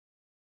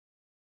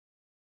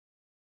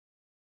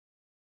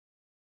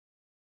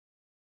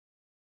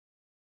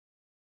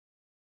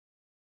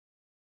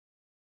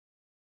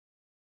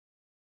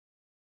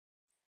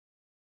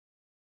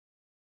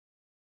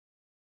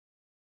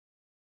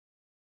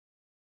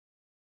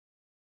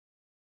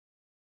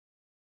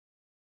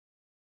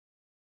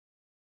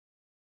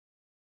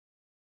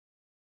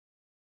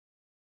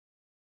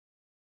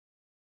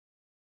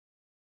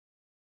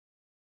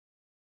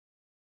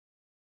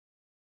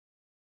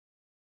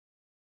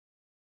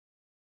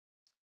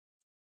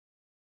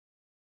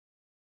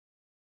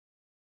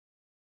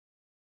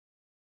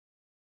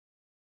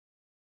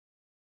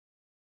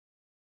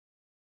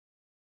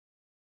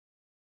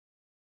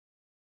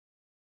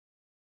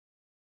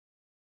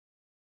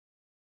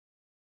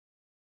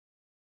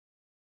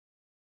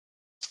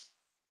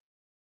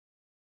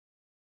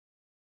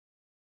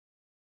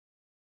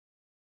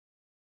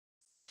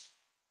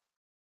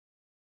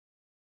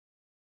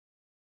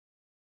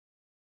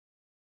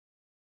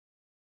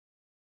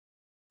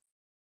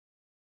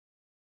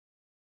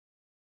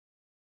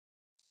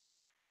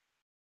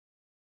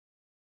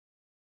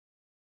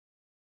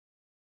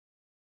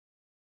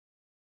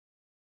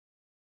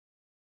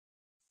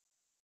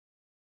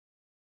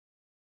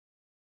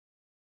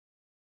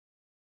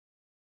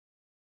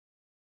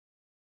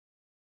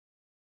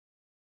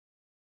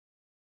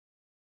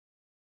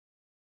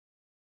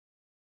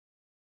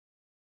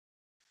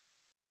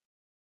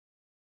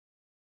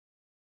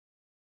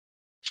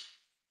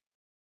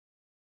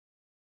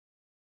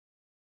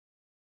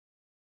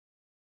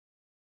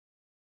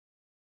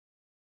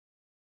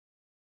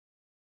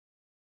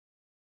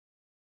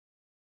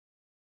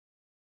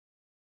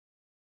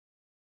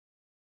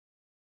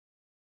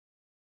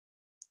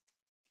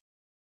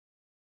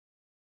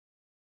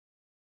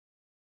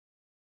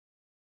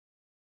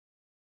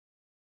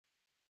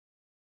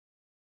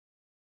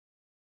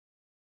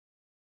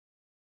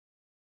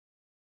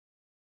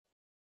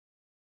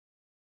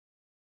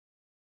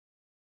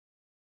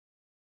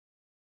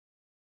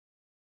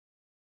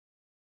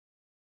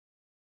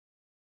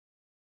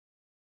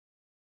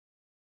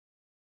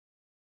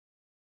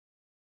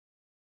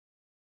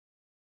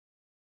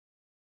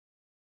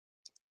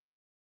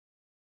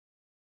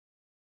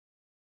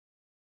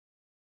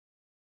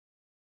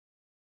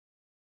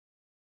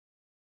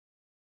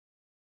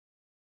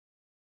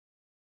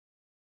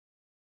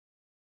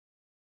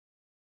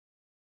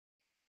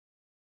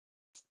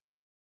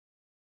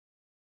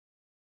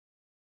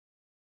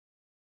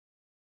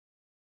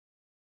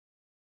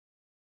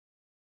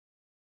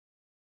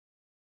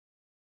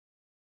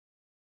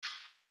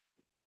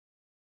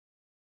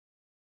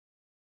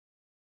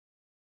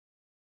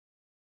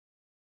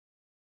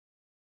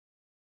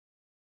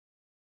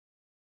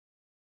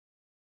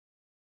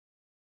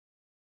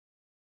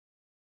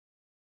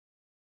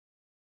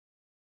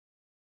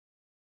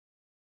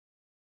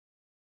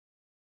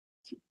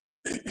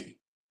Good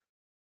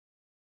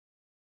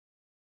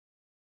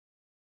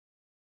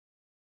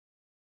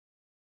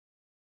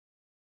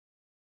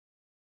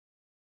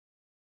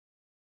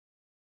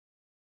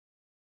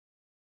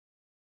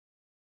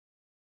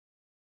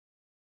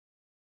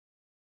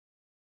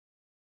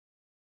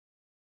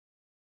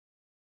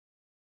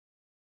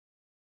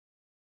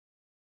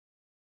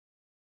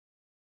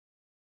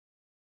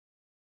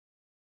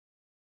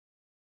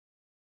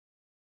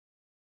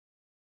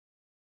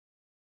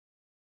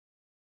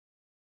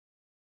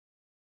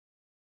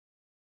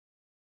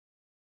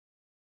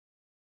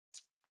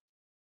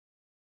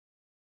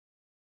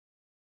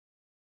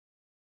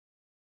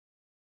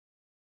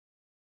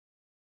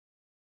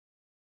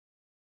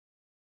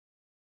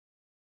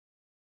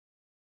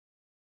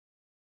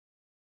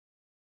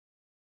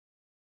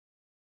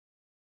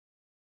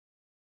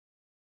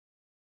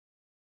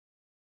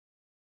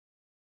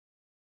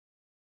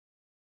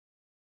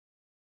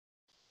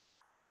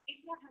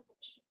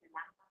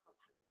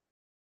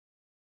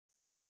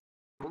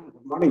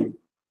morning.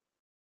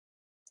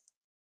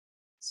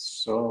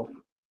 So,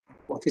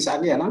 office आ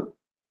गया ना?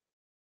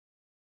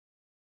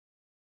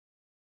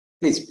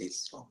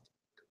 Please.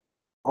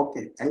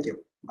 Okay, thank you.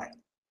 Bye.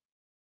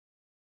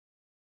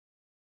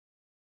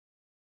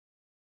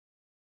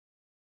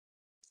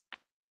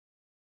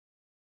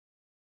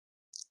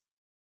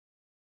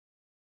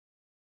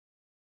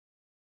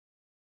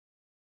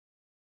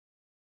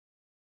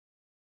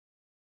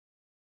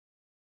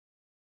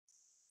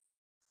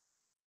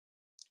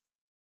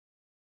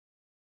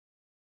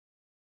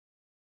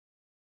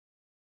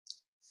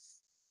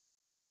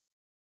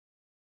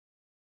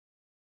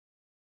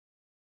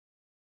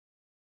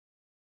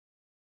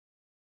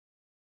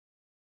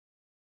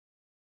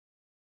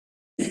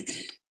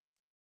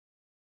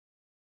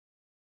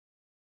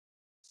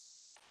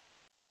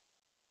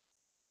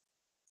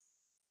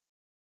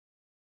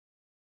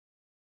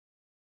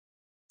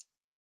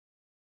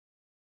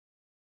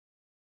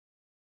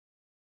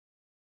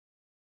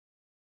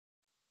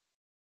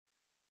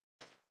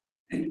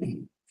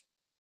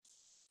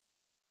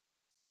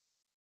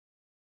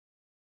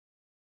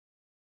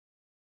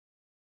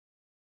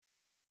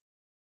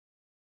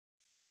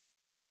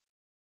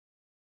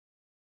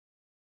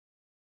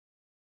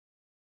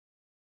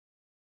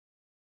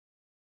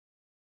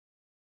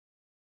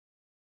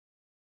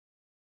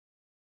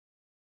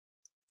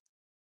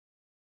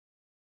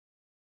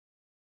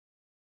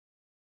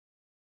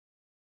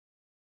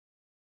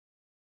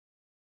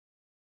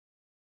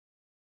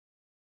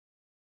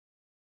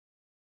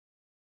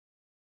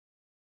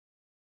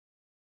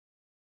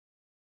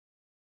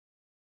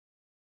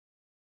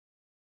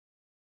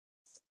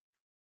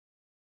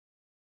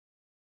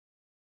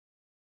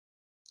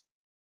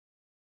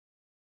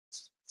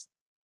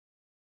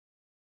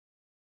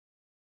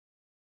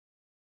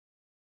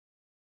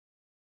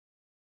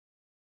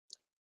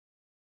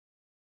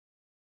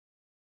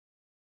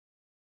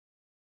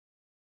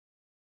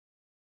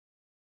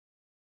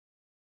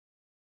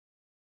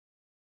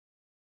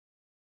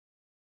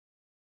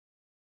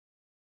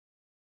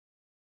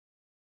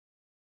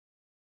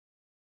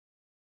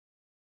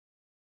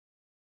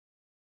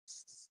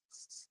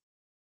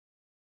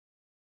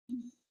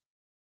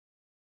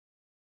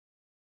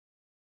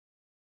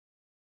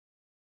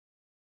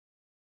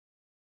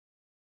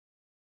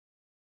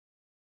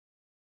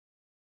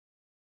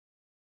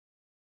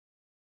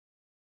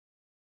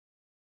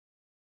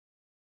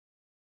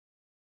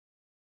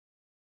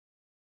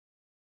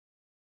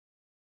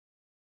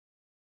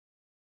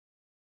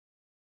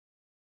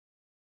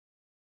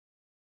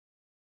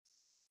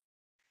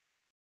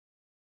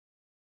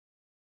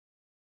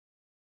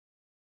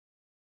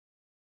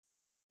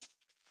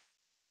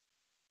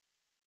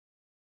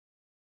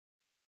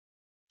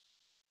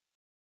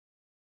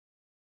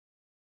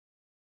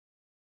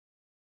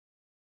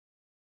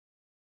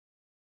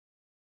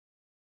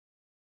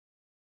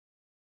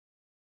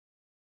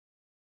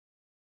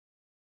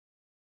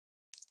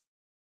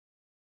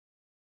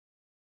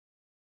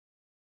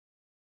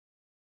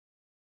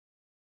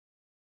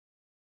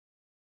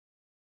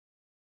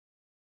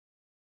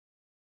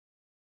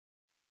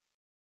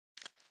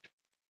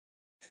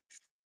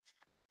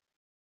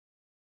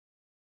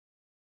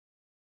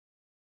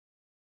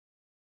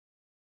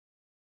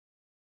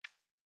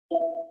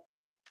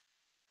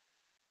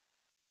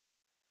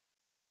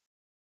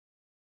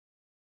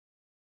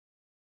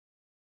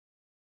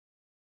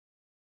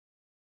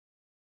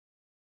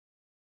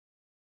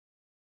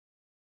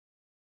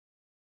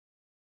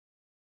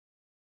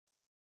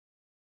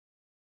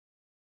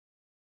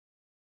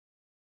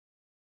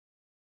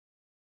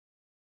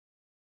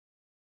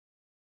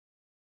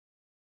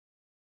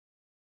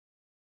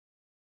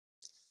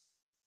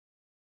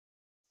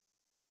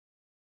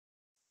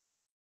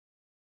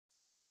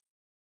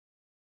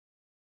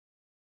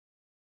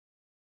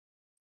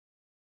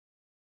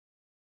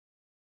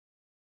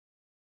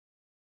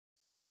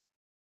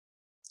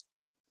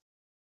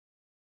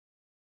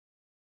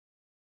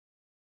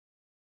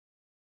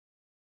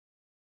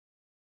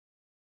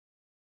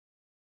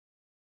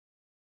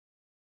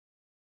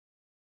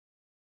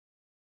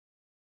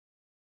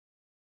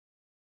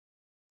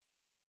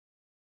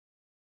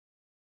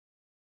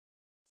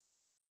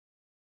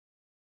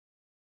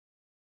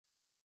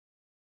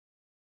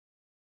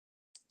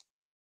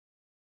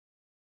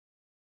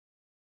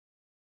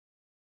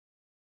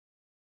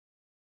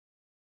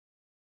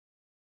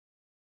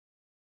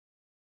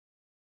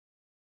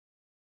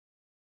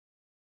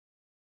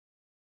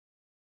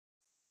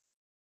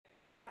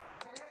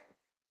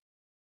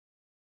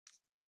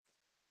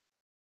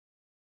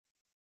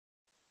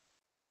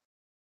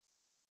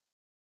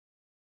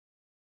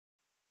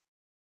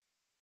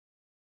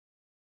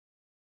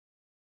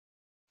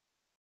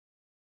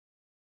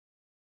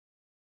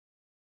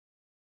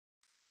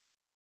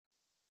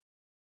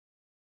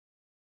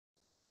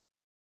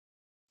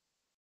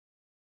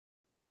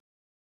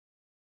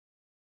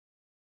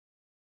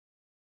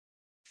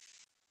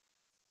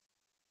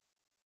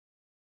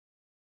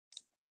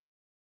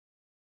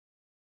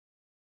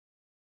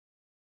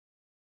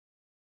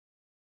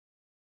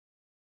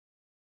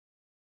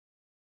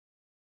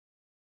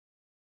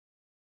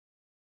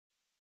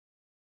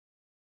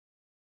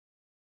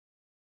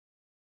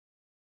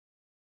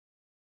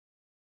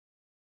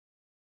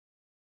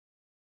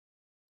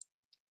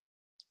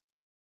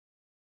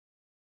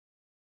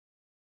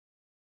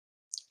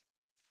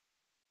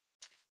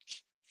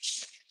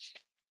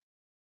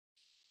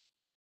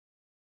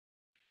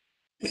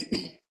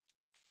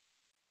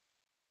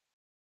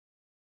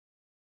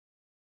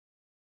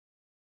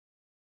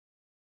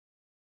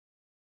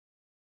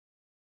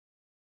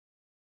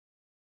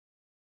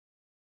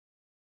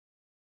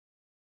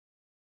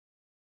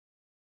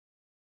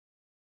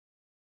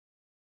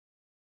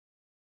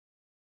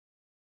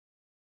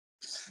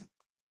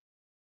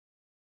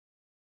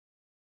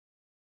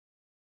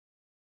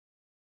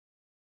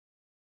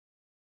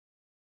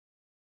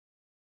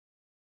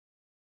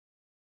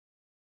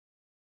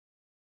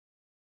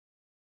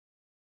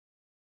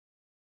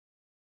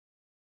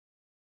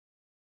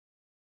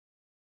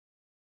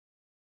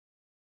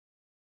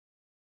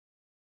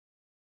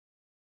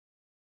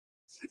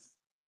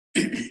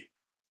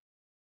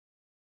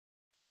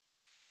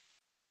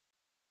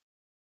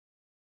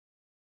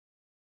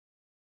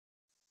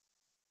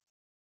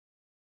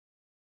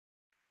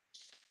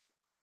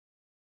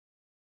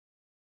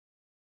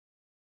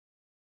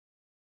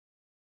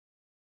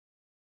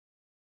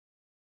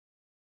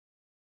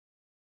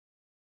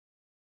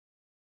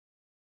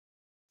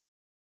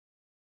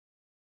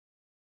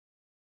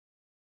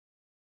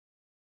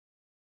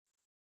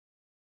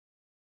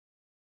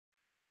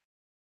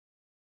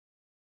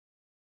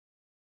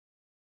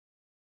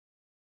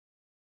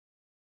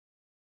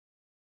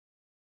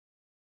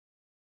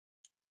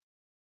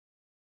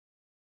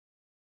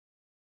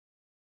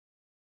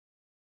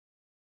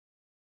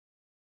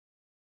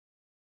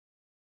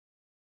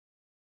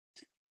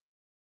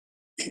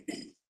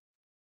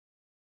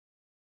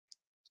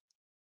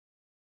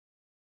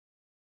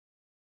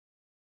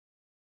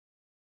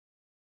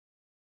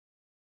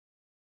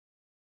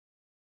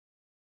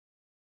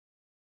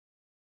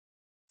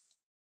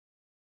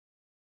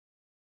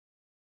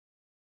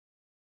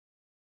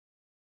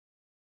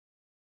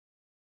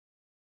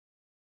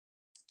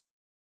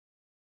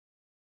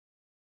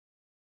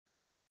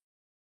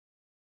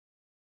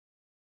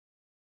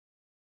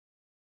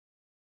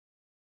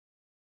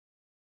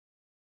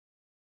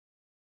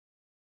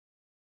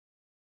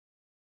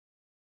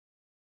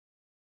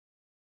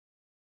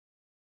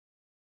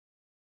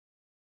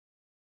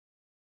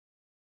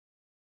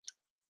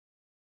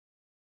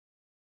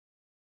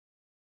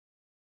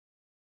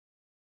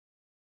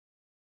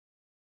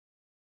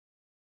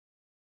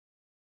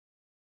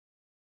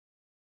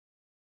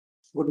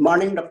 Good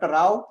morning, Dr.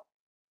 Rao.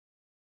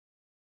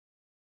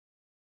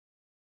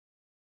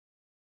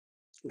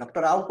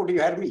 Dr. Rao, could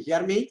you hear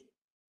me?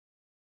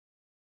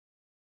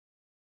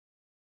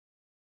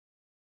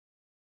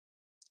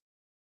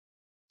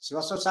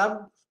 Srivastava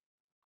Sahab,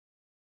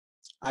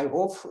 I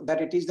hope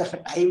that it is the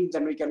time,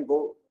 then we can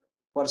go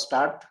for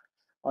start.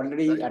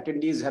 Already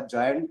attendees have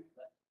joined.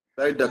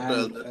 Right,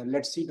 Dr. And,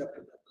 let's see,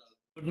 Dr.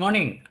 Good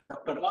morning.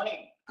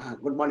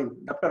 Good morning.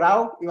 Dr.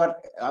 Rao, you are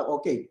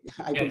okay.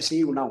 I could see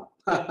you now.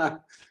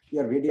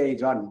 Your video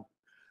is on.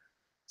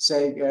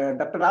 So,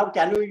 Dr. Rao,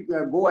 can we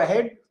go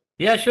ahead?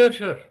 Yeah, sure.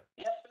 Right,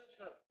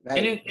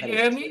 Can you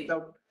hear me?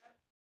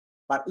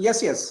 But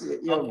yes,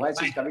 your Okay, voice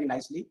fine. is coming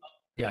nicely.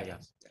 Yeah.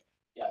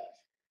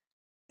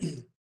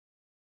 Good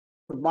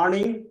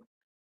morning,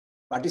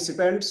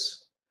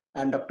 participants,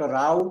 and Dr.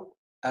 Rao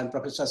and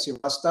Professor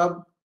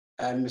Srivastava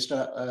and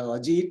Mr.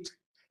 Ajit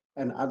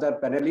and other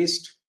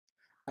panelists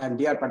and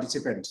dear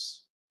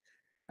participants.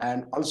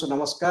 And also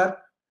namaskar.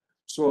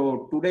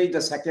 So today is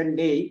the second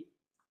day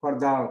for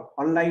the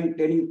online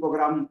training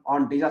program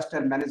on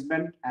disaster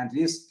management and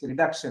risk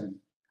reduction.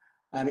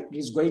 And it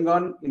is going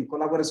on in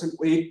collaboration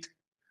with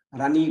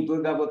Rani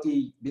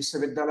Durgavati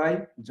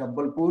Vishwavidyalaya,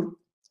 Jabalpur,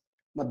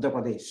 Madhya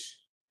Pradesh.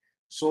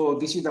 So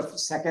this is the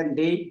second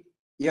day.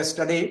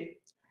 Yesterday,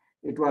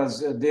 it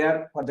was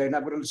there for the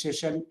inaugural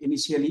session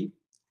initially,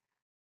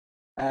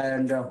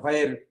 and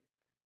where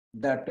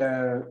that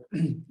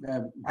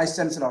Vice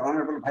Chancellor,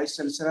 Honorable Vice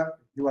Chancellor,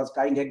 he was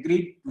kind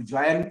agreed to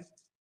join,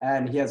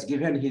 and he has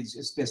given his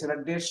special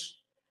address.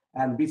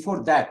 And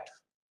before that,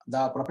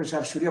 the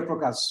Professor Surya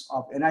Prakash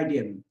of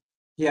NIDM,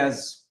 he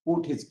has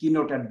put his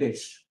keynote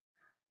address.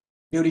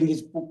 During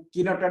his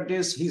keynote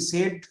address, he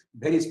said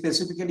very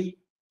specifically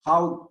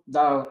how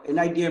the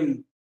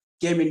NIDM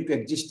came into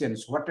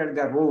existence, what are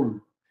their role,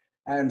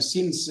 and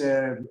since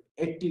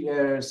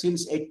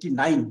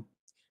 89,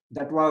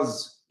 that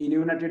was in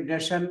United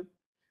Nations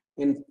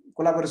in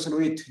collaboration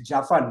with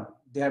Japan,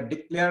 they have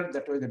declared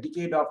that was the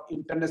decade of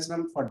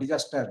international for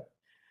disaster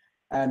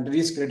and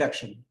risk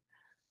reduction.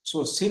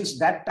 So since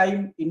that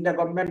time, India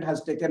government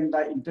has taken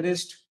the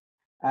interest,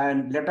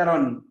 and later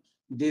on,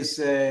 this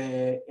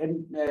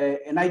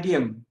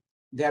NIDM,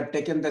 they have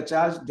taken the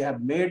charge. They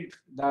have made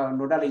the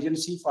nodal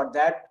agency for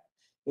that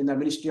in the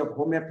Ministry of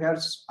Home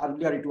Affairs.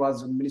 Earlier, it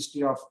was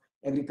Ministry of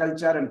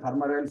Agriculture and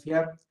Farmer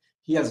Welfare.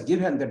 He has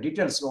given the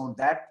details on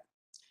that,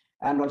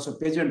 and also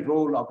present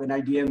role of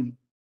NIDM,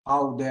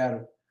 how they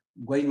are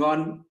going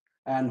on,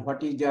 and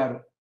what is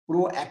their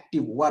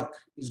proactive work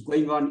is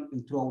going on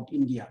throughout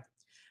India.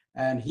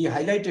 And he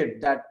highlighted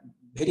that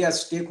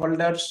various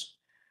stakeholders,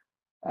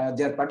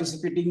 they are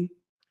participating,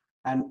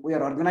 and we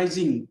are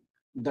organizing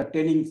the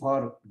training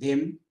for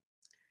them.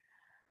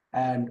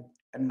 And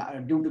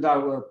and due to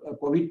the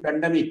COVID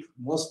pandemic,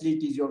 mostly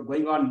it is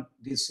going on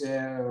this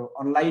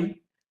online.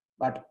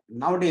 But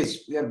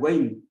nowadays we are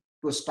going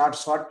to start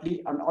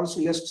shortly, and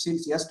also yes,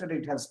 since yesterday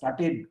it has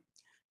started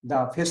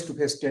the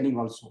face-to-face training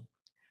also.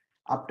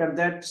 After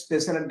that,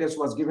 special address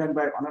was given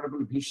by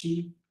Honorable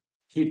VC.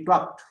 He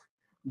talked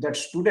that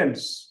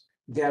students,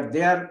 they are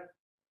there,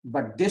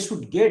 but they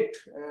should get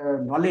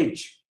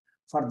knowledge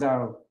for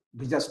the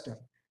disaster.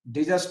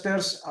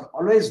 Disasters are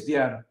always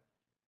there,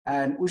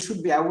 and we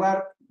should be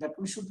aware that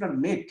we should not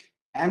make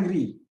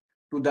angry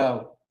to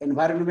the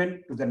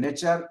environment, to the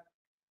nature.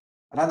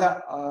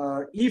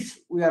 Rather, if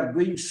we are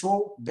doing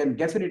so, then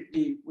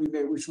definitely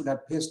we should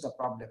have faced the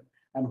problem.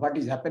 And what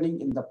is happening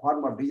in the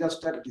form of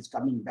disaster, it is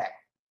coming back.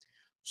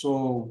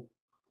 So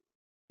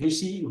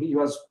he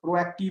was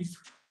proactive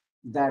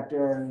that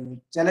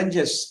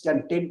challenges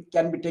can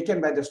be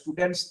taken by the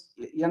students,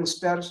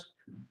 youngsters,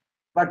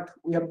 but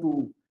we have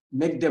to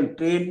make them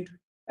trained,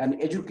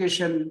 and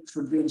education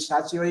should be in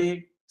such a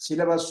way,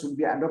 syllabus should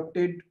be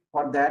adopted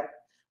for that.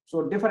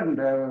 So different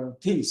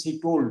things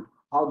he told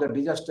how the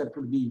disaster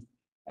could be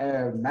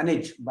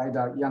managed by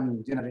the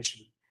young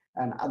generation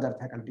and other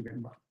faculty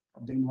members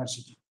of the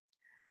university.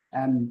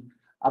 And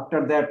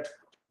after that,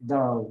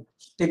 the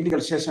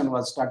technical session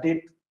was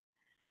started.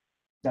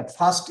 That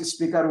first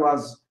speaker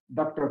was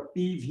Dr.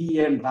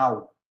 P.V.N.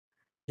 Rao.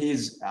 He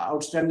is an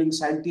outstanding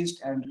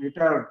scientist and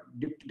retired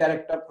deputy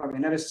director from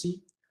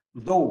NRSC,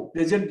 though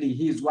presently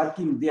he is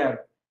working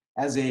there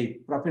as a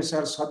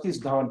professor, Satish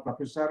Dhawan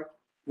professor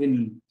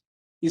in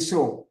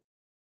ISRO,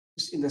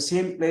 in the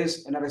same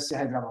place, NRSC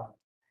Hyderabad.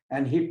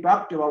 And he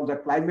talked about the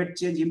climate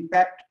change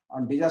impact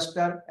on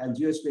disaster and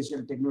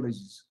geospatial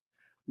technologies.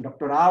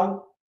 Dr.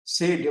 Rao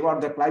said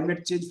about the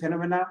climate change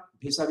phenomena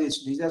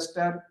vis-a-vis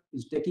disaster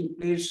is taking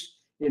place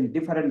in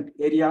different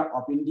area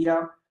of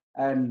India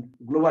and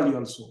globally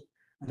also.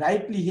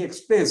 Rightly, he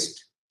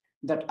expressed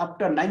that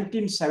after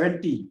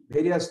 1970,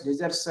 various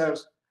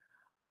disasters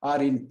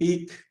are in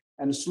peak,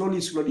 and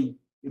slowly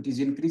it is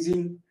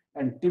increasing,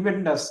 and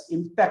tremendous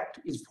impact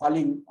is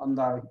falling on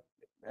the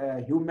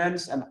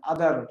humans and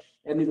other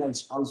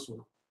animals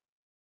also.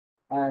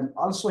 And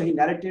also he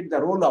narrated the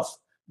role of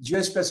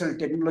geospatial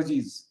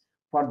technologies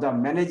for the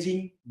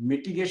managing,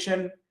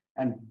 mitigation,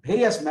 and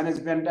various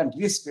management and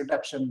risk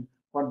reduction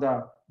for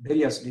the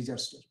various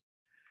disasters.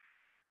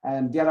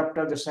 And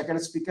thereafter, the second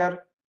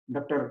speaker,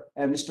 Mr.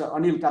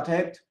 Anil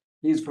Kathet,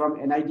 he is from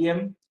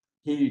NIDM.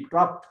 He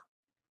talked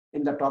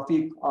in the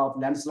topic of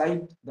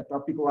landslide. The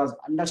topic was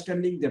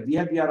understanding the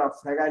behavior of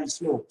fragile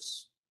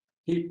slopes.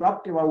 He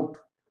talked about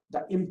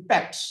the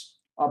impacts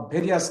of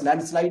various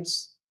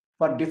landslides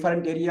for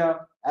different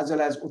area as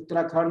well as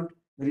Uttarakhand,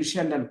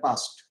 recent and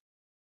past.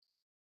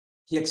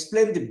 He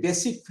explained the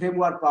basic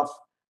framework of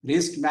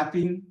risk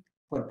mapping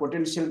for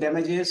potential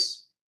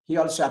damages. He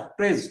also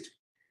appraised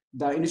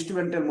the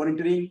instrumental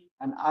monitoring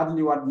and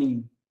early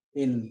warning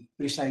in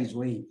precise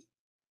way.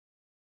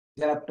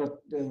 Thereafter,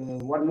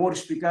 one more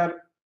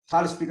speaker,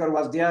 third speaker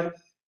was there,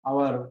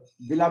 our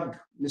beloved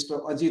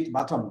Mr. Ajit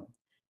Batham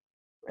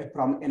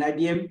from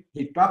NIDM.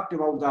 He talked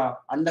about the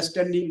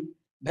understanding,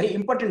 very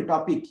important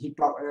topic.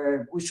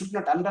 We should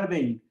not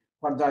undermine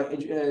for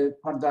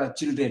the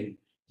children.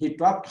 He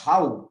talked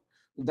how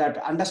that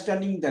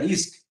understanding the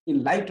risk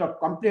in light of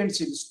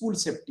comprehensive school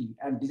safety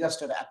and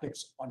disaster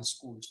effects on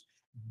schools.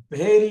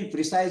 Very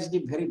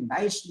precisely, very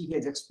nicely, he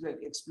has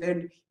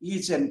explained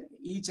each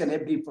and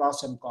every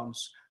pros and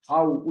cons,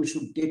 how we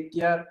should take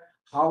care,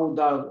 how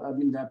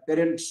the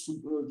parents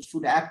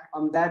should act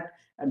on that,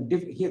 and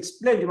he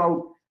explained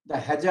about the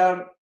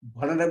hazard,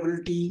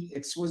 vulnerability,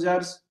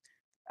 exposures,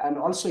 and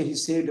also he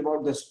said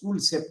about the school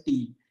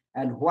safety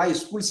and why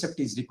school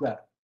safety is required.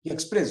 He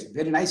expressed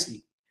very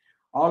nicely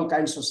all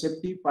kinds of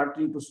safety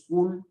pertaining to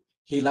school.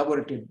 He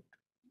elaborated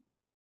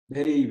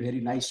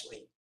very nice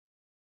way.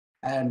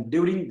 And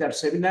during that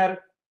seminar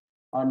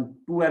on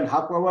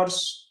 2.5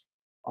 hours,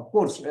 of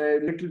course, a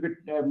little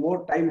bit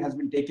more time has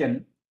been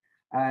taken.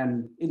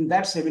 And in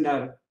that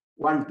seminar,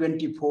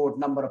 124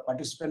 number of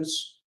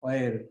participants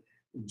were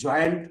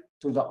joined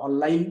to the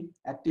online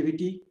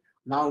activity.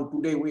 Now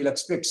today we'll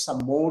expect some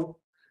more,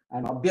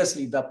 and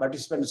obviously the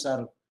participants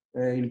are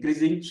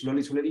increasing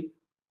slowly.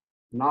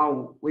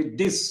 Now with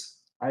this,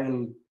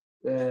 I'll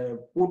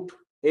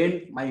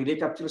end my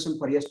recapitulation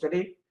for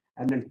yesterday,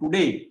 and then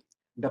today,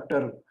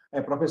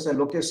 Professor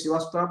Lokesh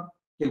Srivastava,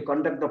 he'll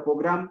conduct the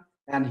program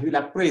and he will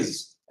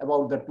appraise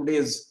about the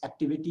today's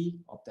activity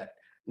of that.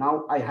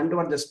 Now I hand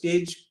over the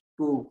stage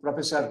to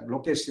Professor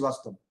Lokesh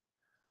Srivastava.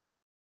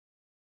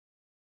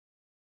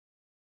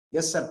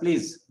 Yes, sir,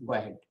 please go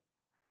ahead.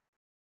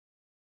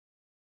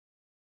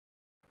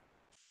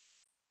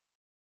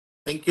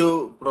 Thank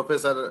you,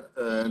 Professor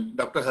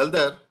Dr.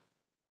 Haldar.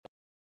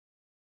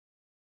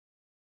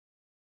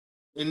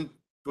 In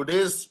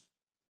today's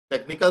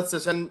technical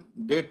session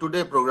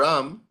day-to-day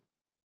program,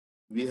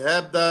 we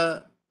have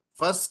the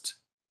first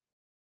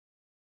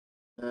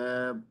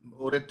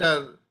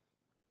orator,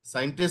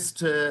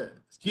 scientist,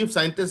 chief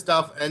scientist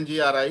of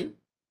NGRI,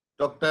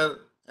 Dr.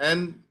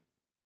 N.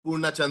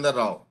 Purnachandra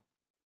Rao.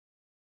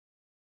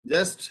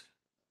 just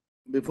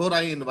before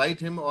I invite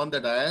him on the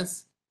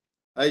dais,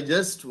 I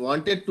just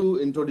wanted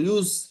to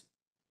introduce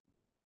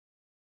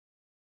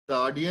the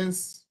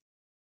audience.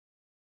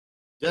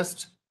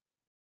 Just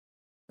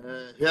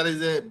here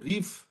is a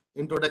brief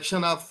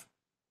introduction of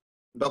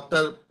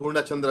Dr.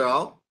 Purnachandra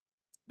Rao.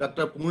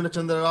 Dr.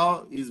 Purnachandra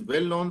Rao is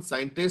well-known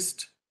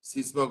scientist,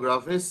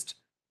 seismographist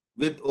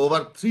with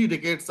over 3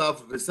 decades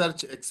of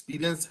research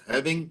experience,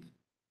 having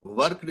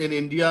worked in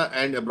India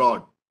and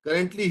abroad.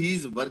 Currently, he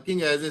is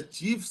working as a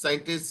chief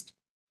scientist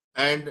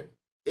and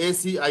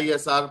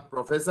ACISR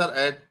professor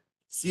at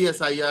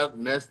CSIR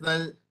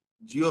National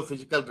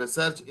Geophysical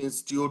Research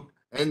Institute,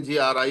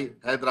 NGRI,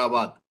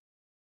 Hyderabad.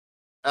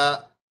 A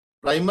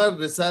primer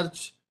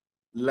research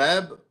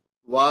lab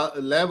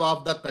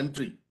of the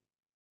country,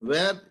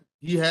 where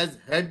he has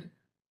had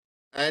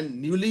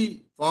and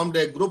newly formed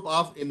a group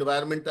of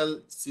environmental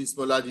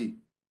seismology.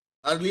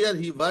 Earlier,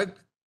 he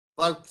worked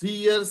for 3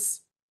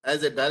 years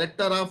as a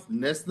director of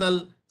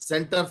National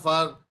Center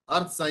for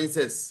Earth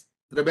Sciences,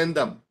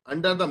 Trivandrum,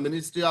 under the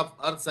Ministry of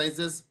Earth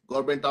Sciences,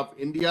 Govt of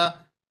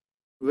India,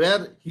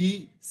 where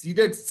he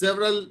seeded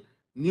several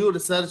new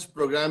research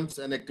programs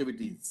and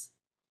activities.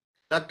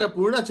 Dr.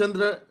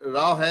 Purnachandra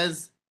Rao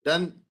has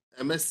done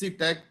MSc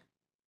Tech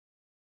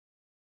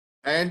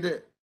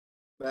and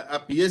a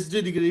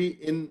PhD degree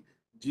in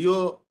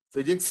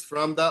geophysics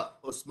from the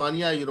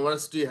Osmania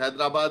University,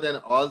 Hyderabad,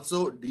 and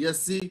also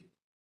DSc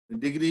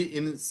degree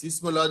in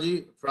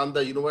seismology from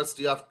the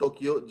University of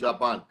Tokyo,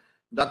 Japan.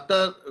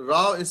 Dr.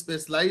 Rao is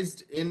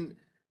specialized in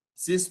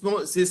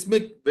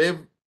seismic wave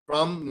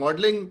from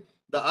modeling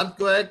the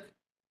earthquake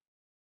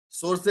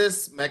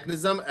sources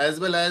mechanism as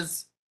well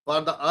as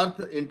for the earth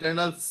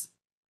internal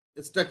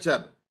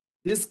structure.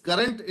 His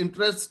current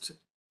interests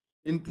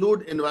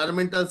include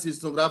environmental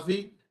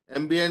seismography,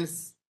 ambient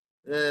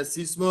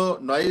seismo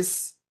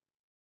noise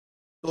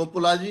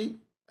topology,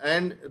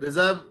 and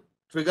reserve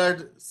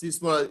triggered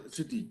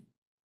seismicity.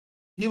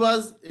 He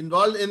was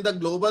involved in the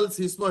global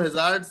seismo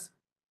hazards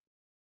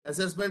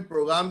assessment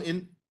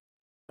program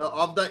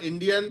of the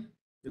Indian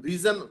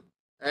region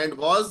and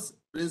was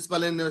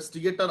principal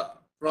investigator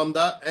from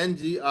the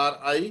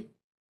NGRI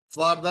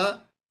for the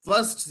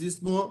first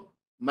seismo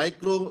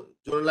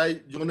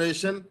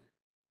microjonation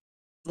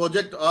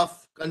project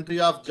of country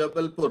of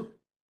Jabalpur,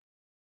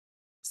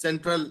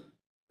 central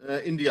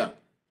India.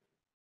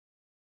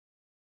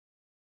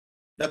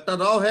 Dr.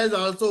 Rao has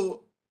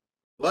also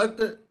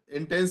worked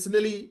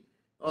intentionally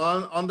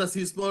on the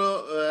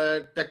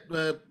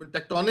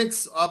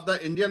tectonics of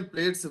the Indian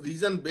plates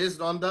region based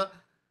on the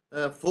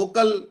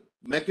focal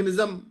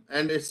mechanism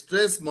and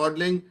stress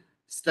modeling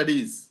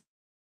studies.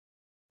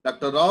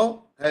 Dr.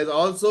 Rao has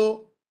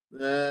also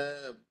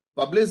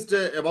published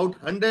about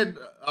 100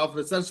 of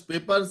research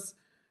papers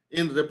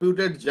in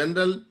reputed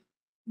journal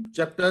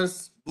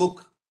chapters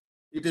book.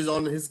 It is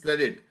on his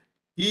credit.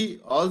 He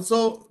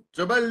also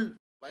traveled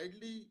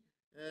widely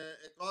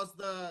across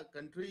the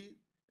country.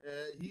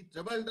 He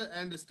traveled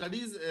and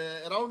studies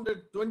around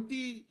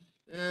 20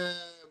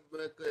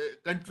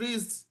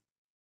 countries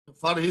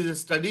for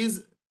his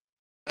studies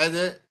as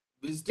a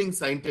visiting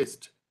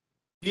scientist.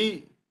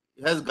 He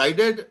has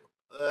guided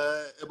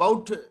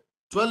about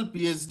 12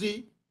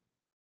 PhD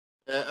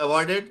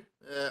awarded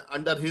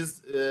under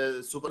his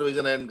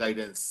supervision and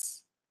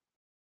guidance.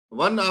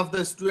 One of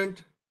the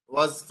student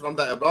was from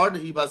the abroad.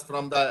 He was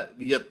from the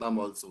Vietnam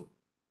also.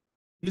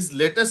 His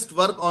latest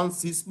work on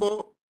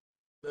seismic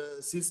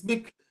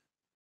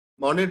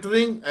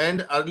monitoring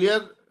and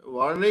earlier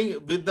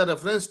warning with the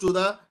reference to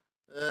the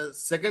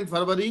 2nd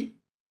February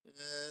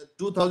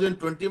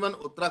 2021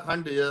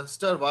 Uttarakhand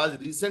disaster was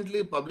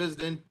recently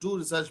published in 2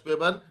 research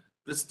papers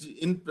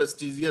in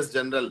prestigious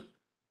journal.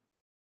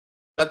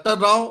 Dr.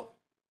 Rao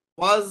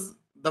was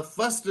the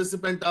first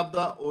recipient of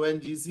the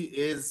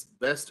ONGCA's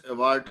Best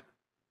Award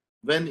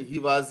when he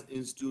was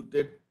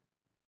instituted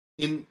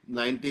in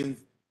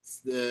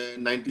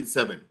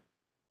 1997.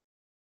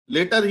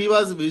 Later, he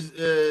was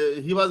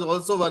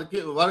also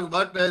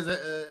worked as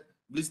a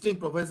visiting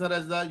professor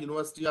at the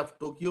University of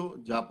Tokyo,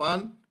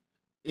 Japan,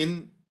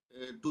 in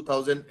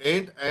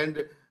 2008,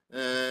 and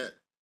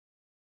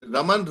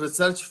Raman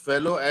Research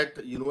Fellow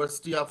at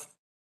University of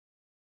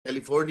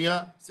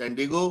California, San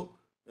Diego,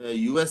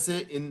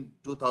 USA in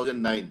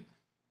 2009.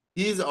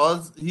 He is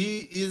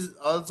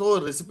also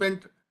a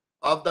recipient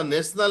of the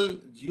National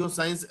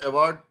Geoscience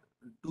Award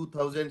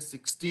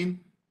 2016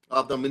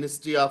 of the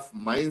Ministry of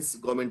Mines,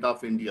 Govt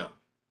of India.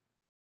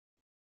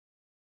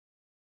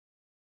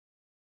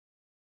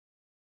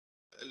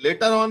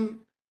 Later on,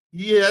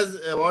 he has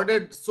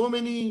awarded so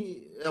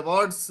many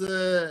awards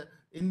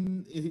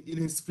in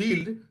his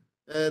field.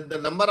 The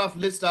number of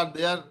lists are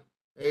there.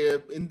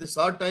 In the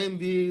short time,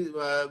 we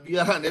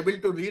are unable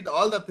to read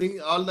all the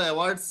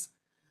awards.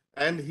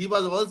 And he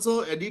was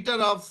also editor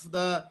of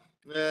the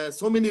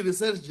so many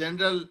research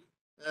journal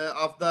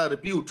of the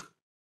repute.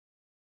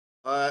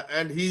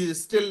 And he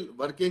is still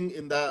working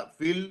in the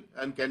field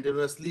and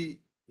continuously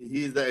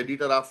he is the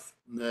editor of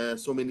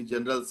so many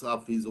journals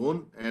of his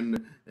own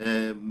and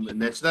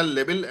national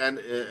level and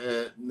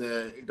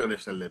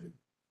international level.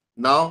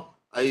 Now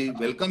I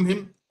welcome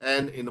him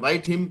and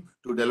invite him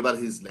to deliver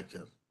his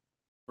lecture.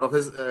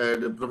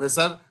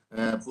 Professor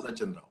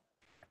Purnachandra Rao.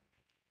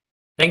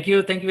 Thank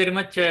you. Thank you very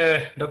much,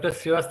 Dr.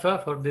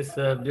 Srivastava, for this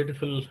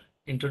beautiful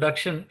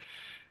introduction.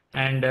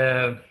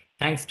 And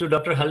thanks to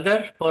Dr.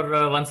 Haldar for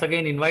once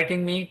again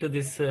inviting me to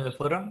this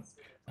forum.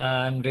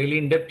 I'm really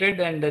indebted,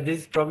 and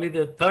this is probably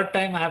the third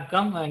time I have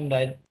come, and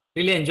I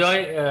really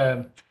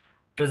enjoy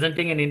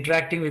presenting and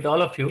interacting with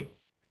all of you.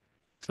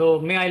 So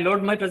may I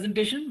load my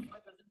presentation?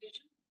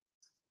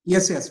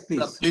 Yes,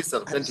 please. Sir, please, sir,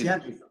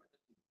 continue.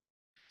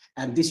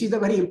 And this is a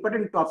very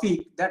important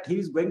topic that he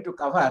is going to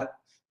cover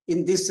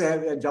in this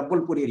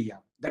Jabalpur area,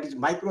 that is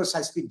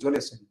microseismic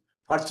zonation.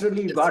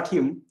 Fortunately, we got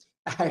him.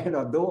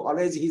 Though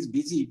always he's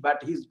busy,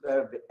 but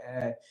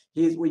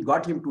we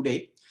got him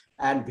today,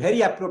 and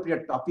very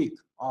appropriate topic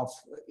of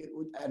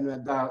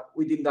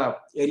within the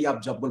area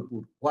of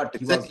Jabalpur, what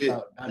Exactly. he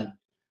was done.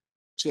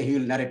 So he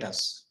will narrate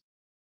us.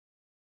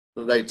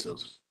 Right, sir.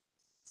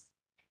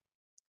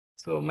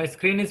 So my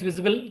screen is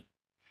visible?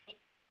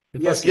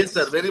 Yes,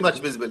 sir, very much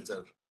visible,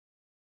 sir.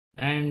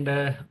 And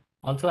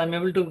also I'm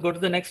able to go to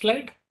the next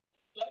slide.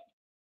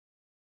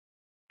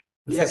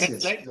 The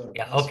second slide?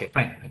 Yeah, okay,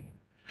 fine.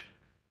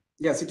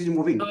 Yes, it is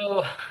moving.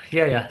 So,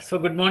 yeah. So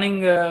good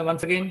morning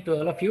once again to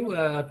all of you.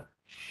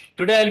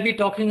 Today I'll be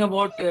talking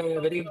about a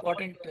very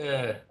important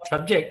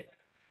subject,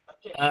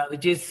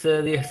 which is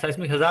the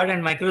seismic hazard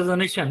and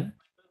microzonation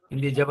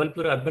in the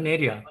Jabalpur urban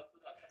area.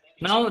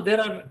 Now,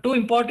 there are two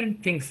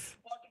important things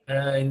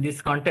in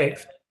this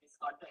context.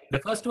 The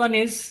first one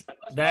is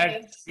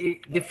that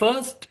the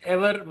first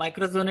ever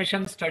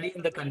microzonation study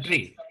in the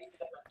country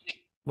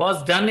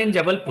was done in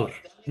Jabalpur,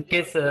 in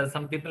case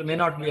some people may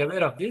not be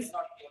aware of this.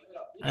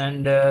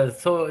 And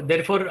so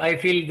therefore, I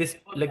feel this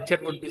lecture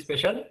would be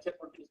special.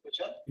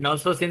 And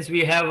also, since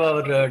we have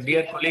our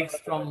dear colleagues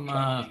from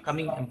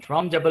coming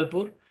from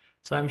Jabalpur,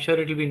 so I'm sure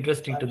it will be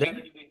interesting to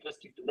them.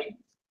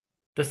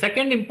 The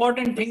second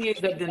important thing is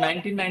that the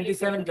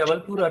 1997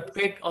 Jabalpur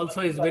earthquake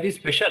also is very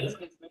special,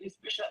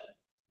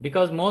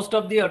 because most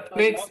of the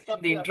earthquakes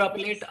in the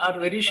intraplate are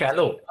very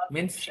shallow,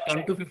 means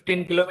 10 to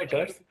 15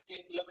 kilometers.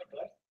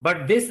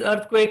 But this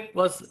earthquake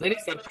was very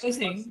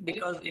surprising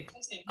because it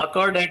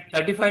occurred at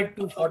 35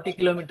 to 40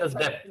 kilometers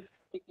depth,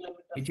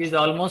 which is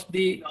almost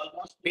the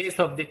base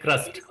of the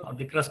crust or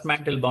the crust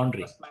mantle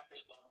boundary.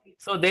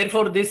 So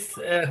therefore, this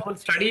whole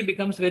study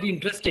becomes very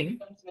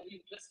interesting,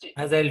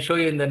 as I'll show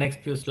you in the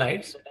next few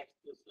slides.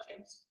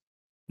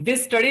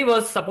 This study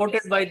was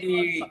supported by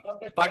the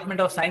Department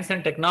of Science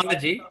and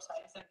Technology,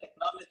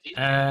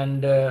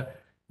 and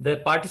the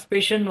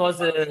participation was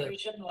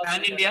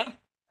pan-India,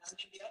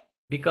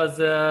 because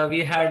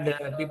we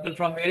had people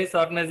from various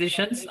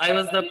organizations. I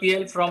was the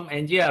PL from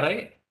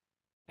NGRI,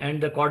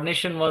 and the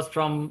coordination was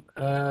from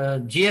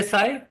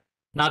GSI,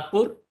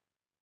 Nagpur,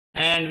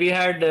 and we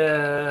had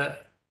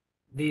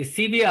the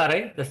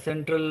CBRI, the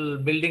Central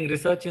Building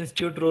Research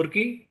Institute,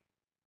 Roorkee.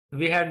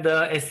 We had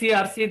the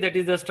SCRC, that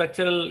is the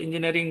Structural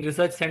Engineering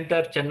Research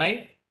Center,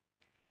 Chennai.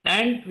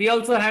 And we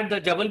also had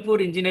the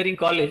Jabalpur Engineering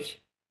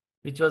College,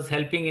 which was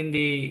helping in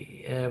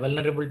the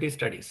vulnerability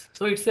studies.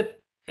 So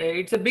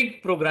it's a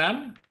big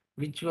program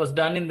which was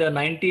done in the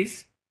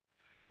 90s,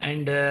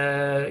 and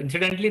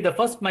incidentally the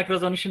first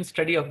microzonation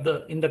study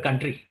in the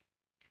country.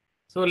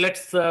 So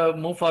let's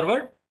move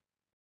forward.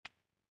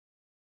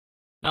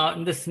 Now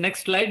in this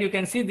next slide, you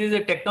can see this is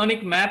a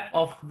tectonic map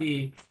of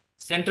the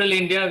central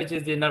India, which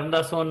is the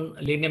Narmada Son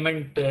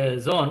lineament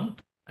zone,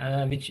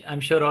 which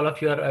I'm sure all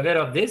of you are aware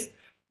of this.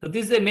 So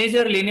this is a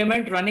major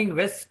lineament running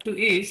west to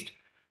east,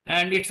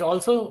 and it's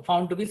also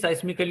found to be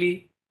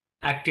seismically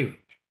active.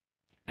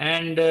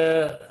 And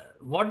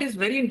what is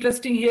very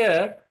interesting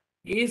here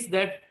is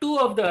that two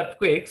of the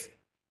earthquakes,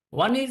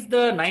 one is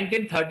the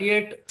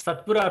 1938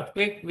 Satpura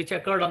earthquake, which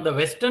occurred on the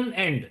western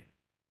end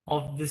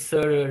of this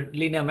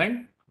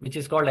lineament, which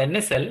is called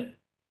NSL,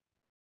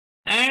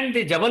 and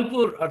the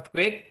Jabalpur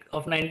earthquake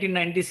of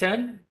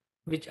 1997,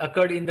 which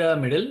occurred in the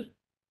middle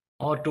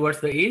or towards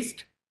the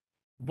east.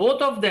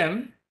 Both of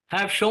them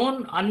have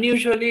shown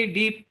unusually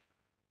deep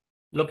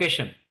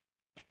location.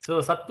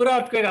 So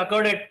Satpura earthquake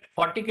occurred at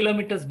 40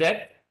 kilometers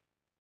depth.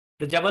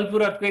 The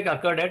Jabalpur earthquake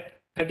occurred at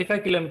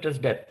 35 kilometers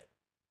depth.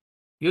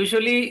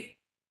 Usually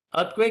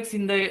earthquakes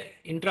in the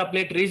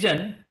intraplate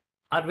region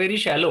are very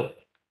shallow.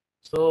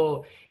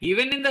 So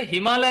even in the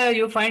Himalaya,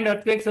 you find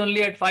earthquakes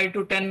only at 5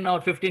 to 10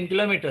 or 15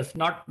 kilometers,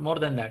 not more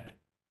than that.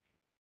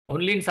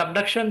 Only in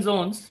subduction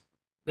zones,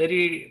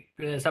 very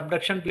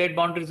subduction plate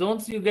boundary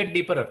zones, you get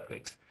deeper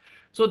earthquakes.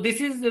 So this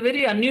is a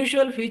very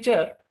unusual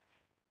feature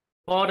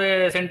for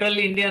a central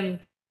Indian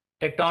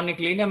tectonic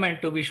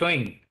lineament to be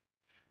showing.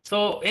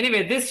 So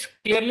anyway, this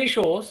clearly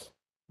shows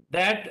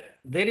that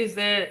there is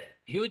a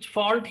huge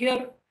fault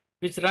here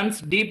which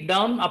runs deep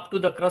down up to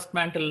the crust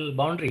mantle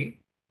boundary.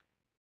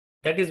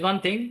 That is one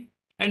thing.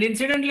 And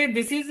incidentally,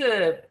 this is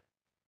a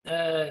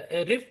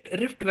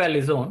rift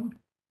valley zone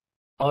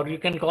or you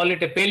can call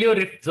it a paleo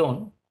rift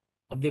zone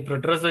of the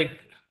Proterozoic.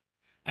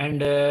 And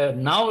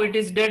now it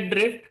is dead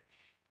drift.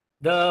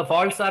 The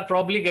faults are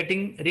probably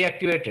getting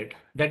reactivated.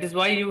 That is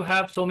why you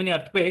have so many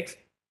earthquakes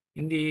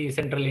in the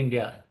central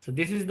India. So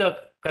this is the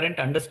current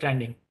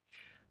understanding.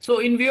 So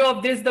in view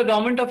of this, the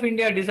Government of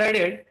India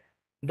decided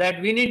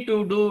that we need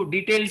to do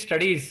detailed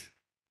studies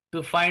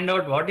to find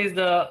out what is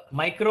the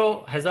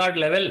micro hazard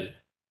level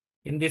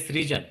in this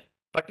region,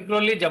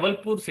 particularly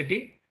Jabalpur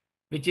city,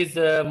 which is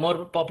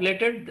more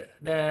populated,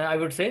 I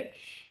would say.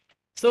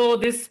 So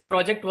this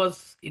project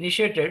was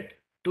initiated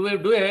to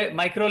do a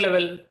micro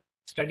level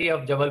study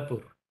of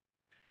Jabalpur.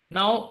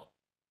 Now,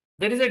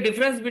 there is a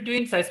difference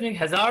between seismic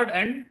hazard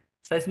and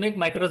seismic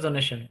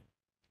microzonation.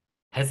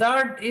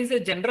 Hazard is a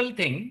general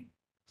thing,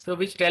 so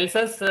which tells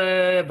us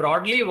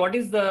broadly what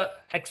is the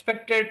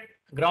expected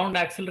ground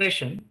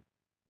acceleration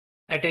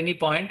at any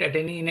point,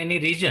 in any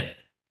region.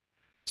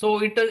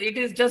 So it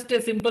is just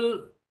a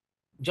simple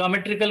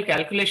geometrical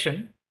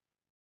calculation.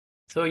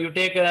 So you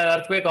take an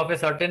earthquake of a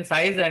certain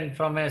size, and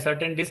from a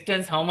certain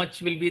distance, how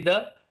much will be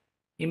the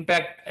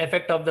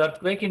effect of the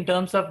earthquake in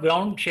terms of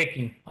ground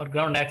shaking or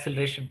ground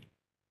acceleration.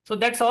 So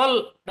that's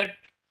all that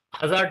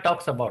hazard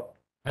talks about.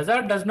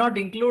 Hazard does not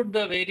include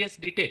the various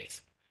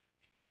details.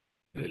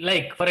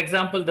 Like, for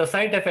example, the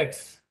site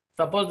effects.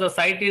 Suppose the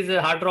site is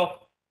a hard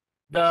rock,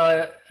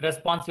 the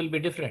response will be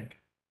different.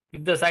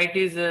 If the site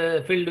is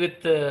filled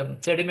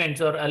with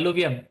sediments or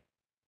alluvium,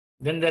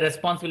 then the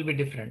response will be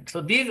different.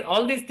 So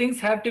all these things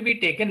have to be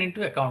taken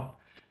into account.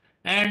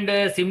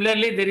 And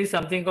similarly, there is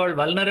something called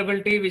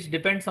vulnerability, which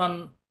depends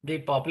on the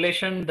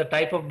population, the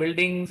type of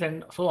buildings,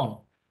 and so on.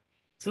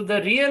 So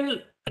the real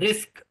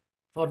risk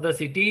for the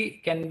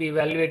city can be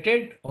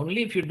evaluated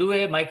only if you do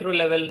a micro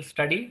level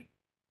study.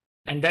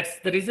 And that's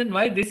the reason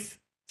why this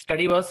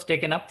study was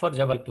taken up for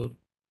Jabalpur.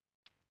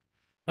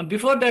 Now,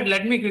 before that,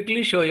 let me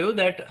quickly show you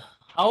that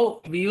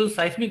how we use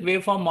seismic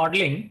waveform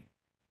modeling,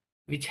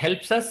 which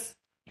helps us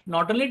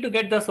not only to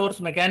get the source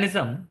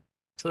mechanism.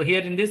 So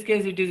here in this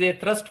case, it is a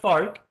thrust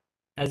fault,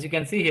 as you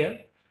can see here,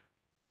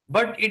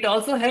 but it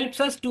also helps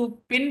us to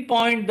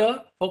pinpoint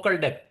the focal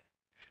depth.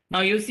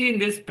 Now you see in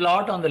this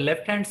plot on the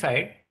left hand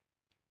side,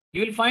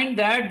 you will find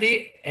that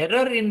the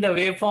error in the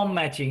waveform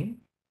matching,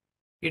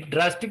 it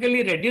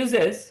drastically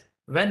reduces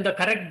when the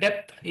correct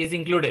depth is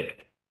included.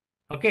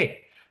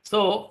 Okay,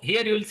 so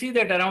here you will see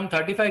that around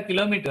 35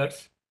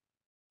 kilometers,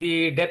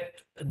 the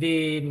depth,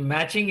 the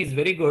matching is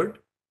very good.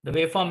 The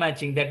waveform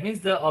matching, that means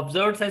the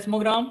observed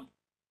seismogram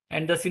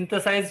and the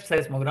synthesized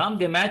seismogram,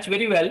 they match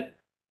very well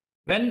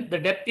when the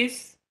depth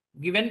is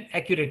given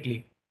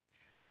accurately.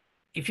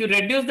 If you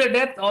reduce the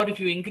depth or if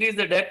you increase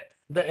the depth,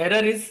 the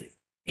error is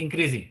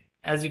increasing.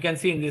 As you can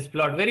see in this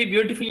plot, very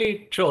beautifully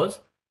it shows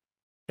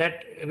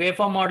that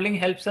waveform modeling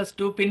helps us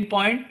to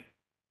pinpoint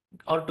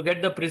or to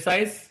get the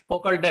precise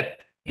focal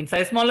depth. In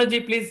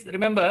seismology, please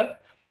remember,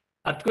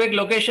 earthquake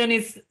location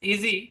is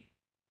easy,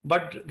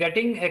 but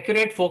getting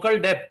accurate focal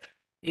depth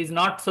is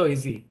not so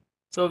easy.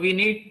 So we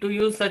need to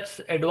use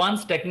such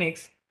advanced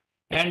techniques,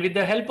 and with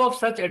the help of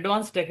such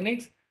advanced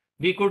techniques,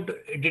 we could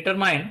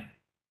determine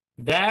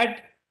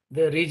that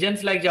the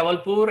regions like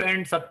Jabalpur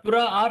and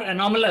Satpura are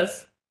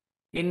anomalous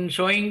in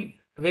showing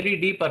very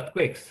deep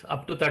earthquakes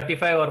up to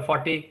 35 or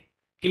 40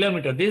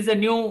 kilometers. This is a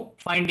new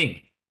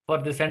finding for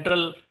the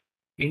central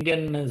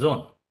Indian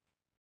zone.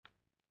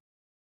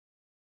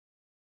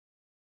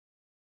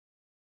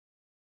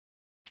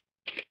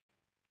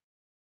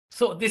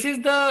 So this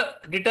is the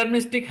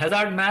deterministic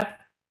hazard map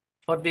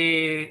for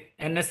the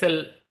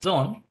NSL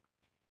zone,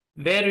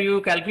 where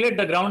you calculate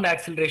the ground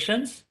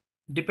accelerations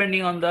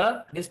depending on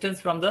the distance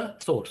from the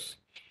source.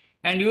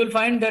 And you will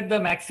find that the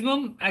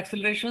maximum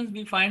accelerations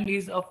we find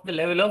is of the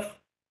level of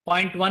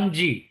 0.1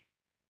 G,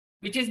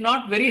 which is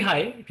not very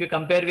high if you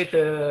compare with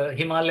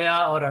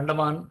Himalaya or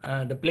Andaman,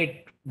 the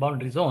plate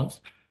boundary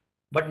zones.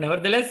 But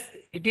nevertheless,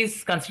 it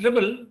is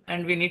considerable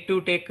and we need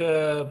to take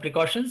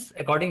precautions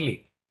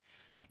accordingly.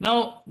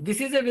 Now,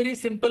 this is a very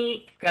simple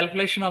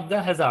calculation of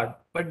the hazard,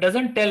 but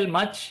doesn't tell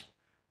much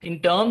in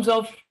terms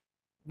of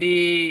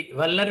the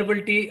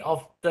vulnerability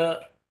of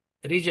the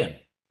region.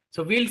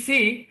 So we'll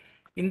see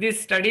in this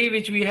study,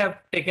 which we have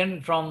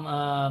taken from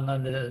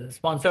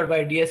sponsored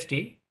by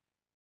DST,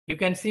 you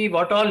can see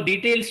what all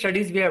detailed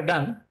studies we have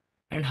done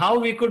and how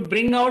we could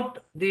bring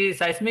out the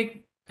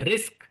seismic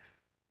risk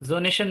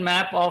zonation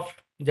map of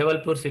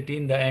Jabalpur city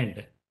in the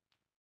end.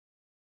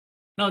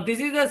 Now, this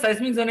is the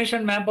seismic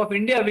zonation map of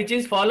India, which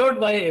is followed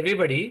by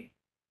everybody,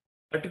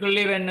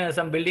 particularly when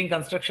some building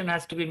construction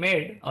has to be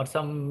made or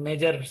some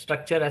major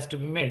structure has to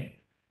be made.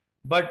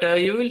 But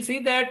you will see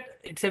that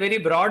it's a very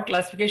broad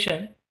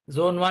classification,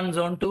 zone 1,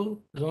 zone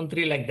 2, zone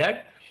 3, like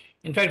that.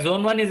 In fact,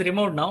 zone 1 is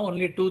removed now,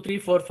 only 2, 3,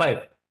 4,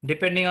 5,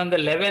 depending on the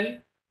level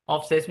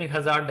of seismic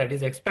hazard that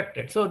is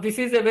expected. So this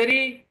is a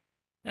very,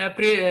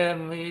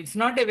 it's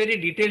not a very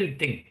detailed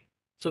thing.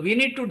 So we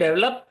need to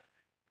develop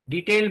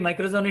detailed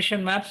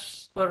microzonation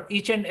maps for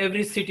each and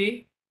every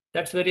city.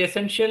 That's very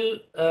essential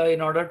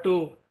in order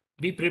to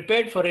be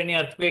prepared for any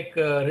earthquake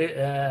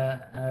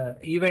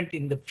event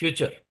in the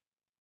future.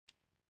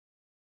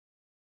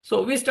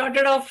 So we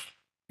started off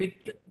with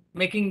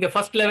making the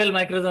first level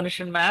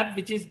microzonation map,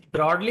 which is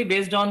broadly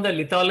based on the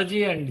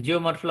lithology and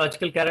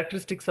geomorphological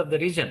characteristics of the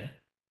region.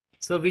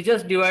 So we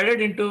just divided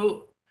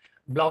into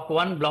block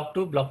 1, block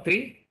 2, block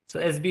 3. So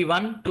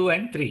SB1, 2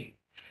 and 3.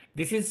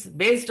 This is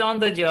based on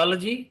the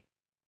geology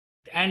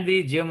and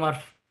the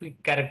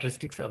geomorphic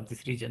characteristics of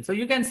this region. So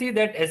you can see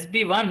that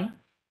SB1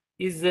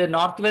 is the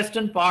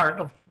northwestern part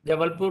of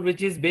Jabalpur,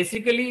 which is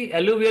basically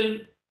alluvial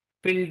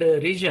filled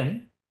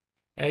region.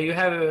 You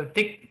have a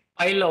thick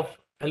pile of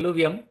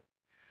alluvium.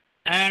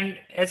 And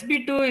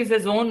SB2 is a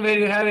zone where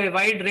you have a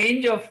wide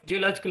range of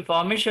geological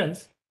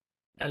formations.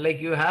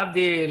 Like you have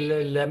the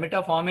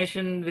Lametta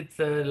formation with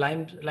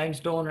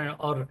limestone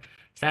or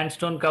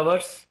sandstone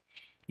covers.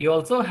 You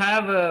also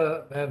have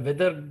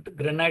weathered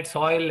granite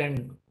soil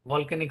and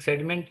volcanic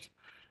sediments.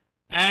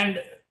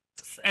 And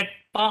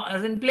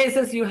as in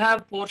places you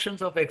have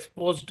portions of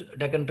exposed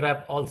Deccan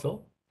Trap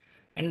also.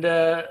 And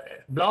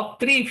block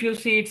 3, if you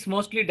see, it's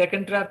mostly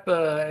Deccan Trap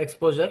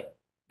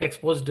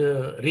exposed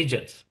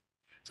regions.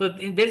 So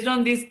based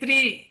on these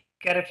 3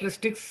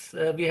 characteristics,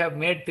 we have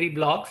made 3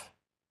 blocks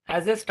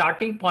as a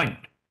starting point.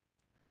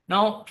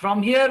 Now,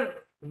 from here,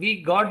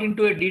 we got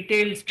into a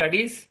detailed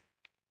studies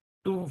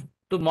to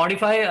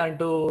modify and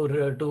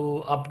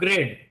to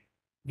upgrade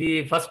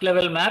the first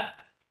level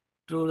map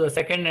to the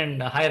second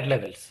and higher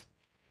levels.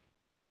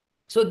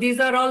 So these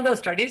are all the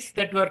studies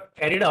that were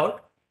carried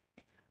out.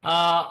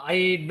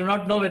 I do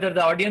not know whether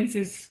the audience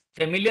is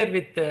familiar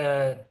with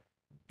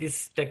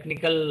this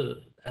technical,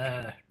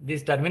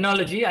 this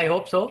terminology. I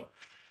hope so.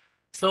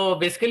 So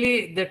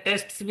basically, the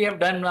tests we have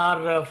done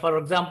are, for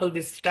example,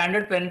 this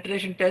standard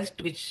penetration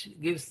test, which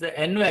gives the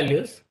N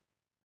values,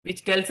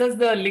 which tells us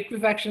the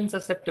liquefaction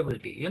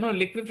susceptibility. You know,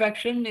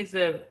 liquefaction is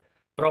a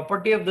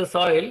property of the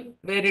soil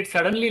where it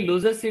suddenly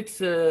loses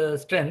its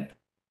strength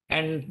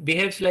and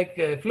behaves like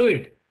a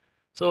fluid.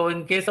 So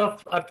in case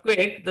of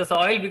earthquake, the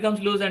soil becomes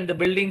loose and the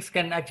buildings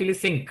can actually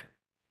sink.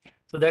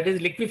 So that is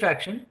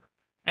liquefaction.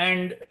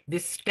 And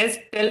this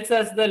test tells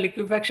us the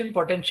liquefaction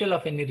potential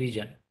of any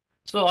region.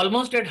 So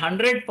almost at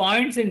 100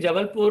 points in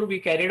Jabalpur, we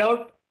carried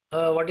out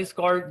what is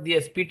called the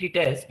SPT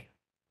test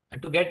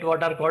to get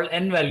what are called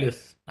N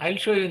values. I'll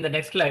show you in the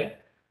next slide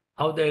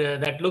how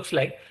that looks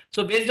like.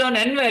 So based on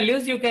N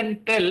values, you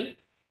can tell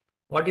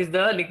what is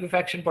the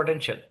liquefaction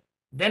potential.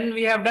 Then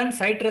we have done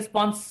site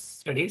response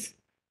studies.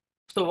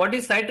 So what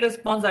is site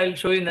response? I'll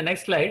show you in the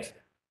next slides.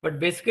 But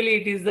basically,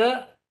 it is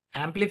the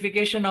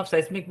amplification of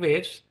seismic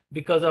waves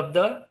because of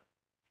the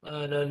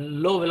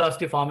low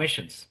velocity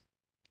formations.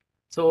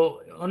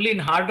 So only in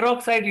hard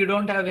rock side, you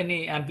don't have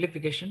any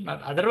amplification.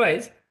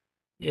 Otherwise,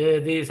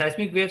 the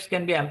seismic waves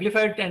can be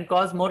amplified and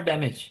cause more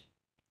damage.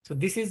 So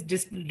this is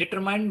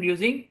determined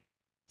using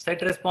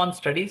site response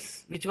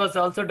studies, which was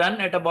also done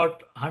at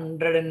about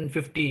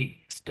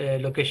 150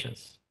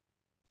 locations.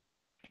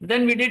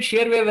 Then we did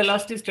shear wave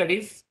velocity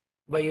studies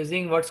by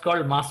using what's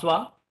called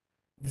MASWA.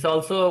 This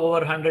also over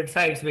 100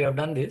 sites we have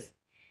done this.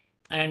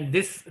 And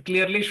this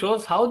clearly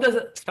shows how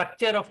the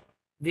structure of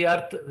the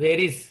earth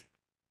varies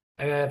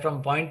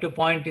from point to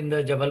point in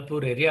the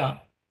Jabalpur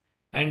area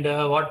and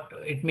what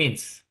it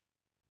means.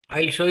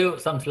 I'll show you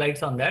some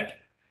slides on that.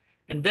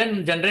 And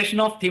then generation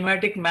of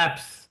thematic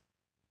maps,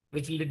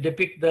 which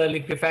depict the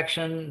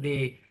liquefaction,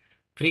 the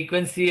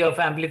frequency of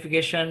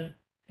amplification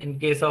in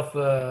case of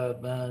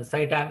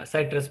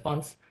site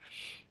response,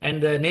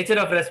 and the nature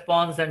of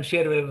response and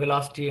shear wave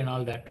velocity and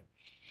all that.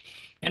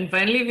 And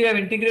finally, we have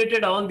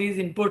integrated all these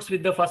inputs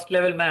with the first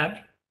level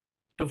map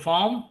to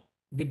form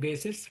the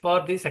basis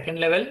for the second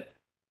level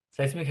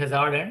seismic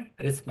hazard and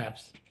risk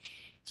maps.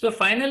 So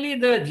finally,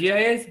 the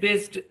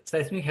GIS-based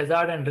seismic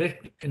hazard and risk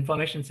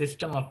information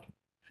system of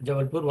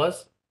Jabalpur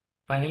was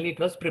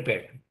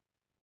prepared.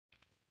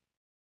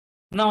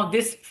 Now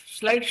this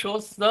slide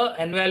shows the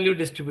N value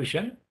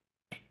distribution.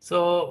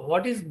 So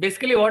what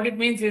it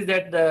means is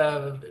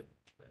that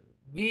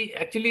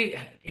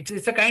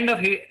it's a kind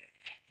of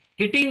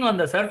hitting on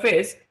the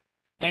surface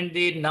and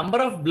the number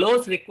of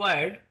blows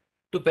required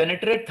to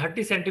penetrate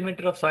 30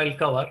 centimeter of soil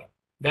cover.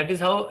 That is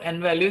how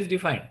N value is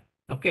defined.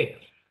 Okay.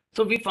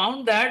 So we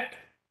found that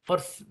for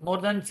more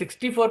than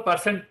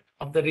 64%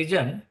 of the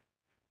region,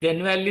 the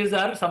N values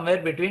are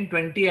somewhere between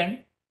 20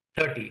 and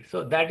 30.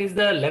 So that is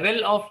the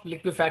level of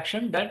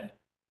liquefaction that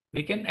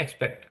we can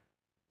expect.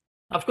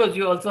 Of course,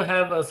 you also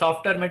have a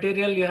softer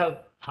material, you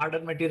have harder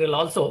material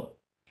also.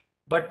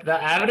 But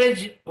the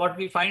average, what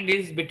we find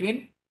is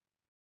between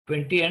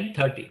 20 and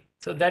 30.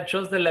 So that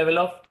shows the level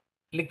of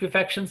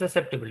liquefaction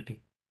susceptibility.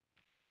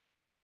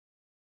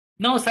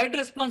 Now, site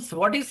response.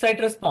 What is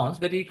site response?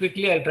 Very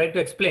quickly, I'll try to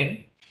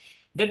explain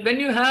that when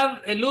you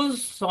have a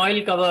loose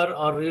soil cover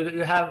or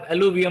you have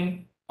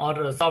alluvium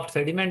or a soft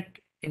sediment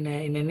in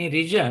any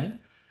region,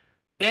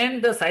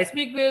 then the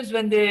seismic waves,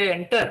 when they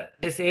enter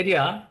this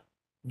area,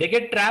 they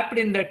get trapped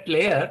in that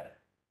layer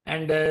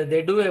and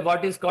they do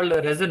what is called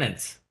a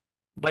resonance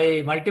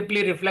by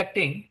multiply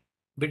reflecting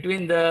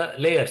between the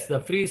layers,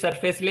 the free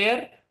surface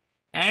layer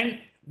and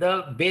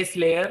the base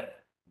layer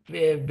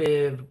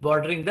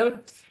bordering the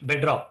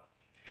bedrock.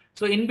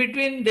 So in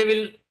between, they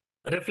will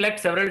reflect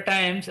several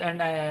times, and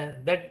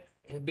that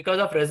because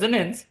of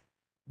resonance,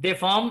 they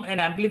form an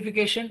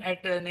amplification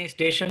at a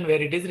station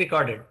where it is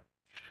recorded.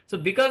 So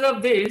because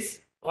of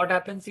this, what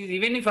happens is,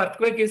 even if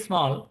earthquake is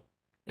small,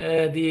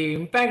 the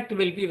impact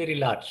will be very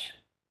large.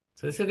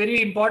 So it's a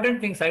very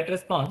important thing, site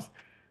response,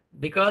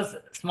 because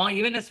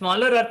even a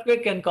smaller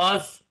earthquake can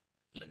cause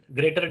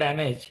greater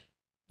damage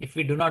if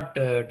we do not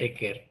take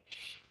care.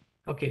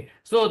 Okay,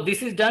 so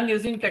this is done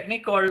using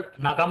technique called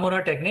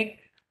Nakamura technique,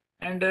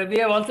 and we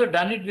have also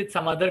done it with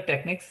some other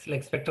techniques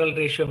like spectral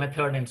ratio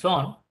method and so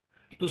on,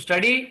 to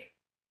study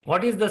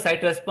what is the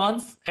site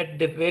response at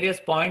the various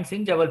points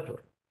in Jabalpur.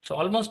 So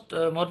almost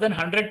more than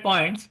 100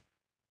 points.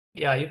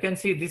 Yeah, you can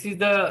see this is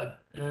the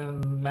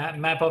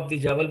map of the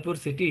Jabalpur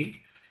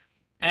city,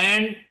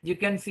 and you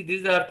can see this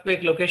is the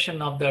earthquake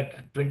location of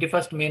that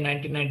 21st May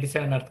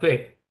 1997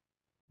 earthquake,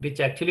 which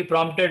actually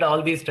prompted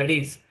all these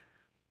studies.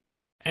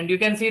 And you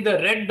can see the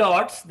red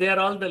dots, they are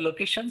all the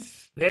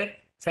locations where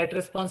site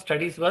response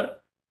studies were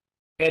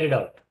carried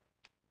out.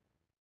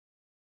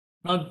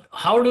 Now,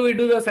 how do we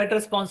do the site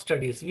response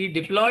studies? We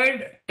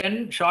deployed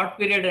 10 short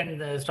period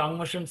and strong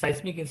motion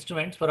seismic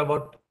instruments for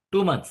about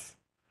 2 months.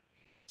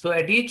 So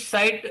at each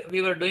site,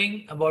 we were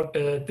doing about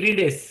 3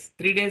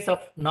 days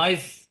of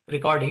noise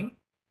recording.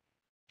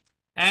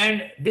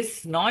 And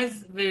this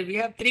noise, we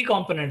have 3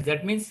 components.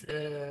 That means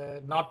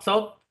north,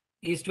 south,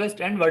 east,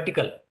 west, and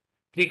vertical,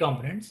 3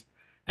 components.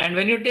 And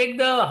when you take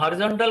the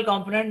horizontal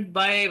component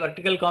by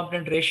vertical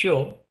component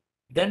ratio,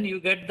 then you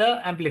get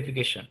the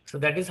amplification. So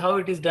that is how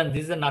it is done.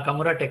 This is a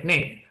Nakamura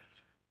technique.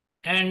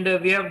 And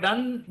we have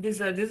done this.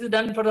 This is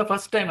done for the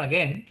first time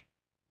again.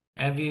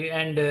 And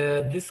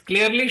this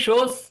clearly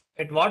shows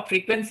at what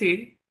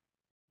frequency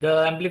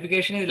the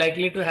amplification is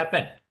likely to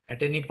happen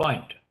at any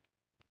point.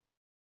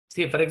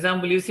 See, for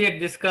example, you see at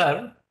this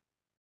curve,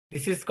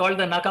 this is called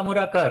the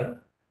Nakamura curve,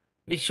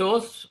 which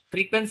shows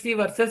frequency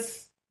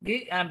versus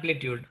the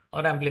amplitude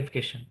or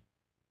amplification.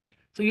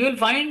 So you will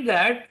find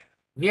that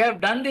we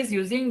have done this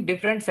using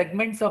different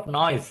segments of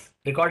noise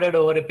recorded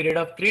over a period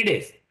of 3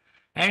 days.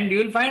 And you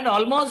will find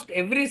almost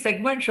every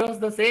segment shows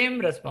the same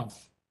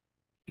response,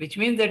 which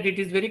means that it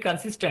is very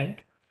consistent.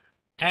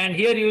 And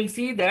here you will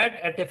see that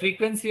at a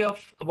frequency of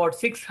about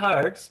 6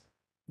 Hertz,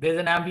 there is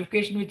an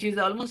amplification which is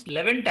almost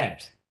 11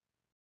 times.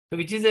 So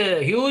which is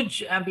a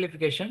huge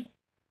amplification,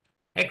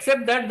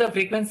 except that the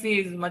frequency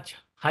is much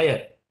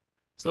higher.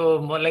 So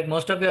like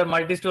most of your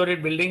multi-story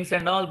buildings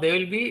and all, they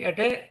will be at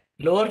a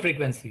lower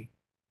frequency.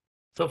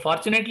 So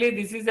fortunately,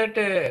 this is at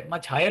a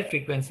much higher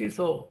frequency.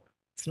 So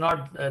it's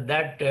not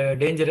that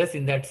dangerous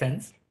in that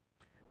sense.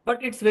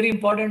 But it's very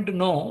important to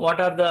know what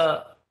are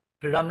the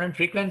predominant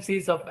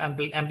frequencies of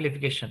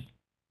amplification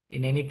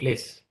in any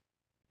place.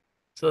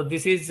 So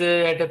this is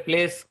at a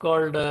place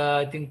called,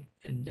 I think,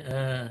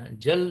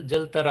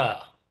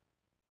 Jaltara.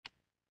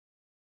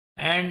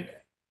 And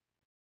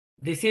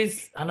this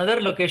is another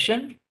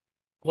location,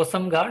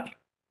 Kosamghat,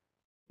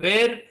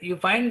 where you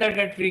find that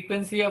at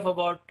frequency of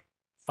about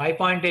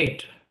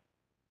 5.8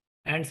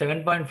 and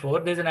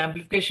 7.4, there's an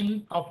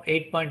amplification of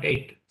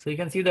 8.8. So you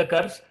can see the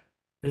curves.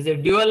 There's a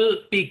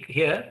dual peak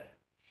here,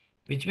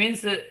 which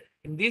means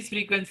in this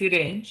frequency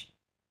range,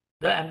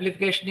 the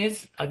amplification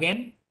is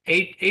again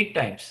 8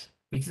 times,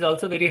 which is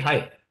also very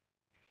high.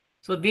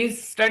 So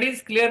these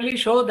studies clearly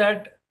show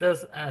that the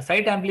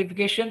site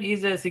amplification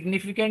is a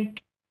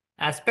significant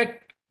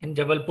aspect in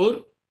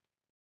Jabalpur,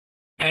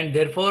 and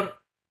therefore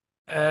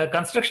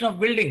construction of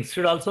buildings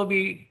should also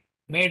be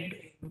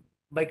made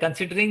by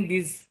considering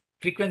these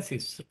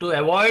frequencies to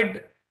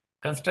avoid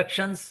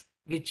constructions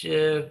which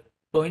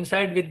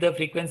coincide with the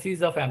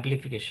frequencies of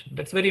amplification.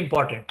 That's very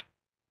important.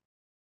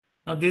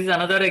 Now this is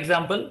another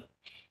example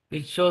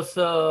which shows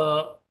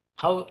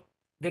how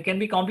they can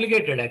be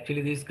complicated.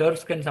 Actually, these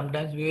curves can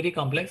sometimes be very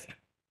complex.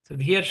 So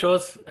here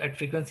shows at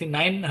frequency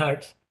 9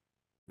 Hertz,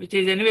 which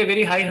is anyway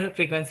very high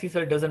frequency,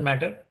 so it doesn't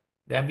matter.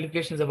 The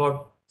amplification is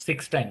about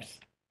 6 times.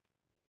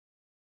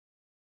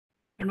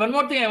 And one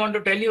more thing I want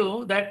to tell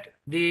you, that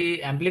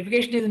the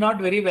amplification is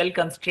not very well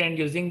constrained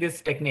using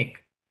this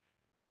technique,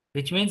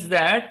 which means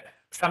that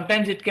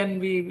sometimes it can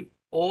be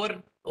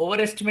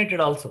overestimated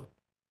also.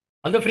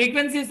 Although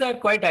frequencies are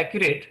quite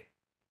accurate,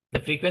 the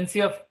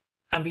frequency of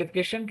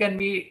amplification can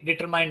be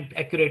determined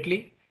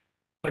accurately,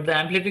 but the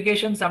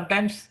amplification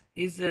sometimes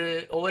is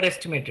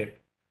overestimated.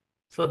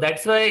 So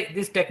that's why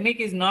this technique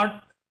is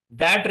not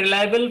that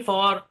reliable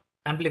for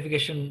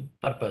amplification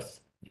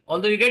purpose.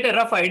 Although you get a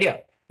rough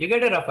idea,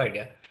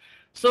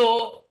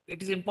 So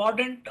it is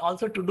important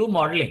also to do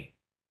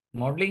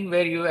modeling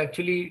where you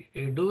actually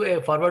do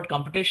a forward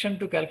computation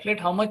to calculate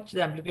how much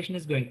the amplification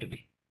is going to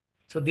be.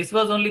 So this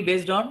was only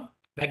based on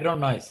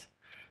background noise.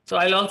 So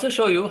I'll also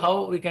show you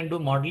how we can do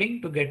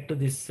modeling to get to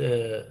these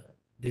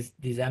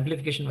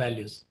amplification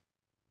values.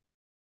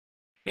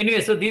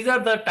 Anyway, so these are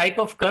the type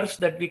of curves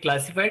that we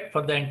classified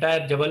for the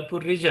entire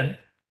Jabalpur region.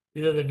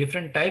 These are the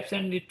different types,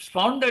 and it's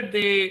found that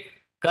the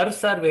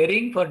curves are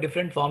varying for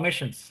different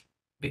formations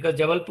because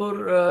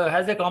Jabalpur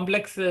has a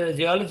complex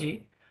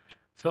geology.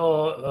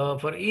 So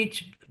for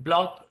each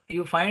block,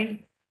 you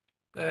find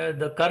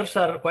the curves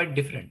are quite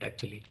different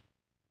actually.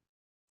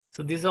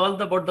 So this is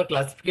all about the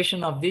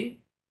classification of the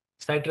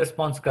site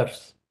response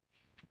curves.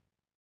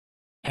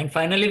 And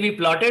finally, we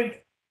plotted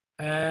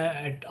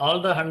at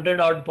all the 100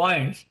 odd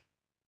points.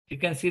 You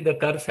can see the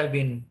curves have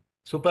been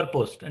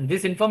superposed. And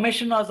this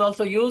information was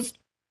also used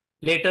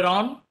later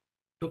on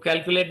to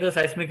calculate the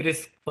seismic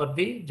risk for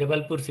the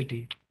Jabalpur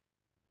city.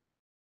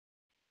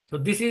 So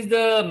this is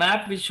the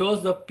map which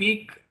shows the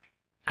peak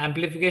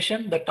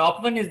amplification. The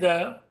top one is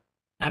the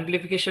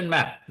amplification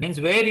map, means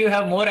where you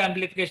have more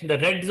amplification. The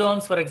red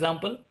zones, for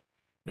example,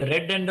 the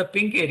red and the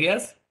pink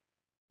areas,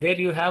 there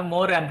you have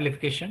more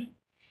amplification.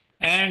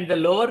 And the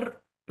lower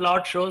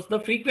plot shows the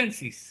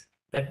frequencies.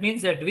 That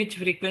means at which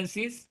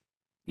frequencies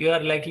you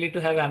are likely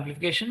to have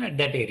amplification at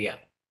that area.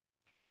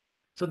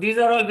 So these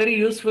are all very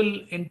useful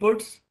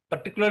inputs,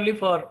 particularly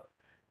for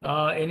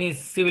any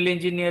civil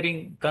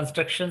engineering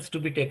constructions to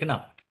be taken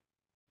up.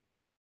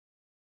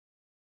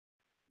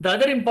 The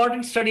other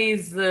important study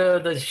is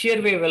the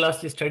shear wave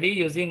velocity study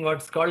using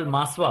what's called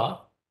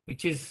MHA,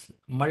 which is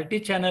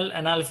multi-channel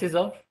analysis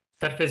of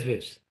surface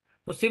waves.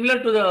 So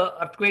similar to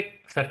the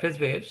earthquake surface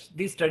waves,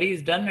 this study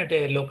is done at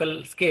a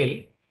local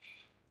scale.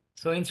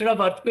 So instead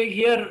of earthquake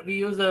here, we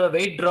use a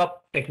weight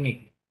drop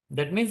technique.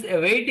 That means a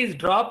weight is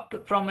dropped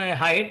from a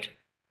height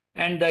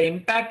and the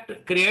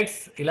impact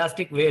creates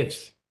elastic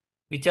waves,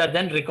 which are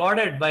then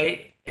recorded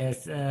by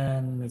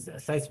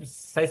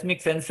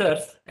seismic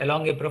sensors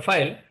along a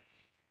profile.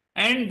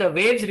 And the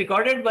waves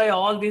recorded by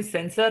all these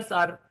sensors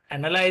are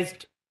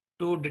analyzed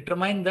to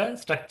determine the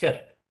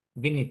structure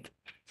beneath.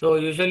 So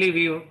usually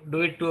we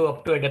do it to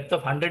up to a depth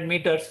of 100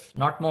 meters,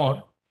 not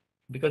more,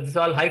 because this is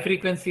all high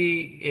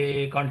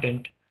frequency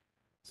content.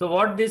 So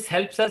what this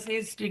helps us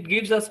is it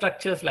gives us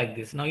structures like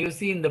this. Now you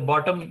see in the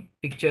bottom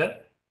picture,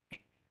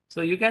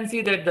 so you can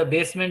see that the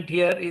basement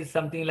here is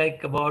something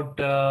like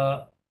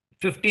about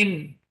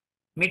 15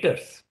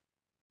 meters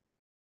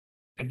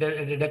at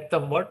a depth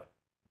of what?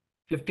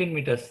 15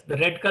 meters. The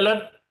red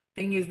color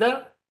thing is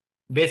the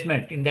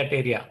basement in that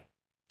area.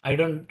 I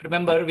don't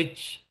remember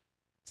which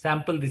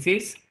sample this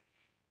is.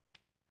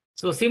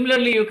 So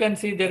similarly, you can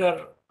see there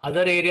are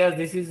other areas.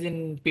 This is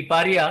in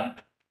Piparia.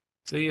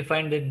 So you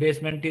find that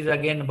basement is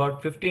again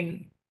about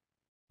 15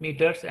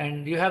 meters,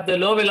 and you have the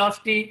low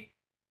velocity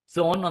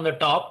zone on the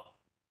top,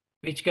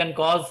 which can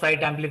cause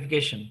site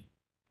amplification.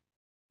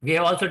 We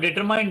have also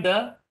determined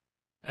the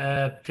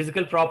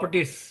physical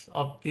properties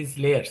of these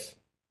layers.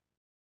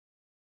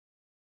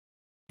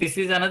 This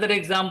is another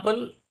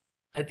example.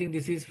 I think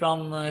this is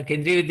from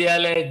Kendriya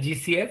Vidyalaya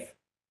GCF,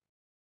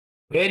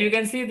 where you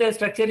can see the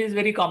structure is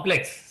very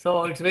complex.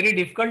 So it's very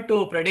difficult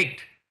to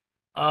predict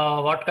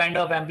what kind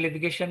of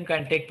amplification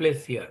can take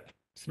place here.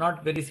 It's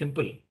not very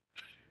simple.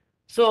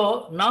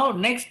 So now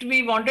next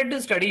we wanted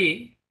to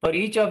study for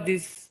each of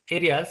these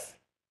areas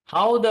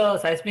how the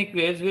seismic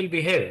waves will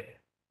behave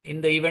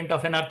in the event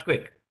of an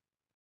earthquake.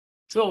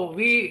 So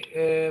we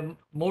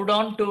moved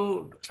on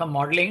to some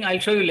modeling. I'll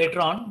show you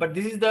later on, but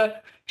this is the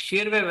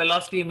shear wave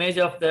velocity image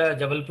of the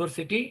Jabalpur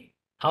city,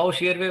 how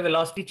shear wave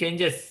velocity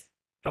changes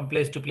from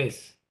place to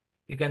place.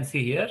 You can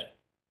see here.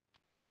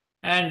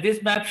 And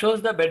this map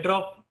shows the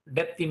bedrock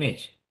depth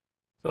image.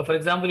 So for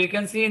example, you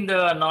can see in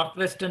the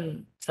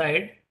northwestern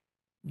side,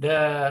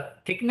 the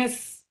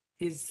thickness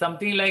is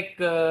something like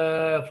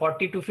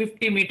 40 to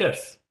 50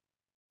 meters.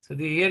 So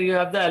here you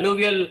have the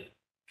alluvial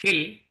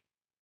fill,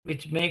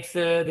 which makes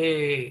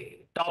the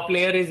top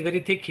layer is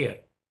very thick here.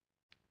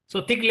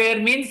 So thick layer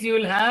means you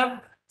will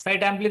have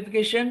site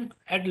amplification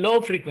at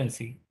lower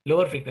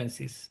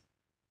frequencies.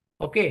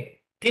 Okay.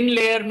 Thin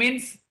layer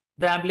means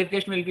the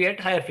amplification will be at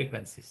higher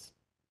frequencies.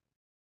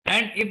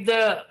 And if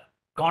the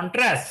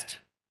contrast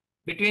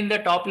between the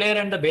top layer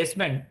and the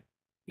basement,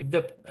 if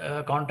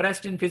the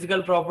contrast in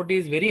physical property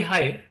is very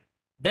high,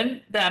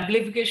 then the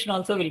amplification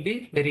also will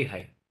be very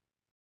high.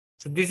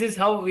 So this is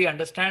how we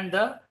understand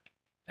the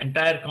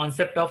entire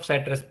concept of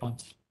site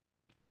response.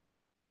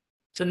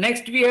 So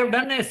next we have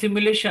done a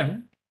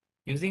simulation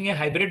using a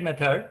hybrid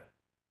method.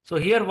 So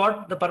here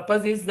what the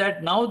purpose is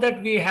that now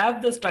that we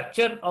have the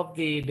structure of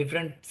the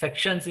different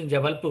sections in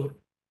Jabalpur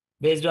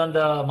based on the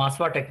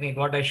MHA technique,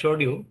 what I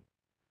showed you.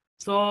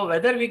 So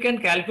whether we can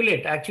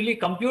calculate, actually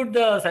compute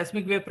the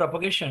seismic wave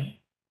propagation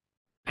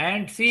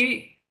and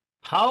see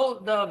how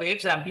the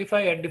waves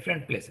amplify at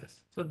different places.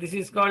 So this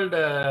is called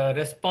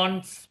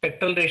response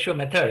spectral ratio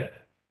method.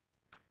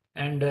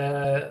 And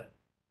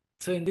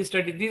so in this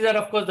study, these are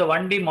of course the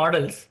 1D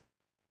models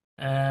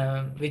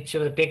which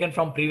were taken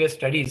from previous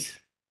studies.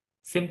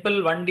 Simple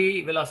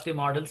 1D velocity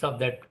models of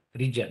that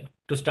region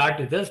to start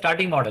with the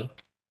starting model.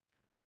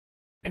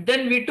 And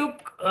then we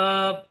took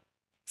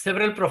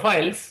several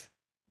profiles.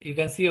 You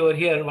can see over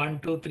here 1,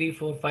 2, 3,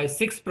 4, 5,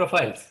 6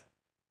 profiles,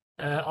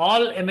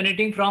 all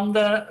emanating from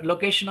the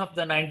location of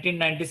the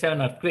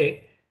 1997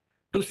 earthquake,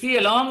 to see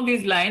along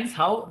these lines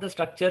how the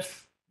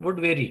structures would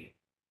vary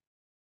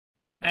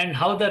and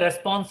how the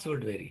response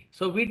would vary.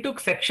 So we took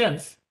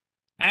sections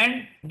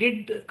and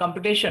did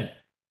computation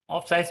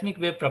of seismic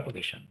wave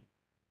propagation.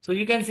 So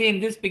you can see in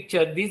this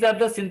picture, these are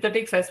the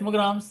synthetic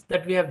seismograms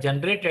that we have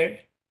generated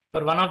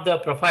for one of the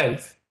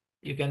profiles.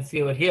 You can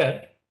see over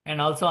here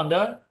and also on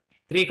the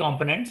 3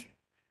 components.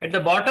 At the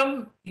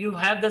bottom, you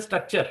have the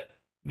structure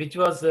which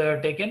was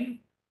taken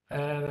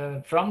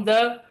from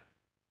the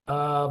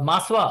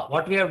MASWA.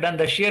 What we have done,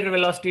 the shear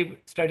velocity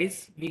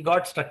studies, we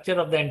got structure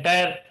of the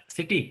entire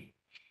city.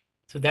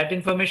 So that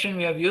information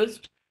we have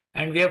used,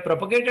 and we have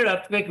propagated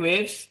earthquake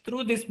waves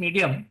through this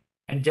medium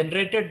and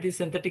generated these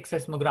synthetic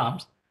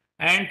seismograms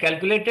and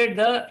calculated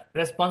the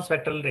response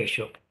spectral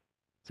ratio.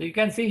 So you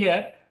can see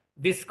here,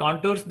 these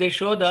contours, they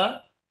show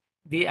the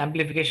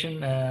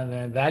amplification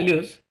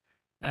values.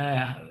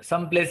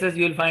 Some places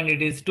you will find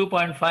it is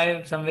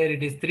 2.5, somewhere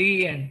it is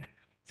 3, and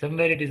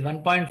somewhere it is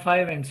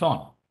 1.5, and so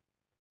on.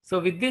 So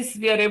with this,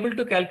 we are able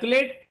to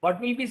calculate what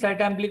will be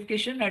site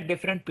amplification at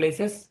different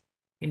places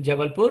in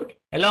Jabalpur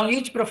along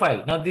each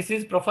profile. Now this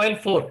is profile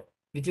 4,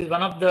 which is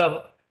one of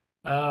the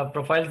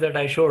profiles that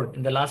I showed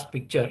in the last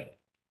picture.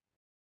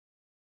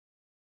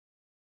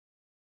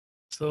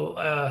 So,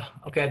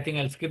 okay, I think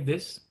I'll skip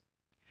this.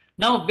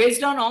 Now,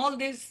 based on all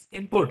these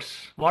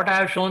inputs, what I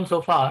have shown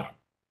so far,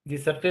 the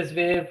surface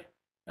wave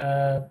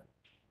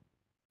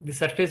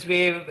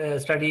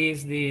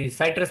studies, the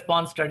site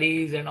response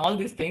studies, and all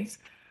these things.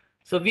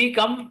 So we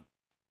come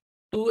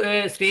to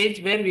a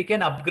stage where we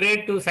can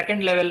upgrade to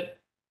second level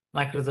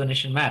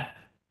microzonation map.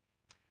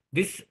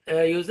 This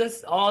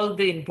uses all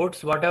the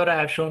inputs, whatever I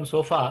have shown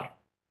so far.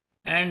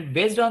 And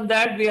based on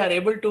that, we are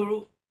able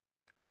to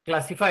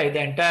classify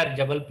the entire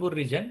Jabalpur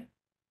region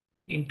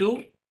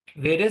into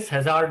various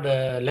hazard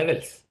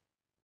levels.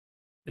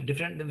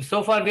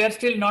 So far, we are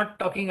still not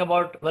talking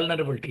about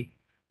vulnerability.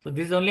 So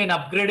this is only an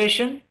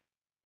upgradation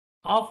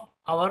of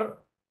our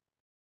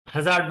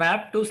hazard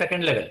map to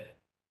second level.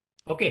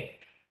 Okay.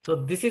 So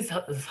this is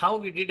how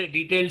we did a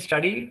detailed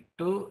study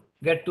to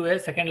get to a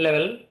second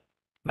level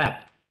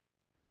map.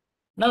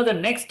 Now the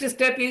next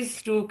step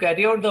is to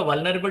carry out the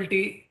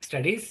vulnerability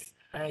studies.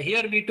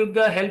 Here we took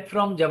the help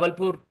from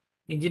Jabalpur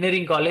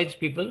Engineering College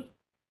people,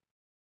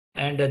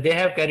 and they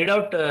have carried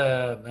out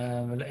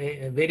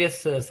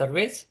various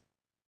surveys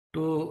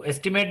to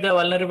estimate the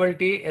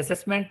vulnerability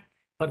assessment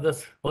for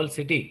this whole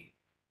city,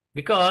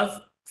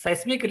 because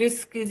seismic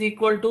risk is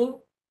equal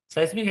to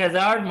seismic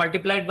hazard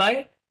multiplied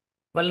by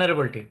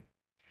vulnerability.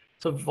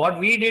 So what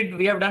we did,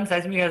 we have done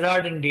seismic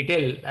hazard in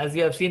detail, as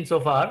you have seen so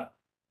far.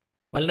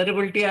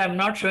 Vulnerability, I am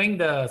not showing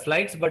the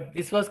slides, but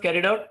this was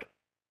carried out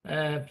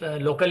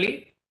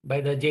locally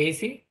by the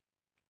JEC.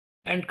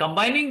 And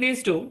combining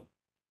these two,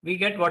 we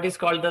get what is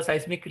called the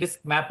seismic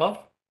risk map of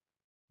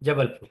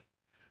Jabalpur.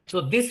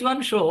 So this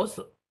one shows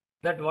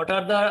that what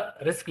are the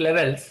risk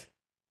levels.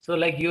 So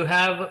like you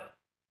have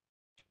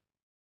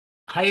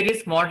high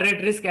risk,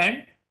 moderate risk,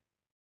 and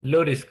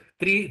low risk,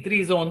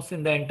 three zones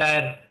in the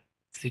entire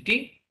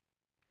city.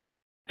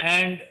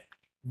 And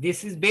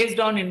this is based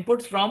on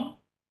inputs from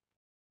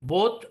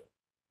both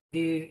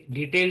the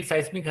detailed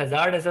seismic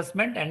hazard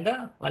assessment and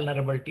the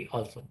vulnerability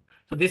also.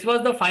 So this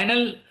was the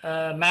final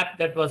map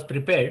that was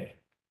prepared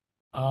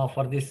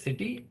for this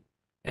city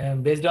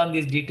based on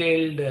this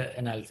detailed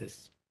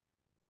analysis.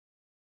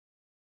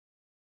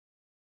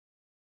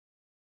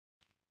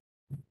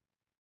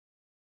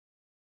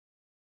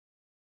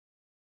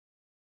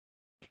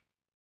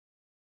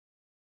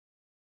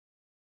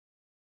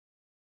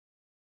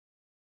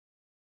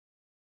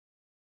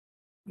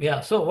 Yeah,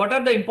 so what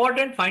are the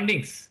important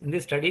findings in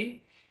this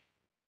study?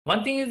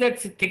 One thing is that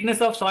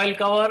thickness of soil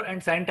cover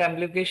and site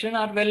amplification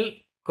are well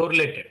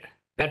correlated.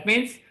 That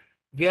means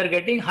we are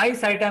getting high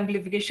site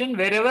amplification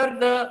wherever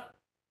the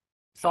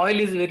soil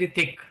is very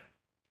thick.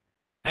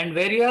 And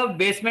where you have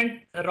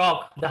basement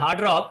rock, the hard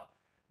rock,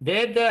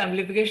 there the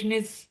amplification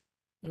is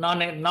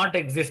not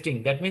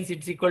existing. That means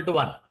it's equal to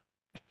 1.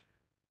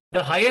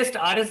 The highest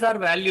RSR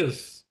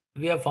values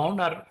we have found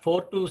are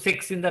 4 to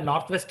 6 in the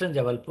northwestern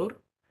Jabalpur,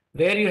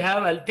 where you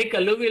have a thick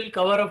alluvial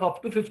cover of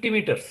up to 50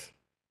 meters,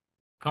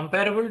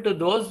 comparable to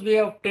those we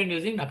have obtained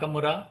using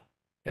Nakamura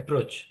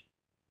approach.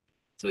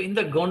 So in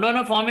the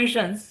Gondwana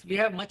formations, we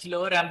have much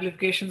lower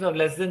amplifications of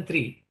less than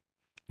 3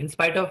 in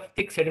spite of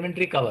thick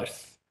sedimentary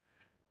covers.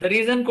 The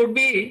reason could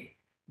be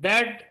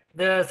that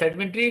the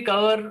sedimentary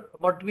cover,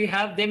 what we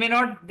have, they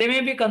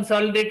may be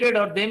consolidated,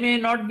 or they may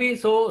not be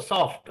so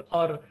soft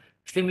or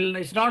similar.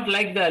 It's not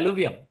like the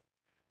alluvium.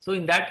 So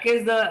in that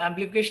case, the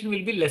amplification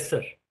will be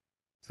lesser.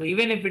 So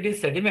even if it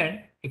is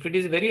sediment, if it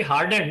is very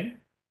hardened,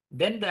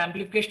 then the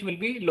amplification will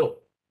be low.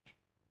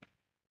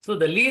 So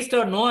the least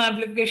or no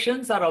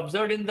amplifications are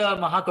observed in the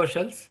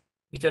Mahakoshals,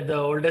 which are the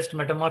oldest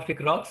metamorphic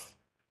rocks.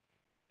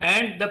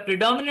 And the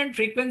predominant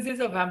frequencies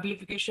of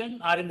amplification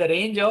are in the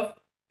range of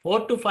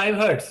 4 to 5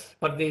 Hertz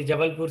for the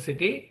Jabalpur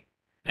city.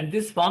 And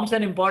this forms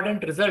an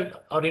important result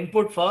or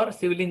input for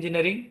civil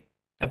engineering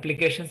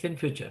applications in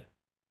future.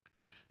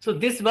 So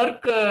this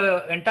work,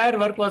 entire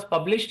work was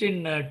published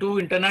in 2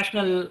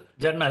 international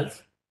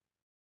journals.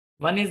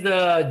 One is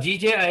the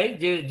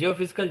GJI,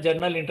 Geophysical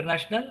Journal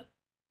International,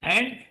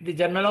 and the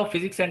Journal of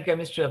Physics and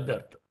Chemistry of the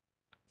Earth.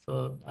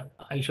 So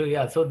I'll show you.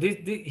 Yeah. So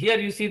here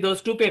you see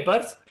those 2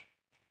 papers.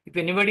 If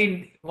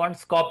anybody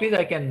wants copies,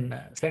 I can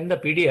send the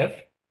PDF.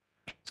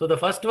 So the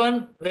first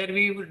one where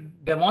we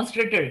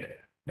demonstrated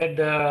that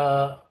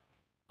the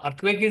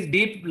earthquake is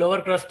deep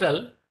lower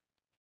crustal,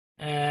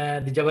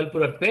 the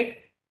Jabalpur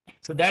earthquake.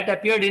 So that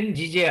appeared in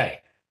GJI.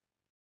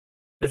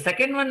 The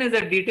second one is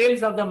the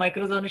details of the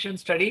microzonation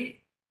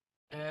study.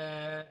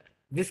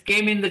 This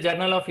came in the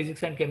Journal of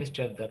Physics and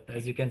Chemistry of that,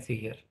 as you can see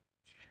here.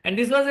 And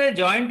this was a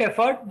joint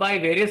effort by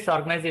various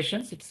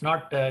organizations. It's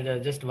not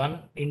just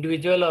one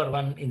individual or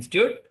one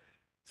institute.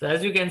 So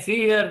as you can see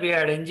here, we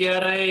had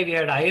NGRI, we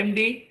had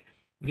IMD,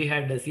 we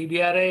had the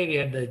CBRI, we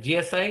had the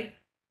GSI.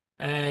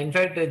 In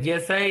fact,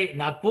 GSI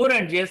Nagpur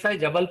and GSI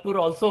Jabalpur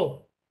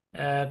also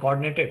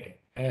coordinated,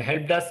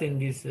 helped us in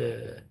these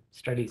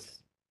studies.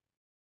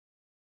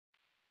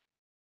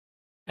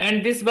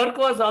 And this work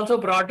was also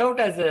brought out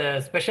as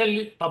a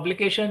special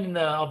publication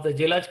of the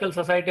Geological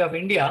Society of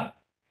India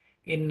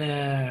in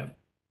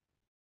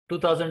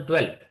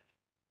 2012.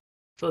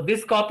 So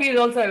this copy is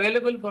also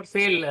available for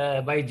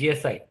sale by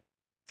GSI.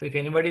 So if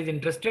anybody is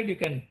interested, you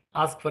can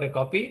ask for a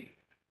copy.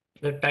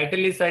 The title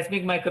is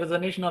Seismic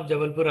Microzonation of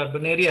Jabalpur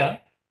Urban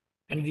Area,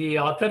 and the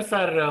authors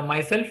are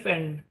myself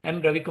and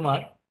M.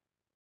 Ravikumar.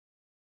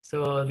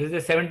 So this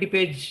is a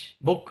 70-page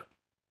book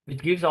which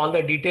gives all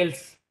the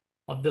details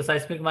of the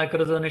seismic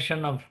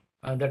microzonation of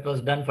that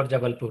was done for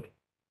Jabalpur.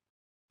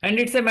 And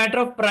it's a matter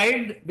of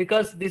pride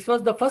because this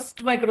was the first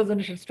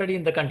microzonation study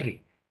in the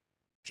country.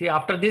 See,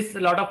 after this, a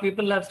lot of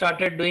people have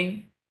started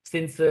doing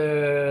since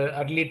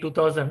early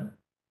 2000.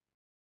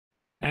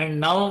 And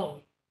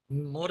now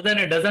more than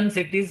a dozen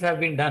cities have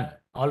been done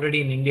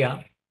already in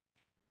India.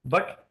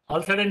 But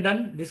all said and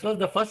done, this was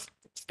the first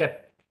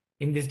step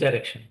in this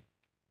direction.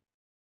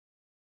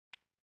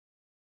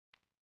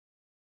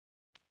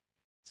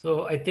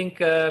 So I think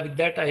with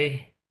that,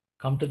 I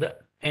come to the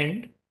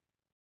end.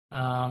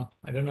 I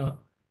don't know.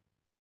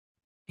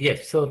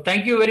 Yes, so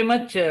thank you very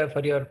much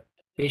for your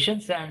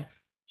patience. And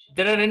if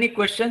there are any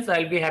questions,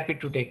 I'll be happy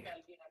to take.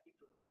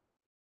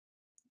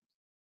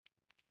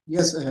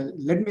 Yes,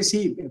 let me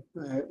see.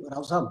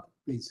 Rao Sahab,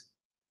 please.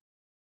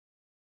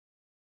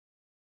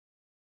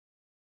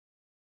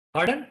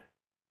 Pardon?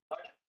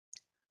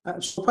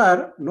 So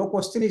far, no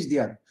question is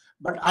there.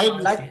 But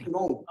I'd like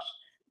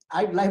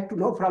to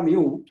know from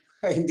you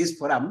in this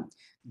forum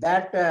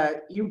that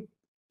you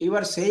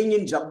are saying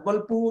in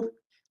Jabalpur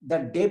the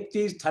depth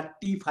is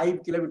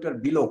 35 kilometers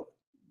below.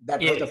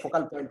 That was the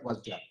focal point was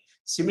there.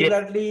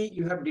 Similarly,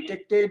 you have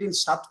detected in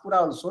Satpura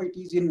also it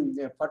is in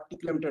 40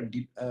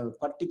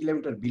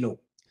 kilometers below.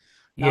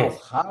 Now,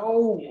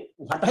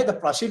 what are the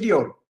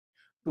procedure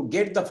to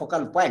get the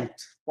focal point?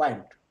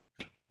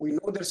 We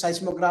know the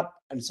seismograph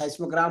and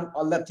seismogram,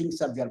 all the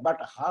things are there, but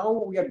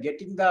how we are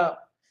getting the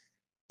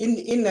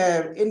in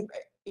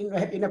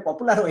a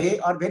popular way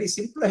or very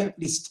simple way,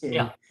 please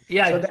tell,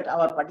 so that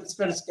our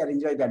participants can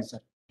enjoy the answer.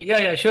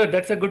 Yeah, sure.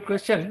 That's a good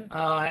question.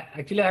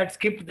 Actually, I had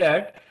skipped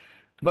that.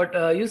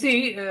 But you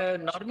see,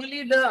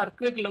 normally the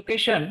earthquake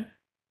location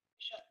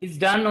is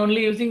done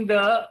only using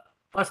the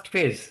first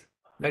phase.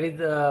 That is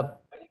the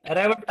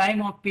arrival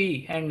time of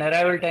P and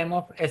arrival time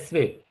of S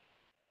wave.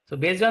 So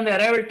based on the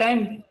arrival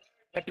time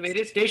at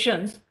various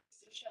stations,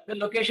 the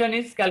location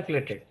is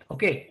calculated.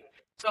 Okay.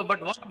 So,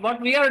 but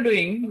what we are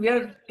doing, we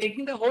are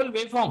taking the whole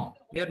waveform.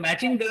 We are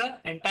matching the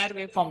entire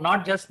waveform,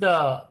 not just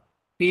the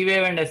P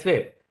wave and S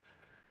wave.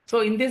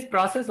 So in this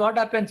process, what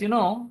happens, in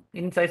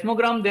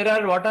seismogram, there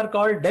are what are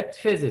called depth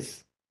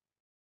phases.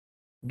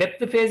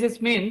 Depth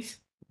phases means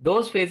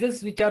those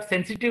phases which are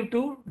sensitive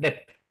to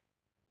depth.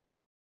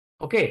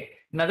 Okay.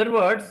 In other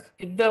words,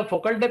 if the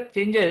focal depth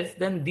changes,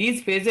 then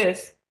these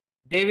phases,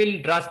 they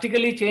will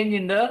drastically change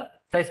in the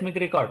seismic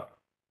record.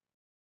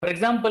 For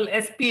example,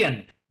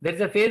 SPN, there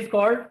is a phase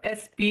called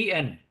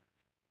SPN.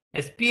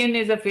 SPN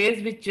is a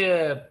phase which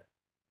is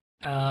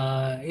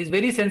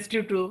very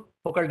sensitive to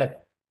focal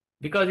depth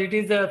because it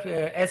is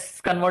a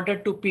S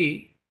converted to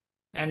P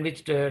and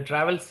which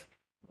travels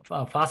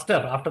faster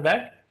after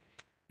that,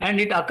 and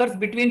it occurs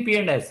between P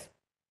and S.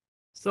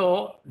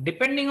 So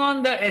depending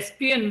on the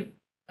SPN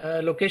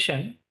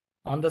location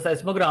on the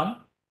seismogram,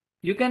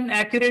 you can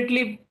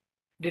accurately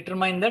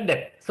determine the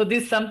depth. So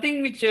this is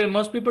something which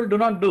most people do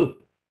not do.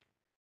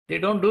 They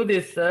don't do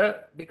this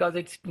because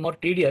it's more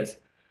tedious.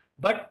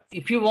 But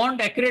if you want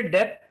accurate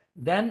depth,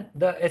 then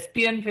the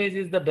SPN phase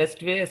is the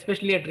best way,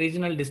 especially at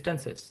regional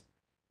distances.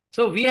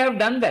 So we have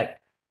done that.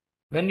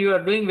 When you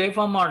are doing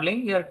waveform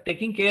modeling, you are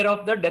taking care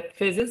of the depth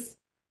phases,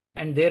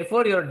 and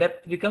therefore your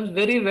depth becomes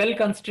very well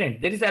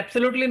constrained. There is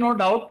absolutely no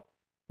doubt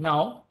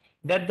now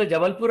that the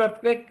Jabalpur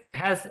earthquake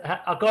has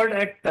occurred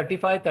at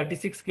 35,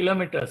 36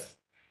 kilometers.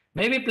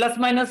 Maybe plus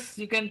minus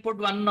you can put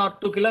 1 or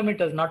 2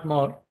 kilometers, not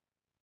more.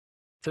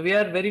 So we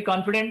are very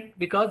confident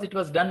because it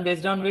was done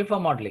based on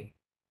waveform modeling.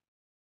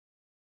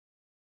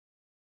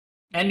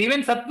 And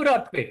even Satpura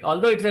earthquake,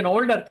 although it's an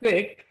old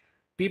earthquake,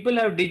 people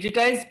have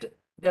digitized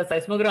the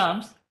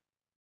seismograms.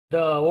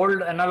 The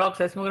old analog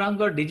seismograms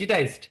were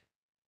digitized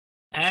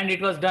and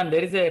it was done.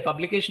 There is a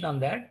publication on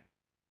that.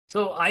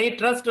 So I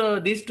trust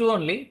these two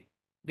only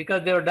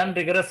because they were done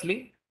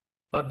rigorously.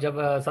 for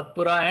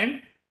Satpura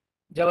and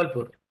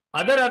Jabalpur.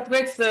 Other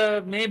earthquakes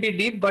may be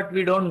deep, but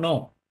we don't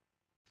know.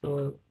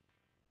 So,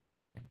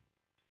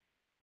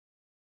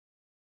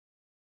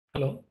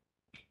 hello.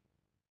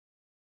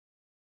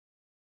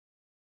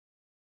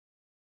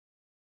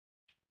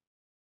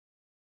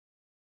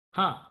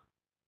 Huh.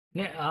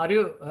 Are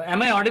you?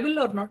 Am I audible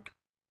or not?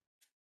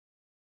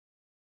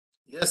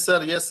 Yes, sir,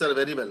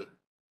 very well.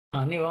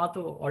 हाँ नहीं वहाँ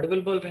तो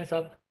audible बोल रहे हैं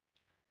साहब.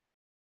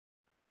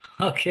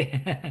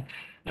 Okay.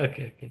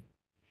 Okay.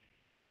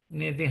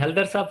 नहीं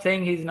हल्दर साहब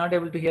saying he is not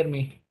able to hear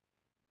me.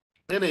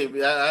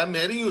 नहीं, I am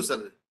hearing you,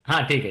 sir.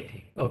 हाँ ठीक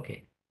है.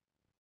 Okay.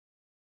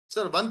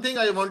 Sir, one thing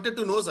I wanted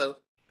to know, sir.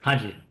 हाँ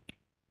जी.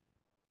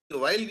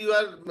 While you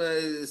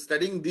are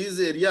studying this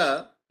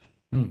area,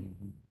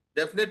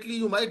 definitely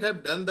you might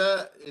have done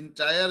the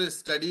entire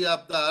study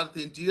of the earth,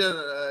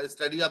 interior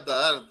study of the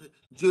earth,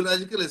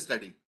 geological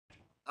study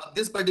of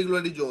this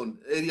particular zone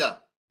area.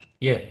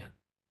 Yeah.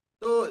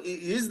 So,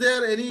 is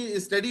there any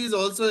studies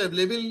also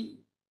available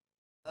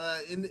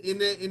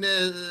in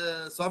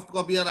a soft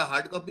copy or a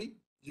hard copy?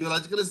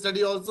 Geological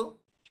study also?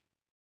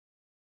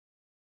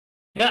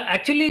 Yeah,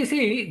 actually,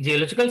 see,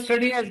 geological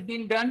study has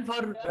been done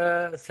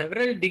for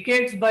several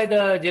decades by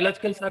the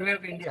Geological Survey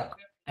of India,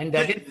 and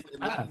that is.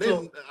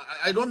 So,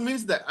 I don't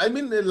mean that. I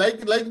mean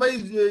like by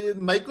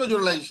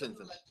microjournalization.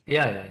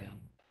 Yeah.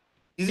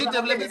 Is it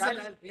available,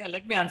 sir? Yeah,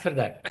 let me answer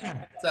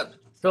that. Sir.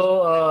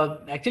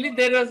 So actually,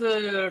 there was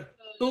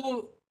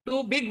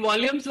two big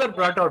volumes were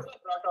brought out.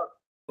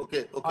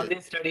 Okay. On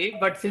this study,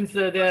 but since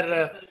they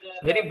are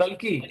very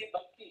bulky,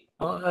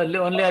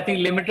 only I think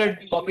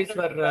limited copies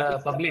were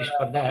published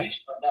for that.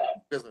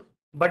 Yes, sir.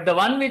 But the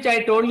one which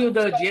I told you,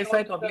 the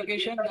GSI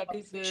publication, that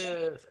is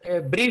a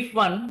brief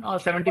one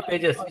of 70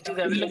 pages, which is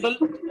available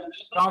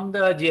from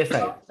the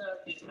GSI,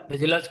 the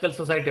Geological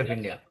Society of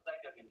India.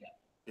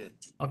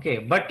 Okay,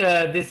 but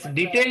this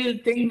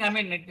detailed thing, I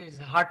mean, it is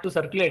hard to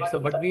circulate. So,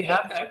 but we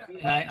have that,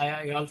 and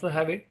I also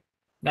have it.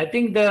 I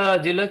think the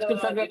Geological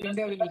Survey of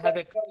India will have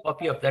a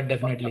copy of that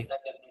definitely.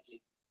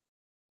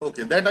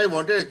 Okay, that I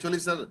wanted actually,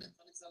 sir.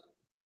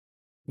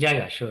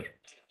 Yeah, sure.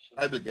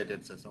 I will get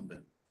it, sir,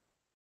 somewhere.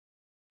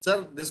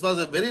 Sir, this was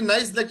a very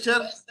nice lecture,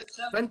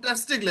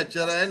 fantastic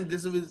lecture, and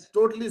this is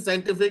totally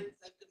scientific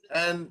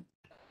and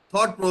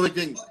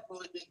thought-provoking.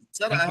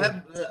 Sir,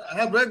 I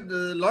have read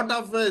a lot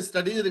of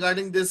studies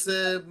regarding this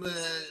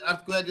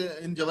earthquake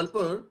in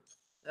Jabalpur,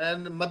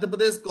 and Madhya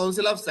Pradesh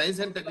Council of Science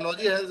and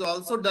Technology has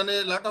also done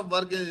a lot of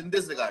work in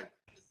this regard,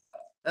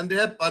 and they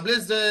have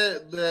published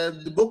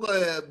the book,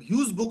 a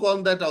huge book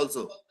on that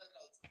also.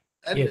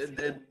 And yes.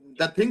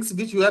 The things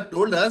which you have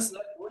told us,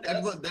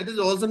 that is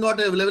also not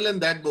available in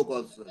that book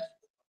also.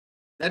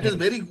 That is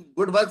very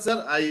good work,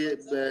 sir. I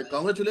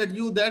congratulate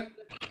you that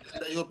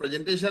your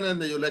presentation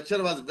and your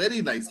lecture was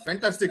very nice.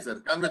 Fantastic, sir.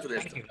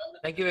 Congratulations.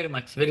 Thank you very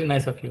much. Very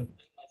nice of you.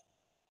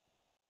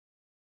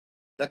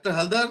 Dr.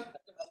 Haldar?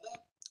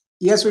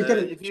 Yes, we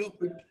can.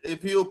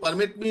 If you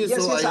permit me,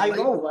 yes, so yes, I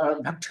know.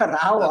 Dr.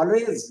 Rao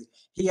always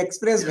he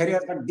expressed very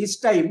well, but this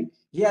time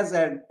he has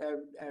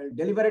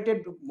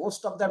deliberated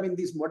most of them in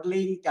this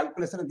modeling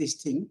calculation of this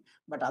thing.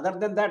 But other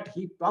than that,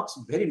 he talks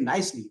very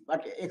nicely.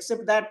 But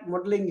except that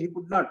modeling, he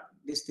could not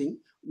this thing.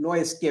 No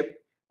escape.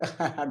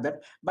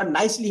 But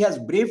nicely he has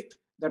briefed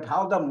that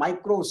how the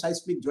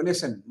micro-seismic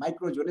zonation,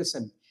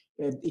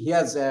 he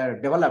has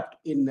developed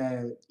in.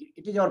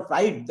 It is our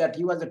pride that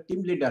he was a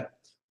team leader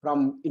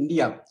from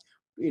India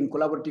in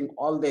collaborating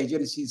all the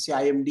agencies,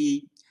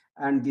 IMD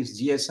and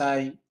this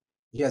GSI.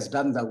 He has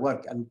done the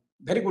work, and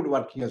very good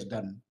work he has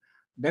done.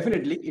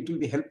 Definitely, it will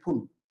be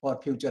helpful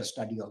for future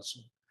study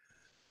also.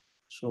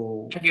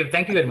 So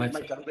thank you very much.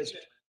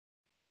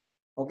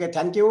 Okay,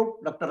 thank you,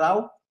 Dr.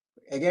 Rao.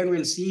 Again,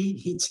 we'll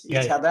see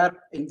each other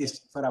in this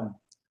forum.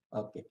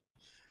 Okay.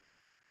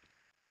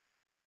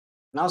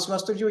 Now,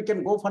 Swastuji, we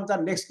can go for the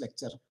next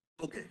lecture.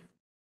 Okay.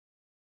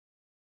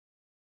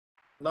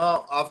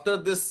 Now, after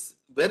this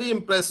very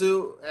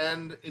impressive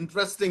and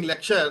interesting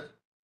lecture,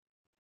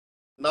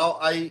 now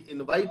I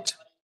invite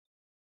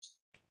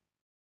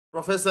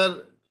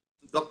Professor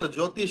Dr.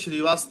 Jyoti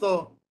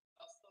Srivastava.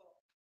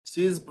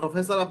 She is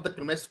Professor of the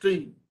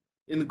Chemistry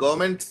in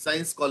Government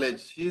Science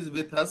College. She is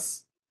with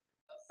us.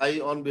 I,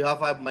 on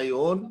behalf of my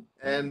own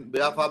and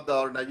behalf of the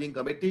organizing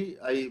committee,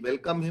 I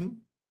welcome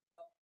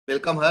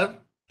her.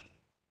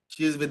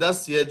 She is with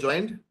us. She has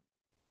joined.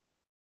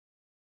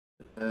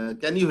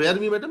 Can you hear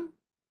me, madam?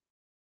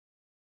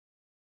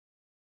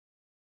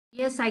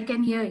 Yes, I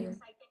can hear you.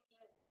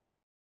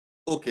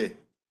 Okay.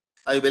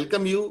 I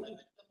welcome you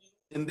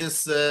in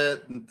this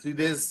 3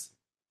 days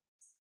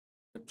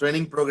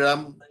training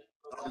program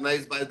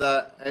organized by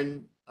the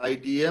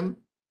NIDM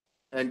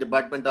and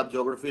Department of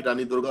Geography,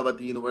 Rani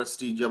Durgavati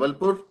University,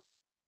 Jabalpur.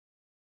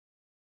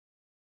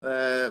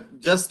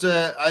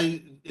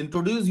 I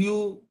introduce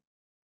you,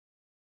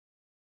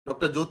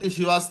 Dr. Jyoti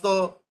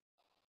Srivastava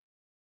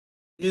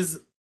is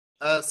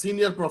a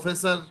senior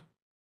professor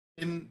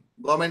in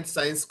Government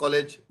Science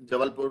College,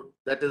 Jabalpur,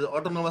 that is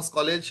autonomous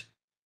college,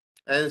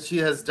 and she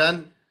has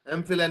done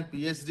MPhil and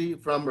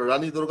PhD from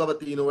Rani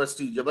Durgavati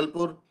University,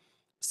 Jabalpur,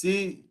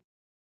 She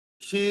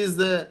is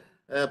the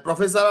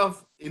professor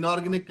of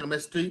inorganic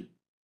chemistry,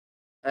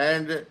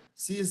 and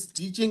she is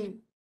teaching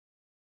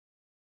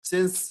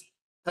since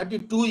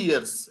 32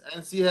 years,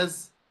 and she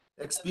has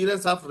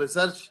experience of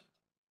research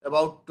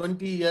about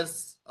 20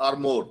 years or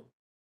more.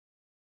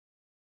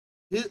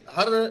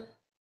 Her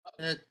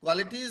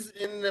qualities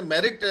in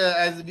merit,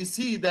 as we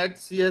see that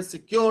she has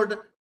secured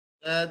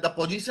the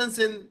positions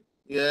in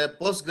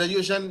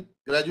post-graduation,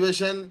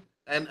 graduation,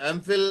 and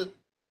MPhil,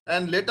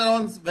 and later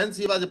on when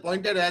she was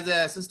appointed as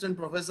an assistant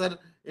professor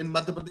in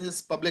Madhya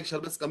Pradesh Public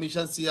Service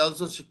Commission, she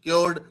also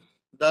secured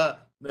the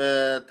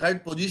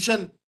third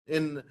position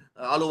in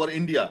all over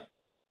India.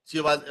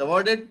 She was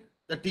awarded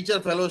the teacher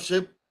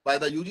fellowship by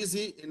the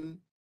UGC in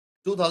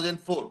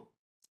 2004.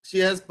 She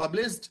has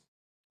published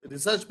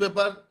research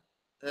paper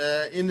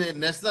in a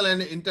national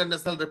and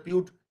international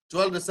repute,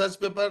 12 research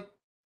paper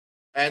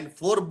and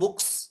 4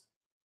 books,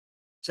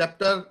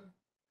 chapter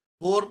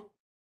 4,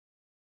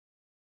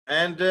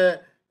 and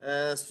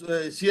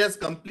she has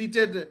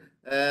completed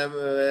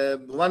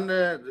one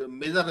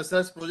major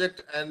research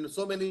project and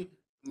so many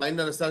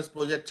minor research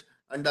projects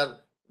under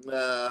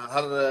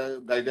her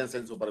guidance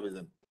and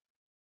supervision.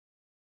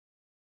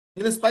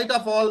 In spite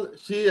of all,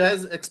 she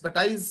has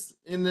expertise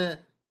in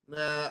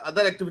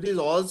other activities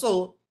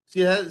also.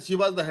 She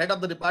was the head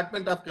of the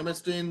Department of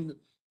Chemistry in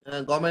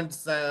Government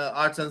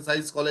Arts and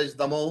Science College,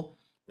 Damo.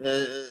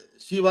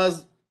 She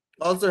was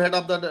also head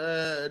of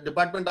the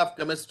Department of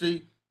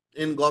Chemistry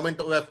in Government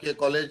OFK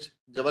College,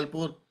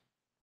 Jabalpur.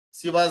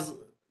 She was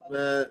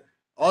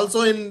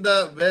also in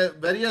the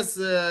various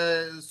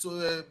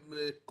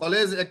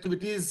college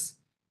activities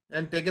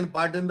and taken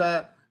part in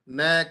the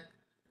NAC,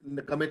 in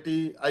the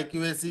committee,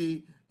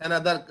 IQAC, and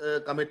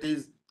other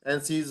committees.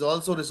 And she is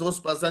also resource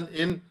person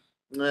in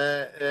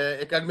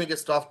Academic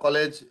Staff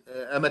College,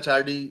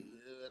 MHRD,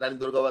 Rani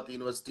Durgavati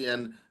University,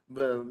 and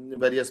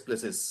various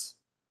places.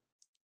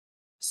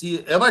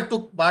 She ever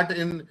took part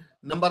in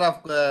number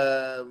of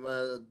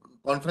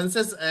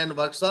conferences and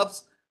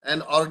workshops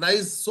and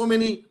organized so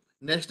many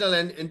national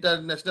and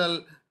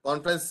international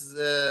conferences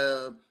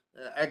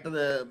at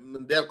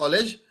their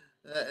college.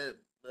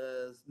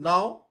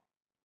 Now,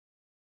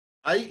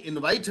 I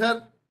invite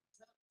her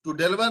to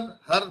deliver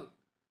her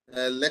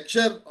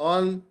lecture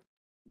on,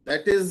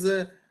 that is,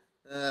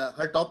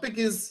 her topic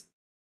is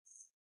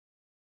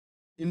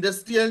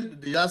industrial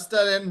disaster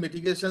and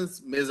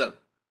mitigations measure.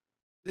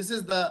 This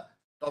is the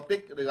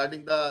topic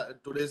regarding the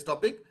today's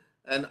topic,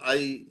 and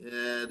I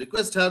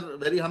request her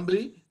very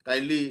humbly,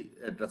 kindly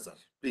address her,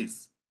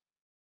 please.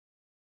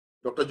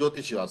 Dr. Jyoti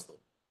Srivastava.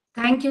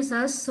 Thank you,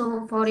 sir.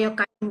 So for your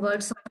kind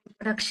words of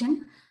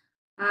introduction,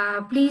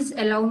 please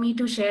allow me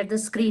to share the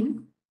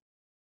screen.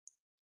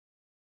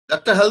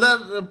 Dr.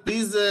 Haldar,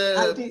 please.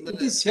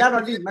 It is shared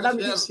already, madam.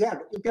 It is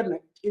shared.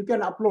 You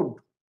can upload.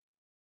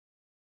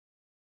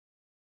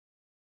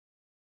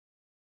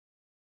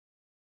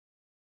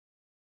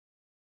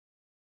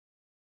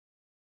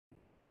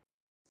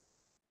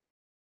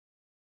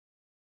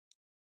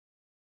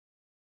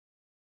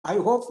 I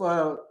hope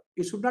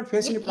you should not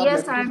face any problem.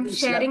 Yes, I am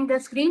sharing the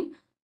screen.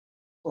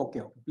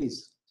 Okay,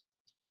 please.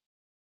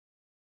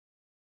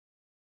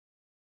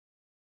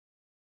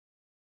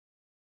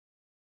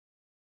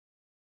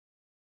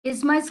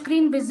 Is my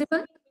screen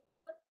visible?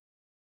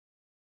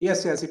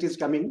 Yes, it is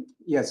coming.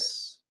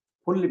 Yes,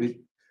 fully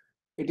visible.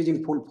 It is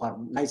in full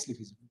form, nicely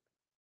visible.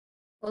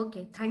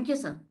 Okay, thank you,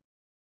 sir.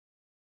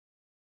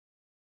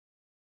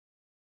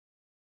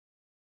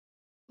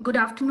 Good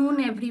afternoon,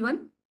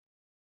 everyone.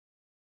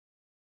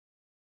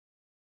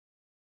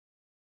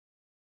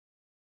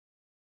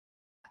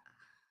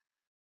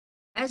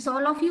 As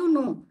all of you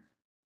know,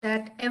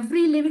 that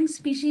every living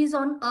species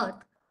on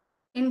Earth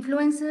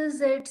influences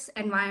its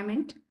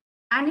environment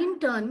and in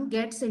turn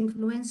gets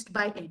influenced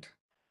by it.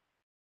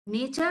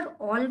 Nature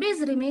always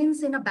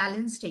remains in a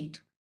balanced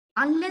state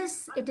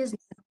unless it is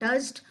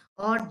touched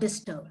or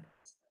disturbed.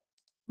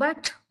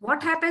 But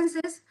what happens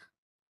is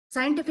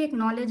scientific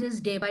knowledge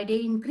is day by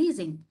day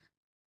increasing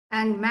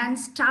and man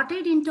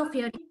started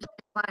interfering with the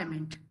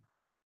environment.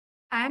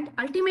 And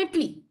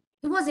ultimately,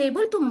 he was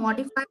able to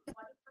modify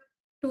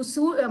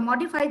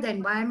the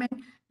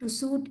environment to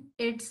suit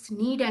its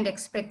need and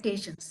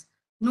expectations.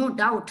 No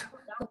doubt,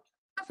 the quality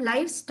of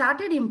life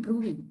started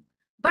improving.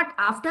 But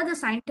after the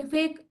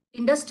scientific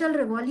industrial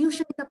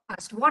revolution in the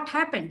past, what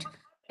happened?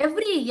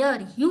 Every year,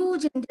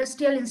 huge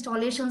industrial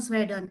installations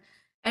were done.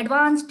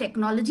 Advanced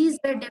technologies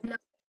were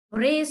developed.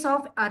 Race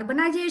of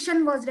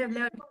urbanization was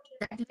developed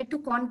that led to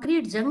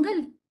concrete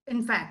jungle,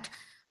 in fact.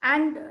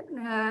 And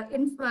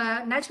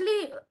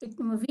naturally,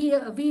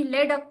 we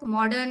led a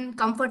modern,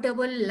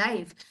 comfortable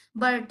life.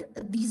 But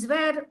these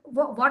were,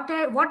 what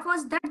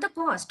was that the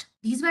cost?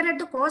 These were at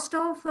the cost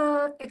of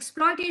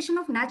exploitation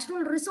of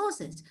natural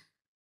resources.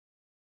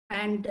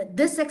 And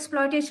this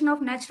exploitation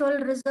of natural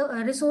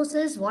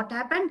resources, what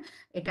happened?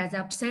 It has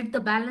upset the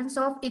balance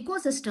of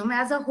ecosystem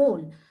as a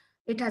whole.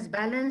 It has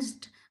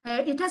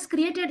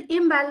created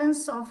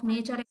imbalance of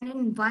nature and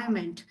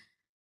environment.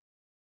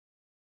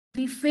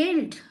 We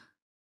failed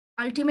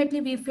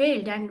ultimately we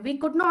failed and we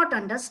could not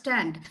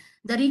understand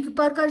the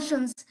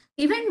repercussions,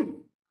 even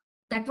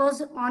that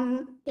was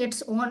on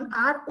its own,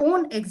 our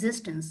own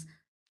existence.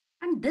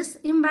 And this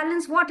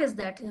imbalance, what is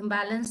that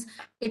imbalance?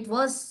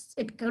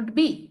 It could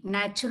be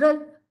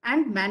natural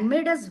and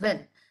man-made as well,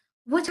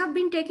 which have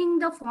been taking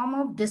the form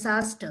of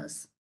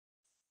disasters.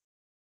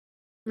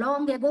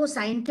 Long ago,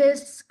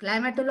 scientists,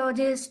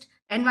 climatologists,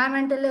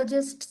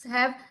 environmentalists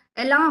have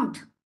alarmed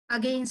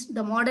against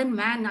the modern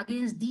man,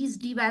 against these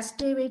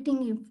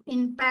devastating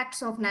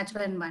impacts of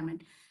natural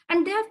environment.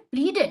 And they have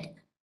pleaded,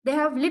 they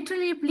have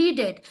literally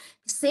pleaded,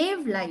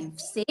 save life,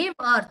 save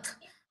earth.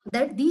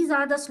 That these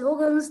are the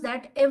slogans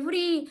that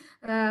every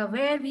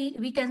where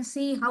we can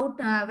see how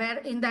where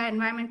in the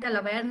environmental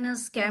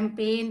awareness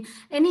campaign,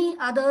 any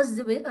others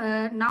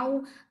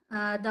now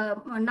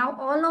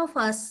all of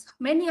us,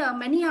 many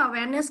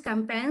awareness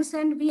campaigns,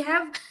 and we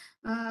have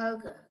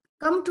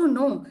come to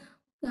know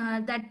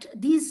that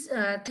these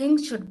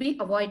things should be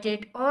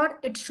avoided or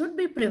it should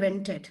be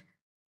prevented.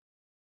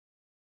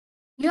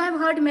 You have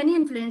heard many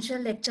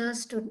influential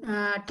lectures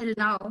till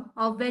now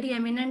of very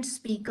eminent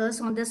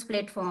speakers on this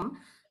platform.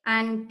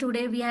 And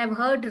today we have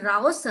heard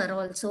Rao sir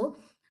also,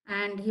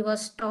 and he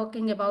was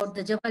talking about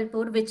the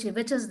Jabalpur, which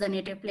is the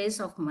native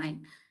place of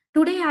mine.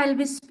 Today I'll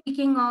be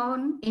speaking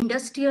on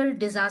industrial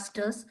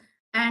disasters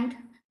and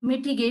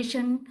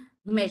mitigation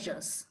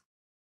measures.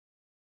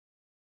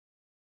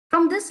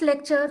 From this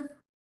lecture,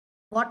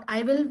 what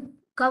I will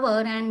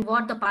cover and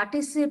what the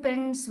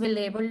participants will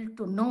able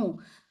to know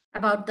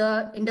about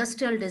the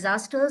industrial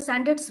disasters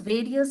and its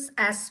various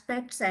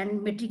aspects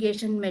and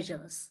mitigation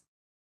measures.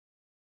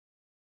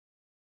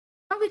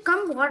 Now we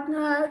come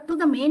to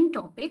the main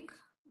topic,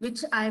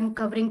 which I am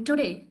covering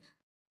today,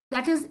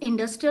 that is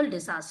industrial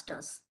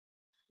disasters.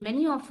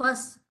 Many of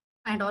us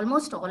and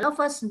almost all of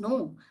us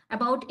know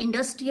about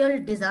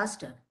industrial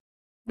disaster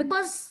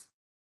because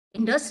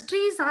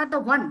industries are the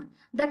one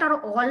that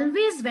are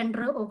always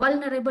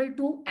vulnerable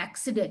to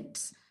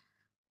accidents.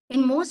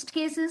 In most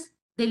cases,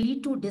 they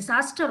lead to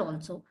disaster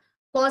also,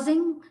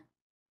 causing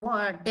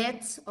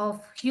deaths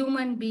of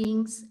human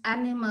beings,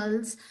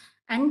 animals,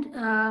 and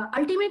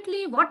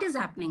ultimately what is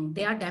happening?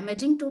 They are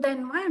damaging to the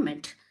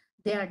environment.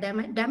 They are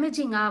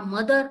damaging our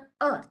Mother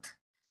Earth.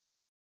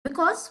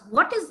 Because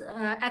what is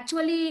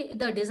actually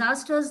the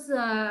disasters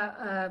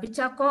which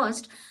are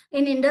caused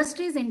in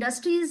industries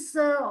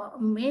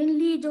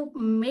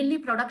mainly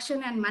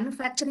production and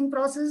manufacturing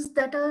process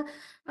that are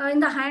in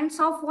the hands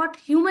of what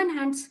human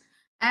hands,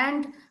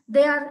 and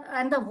they are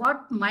and the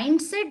what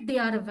mindset they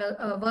are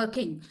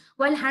working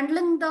while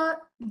handling the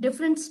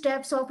different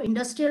steps of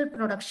industrial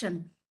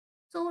production.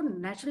 So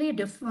naturally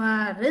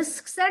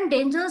risks and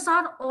dangers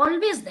are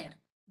always there.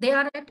 They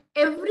are at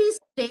every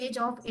stage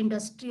of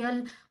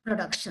industrial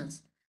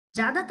productions.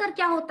 ज्यादातर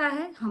क्या होता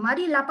है,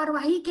 हमारी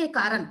लापरवाही के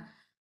कारण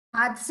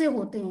हादसे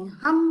होते हैं.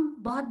 हम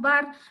बहुत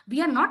बार we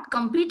are not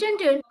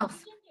competent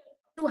enough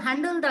to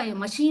handle the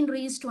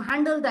machineries, to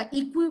handle the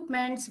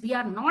equipments. We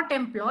are not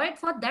employed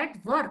for that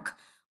work,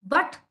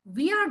 but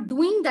we are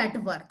doing that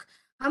work.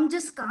 हम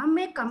जिस काम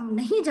में कम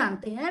नहीं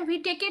जानते हैं,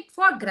 we take it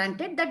for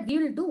granted that we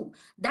will do.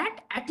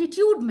 That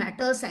attitude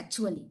matters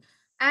actually.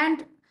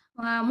 And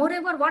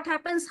moreover, what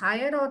happens,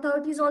 higher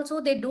authorities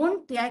also, they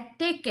don't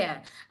take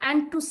care,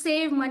 and to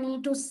save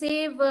money, to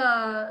save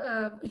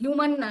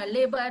human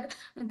labor,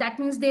 that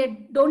means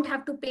they don't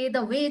have to pay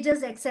the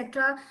wages,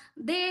 etc.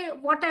 They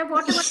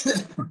whatever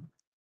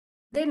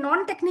they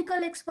non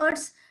technical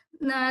experts,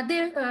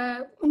 they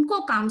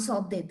उनको काम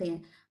सौंप देते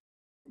हैं.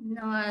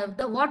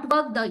 The what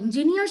work the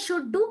engineer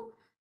should do,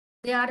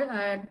 they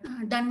are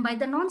done by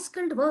the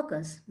non-skilled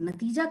workers.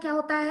 नतीजा क्या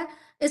होता है,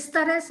 इस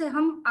तरह से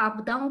हम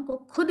आपदाओं को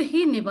खुद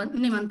ही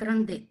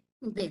निमंत्रण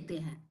देते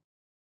हैं.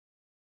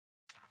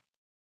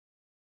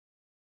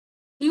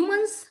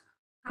 Humans,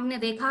 हमने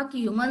देखा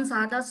कि humans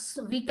are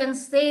the, we can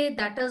say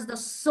that is the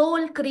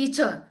sole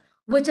creature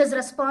which is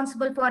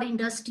responsible for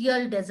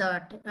industrial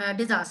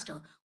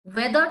disaster.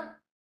 Whether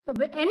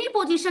any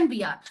position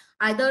we are,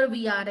 either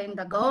we are in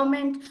the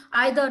government,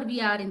 either we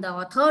are in the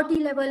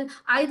authority level,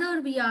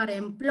 either we are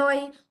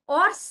employee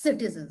or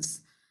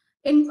citizens.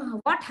 In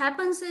what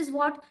happens is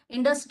what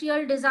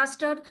industrial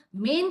disaster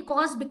main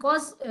cause,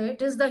 because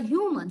it is the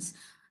humans.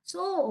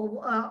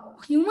 So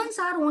humans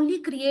are only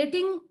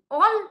creating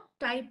all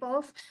type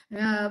of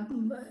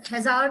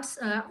hazards,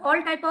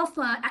 all type of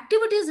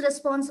activities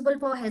responsible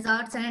for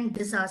hazards and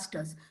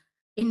disasters.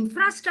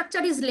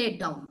 Infrastructure is laid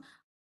down.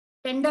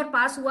 Tender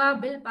pass hua,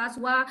 bill pass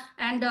hua,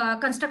 and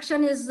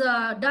construction is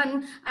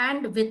done,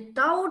 and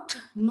without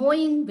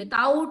knowing,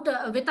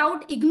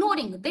 without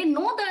ignoring, they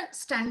know the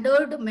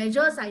standard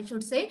measures, I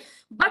should say,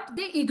 but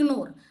they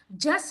ignore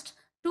just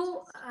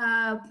to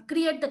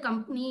create the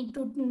company,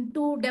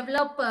 to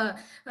develop,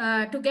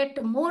 to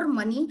get more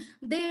money.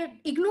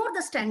 They ignore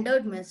the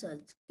standard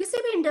measures.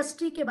 किसी भी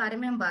industry के बारे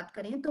में हम बात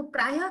करें तो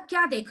प्रायः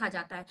क्या देखा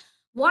जाता है,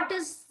 what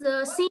is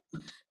seen,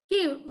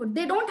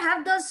 they don't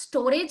have the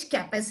storage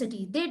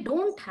capacity, they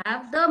don't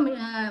have the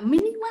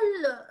minimal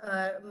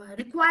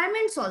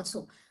requirements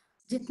also.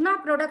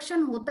 जितना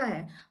production होता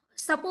है,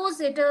 suppose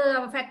it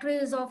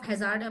factories of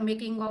hazard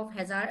making of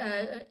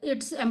hazard,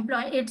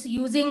 it's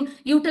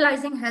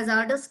utilizing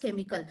hazardous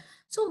chemical.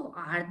 So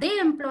are they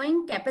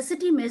employing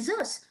capacity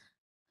measures?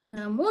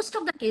 Most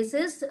of the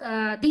cases,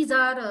 these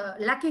are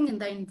lacking in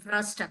the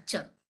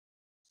infrastructure.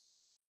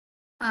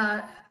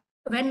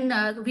 When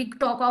we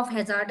talk of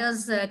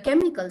hazardous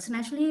chemicals,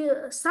 naturally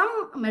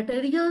some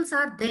materials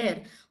are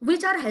there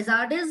which are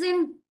hazardous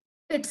in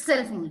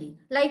itself only.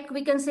 Like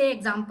we can say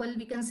example,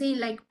 we can see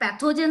like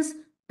pathogens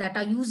that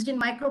are used in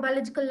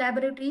microbiological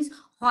laboratories,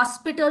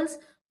 hospitals,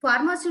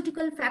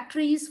 pharmaceutical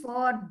factories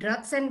for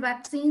drugs and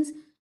vaccines,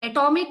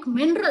 atomic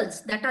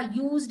minerals that are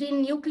used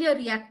in nuclear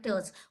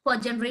reactors for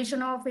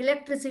generation of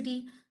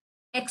electricity,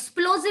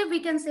 explosive we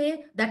can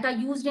say that are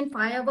used in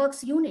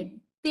fireworks unit.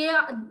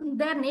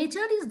 Their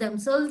nature is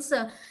themselves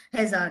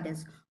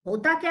hazardous.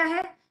 होता क्या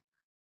है,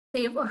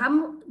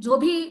 हम जो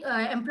भी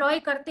employ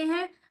करते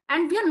हैं,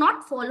 and we are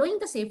not following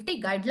the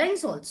safety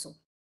guidelines also.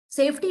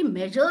 Safety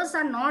measures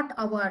are not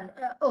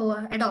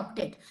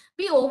adopted.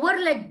 We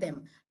overlook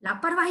them.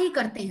 लापरवाही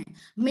करते हैं.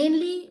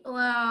 Mainly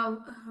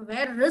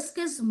where risk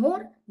is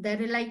more,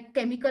 there are like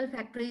chemical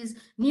factories,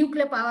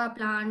 nuclear power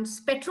plants,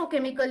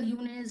 petrochemical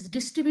units,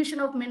 distribution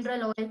of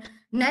mineral oil,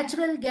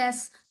 natural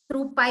gas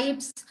through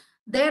pipes.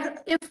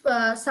 There, if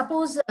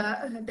suppose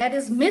there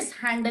is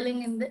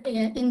mishandling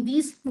in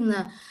these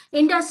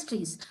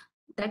industries,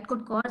 that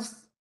could cause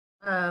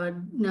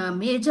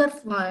major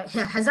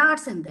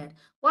hazards in there.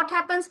 What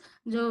happens?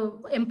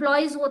 जो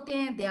employees होते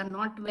हैं, they are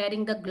not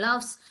wearing the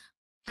gloves,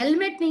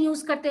 helmet नहीं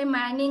use करते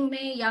mining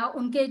में, या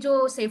उनके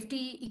जो safety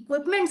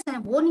equipments हैं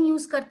वो नहीं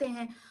यूज करते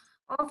हैं.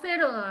 और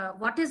फिर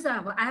what is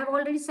I have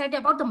already said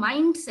about the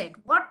mindset,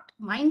 what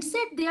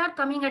mindset they are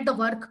coming at the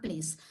work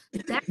place,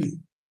 that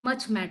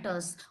much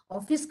matters.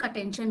 Office का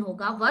टेंशन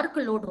होगा, वर्क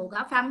लोड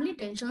होगा, फैमिली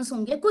टेंशंस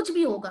होंगे, कुछ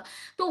भी होगा.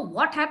 तो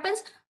what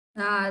happens,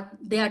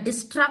 they are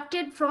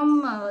distracted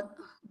from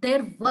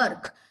their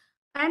work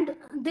and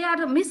they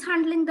are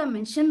mishandling the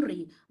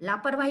machinery.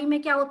 लापरवाही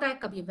में क्या होता है,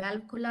 कभी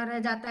valve खुला रह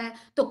जाता है,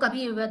 तो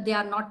कभी they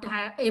are not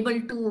able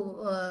to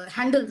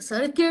handle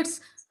circuits,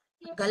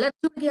 गलत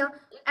जुड़ गया.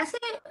 ऐसे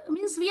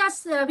means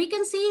we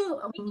can see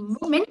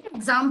many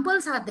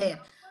examples are there,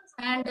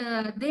 and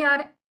they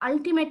are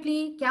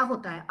ultimately क्या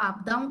होता है,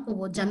 आपदाओं को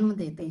वो जन्म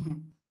देते हैं.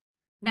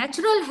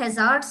 Natural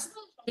hazards,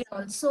 they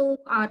also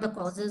are the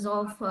causes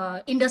of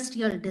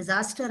industrial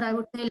disaster, I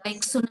would say, like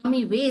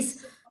tsunami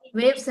waves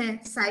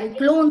हैं,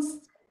 cyclones,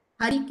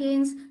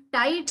 hurricanes,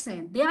 tides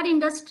हैं. They are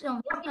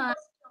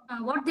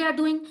what they are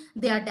doing,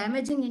 they are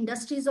damaging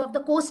industries of the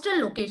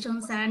coastal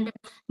locations and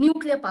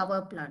nuclear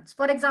power plants.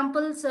 For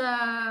example,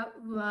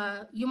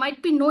 you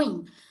might be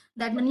knowing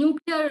that the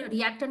nuclear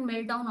reactor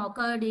meltdown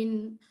occurred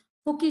in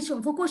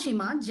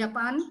Fukushima,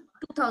 Japan,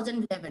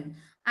 2011.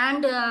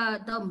 And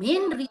the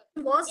main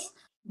reason was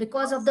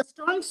because of the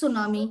strong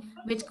tsunami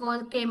which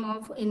came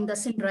off in the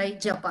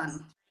Sindai,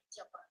 Japan.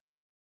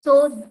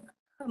 So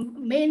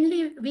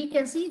mainly we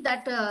can see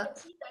that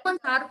humans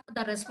are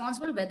the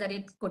responsible, whether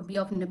it could be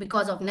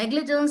because of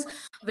negligence,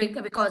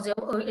 because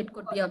it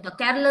could be of the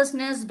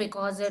carelessness,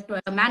 because it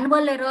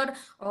manual error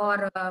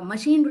or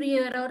machinery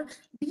error.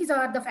 These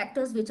are the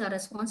factors which are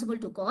responsible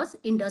to cause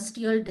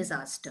industrial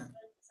disaster.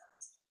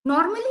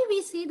 Normally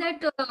we see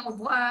that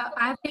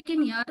I have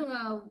taken here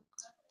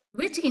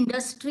which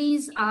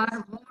industries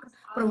are more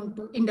prone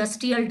to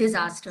industrial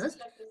disasters.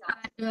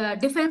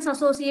 Defense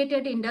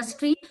associated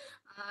industry,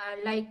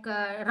 like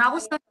Rao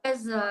sir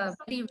has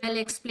very well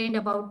explained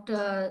about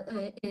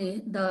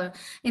in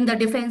the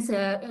defense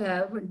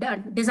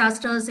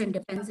disasters in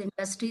defense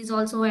industries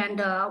also,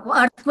 and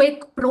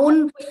earthquake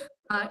prone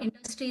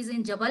industries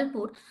in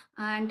Jabalpur.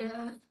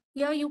 And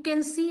here you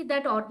can see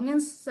that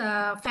ordnance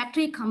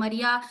factory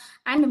Khamaria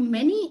and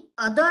many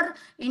other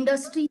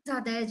industries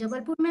are there.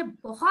 Jabalpur में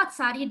बहुत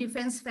सारी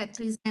defense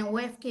factories हैं,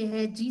 OFK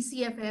है,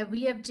 GCF है,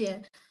 VFJ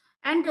है.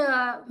 And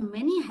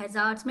many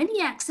hazards,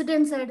 many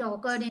accidents had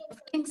occurred in the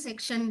lifting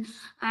section,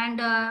 and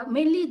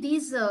mainly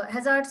these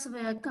hazards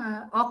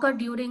occurred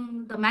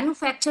during the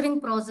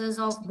manufacturing process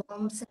of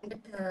bombs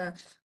and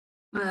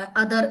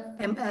other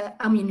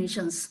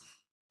ammunitions.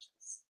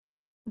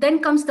 Then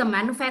comes the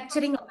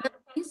manufacturing of the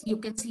things. You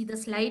can see the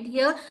slide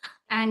here,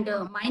 and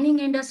mining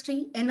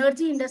industry,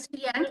 energy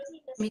industry, and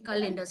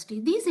chemical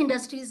industry. These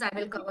industries I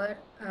will cover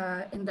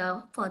in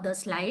the further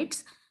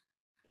slides.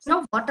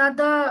 Now, what are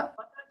the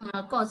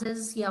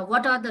causes? Yeah,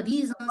 what are the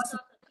reasons?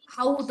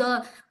 How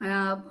the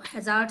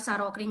hazards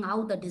are occurring?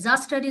 How the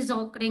disaster is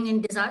occurring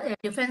in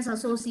defense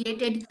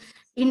associated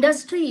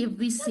industry? If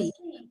we see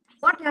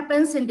what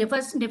happens in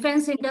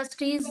defense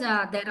industries,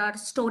 there are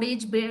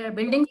storage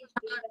buildings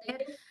there,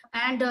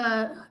 and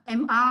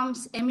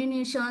arms,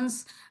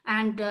 ammunitions,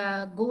 and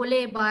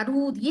गोले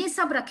बारूद ये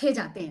सब रखे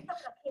जाते हैं.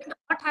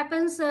 What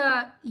happens,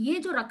 ये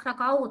जो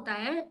रखरखाव होता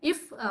है,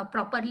 if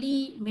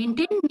properly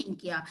maintained नहीं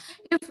किया,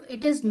 if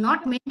it is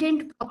not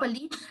maintained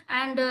properly,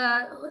 and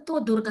तो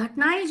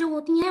दुर्घटनाएं जो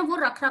होती हैं वो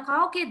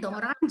रखरखाव के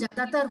दौरान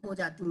ज्यादातर हो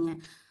जाती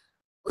हैं.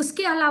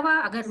 उसके अलावा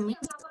अगर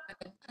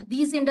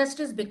these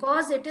industries,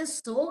 because it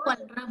is so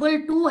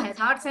vulnerable to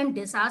hazards and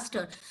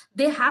disaster,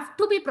 they have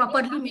to be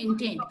properly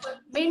maintained.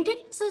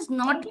 Maintenance is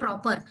not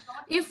proper.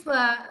 If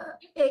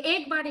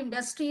एक बार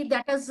industry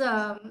that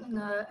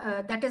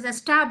is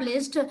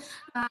established,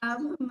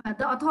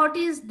 the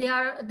authorities,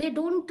 they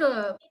don't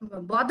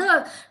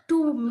bother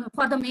to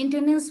for the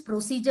maintenance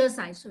procedures,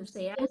 I should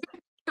say, and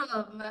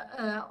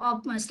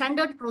of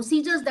standard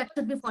procedures that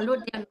should be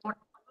followed, they are not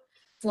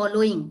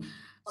following.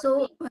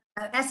 So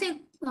ऐसे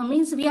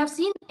means we have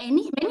seen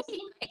many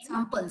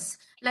examples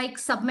like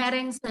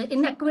submarines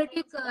in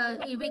aquatic.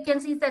 We can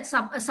see that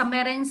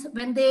submarines,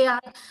 when they are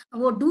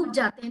वो डूब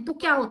जाते हैं तो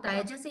क्या होता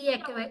है, जैसे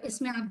ये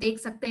इसमें आप देख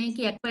सकते हैं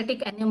कि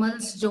aquatic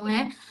animals जो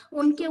हैं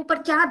उनके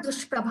ऊपर क्या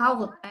दुष्प्रभाव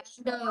होता है.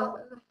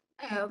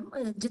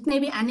 जितने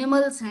भी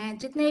एनिमल्स हैं,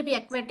 जितने भी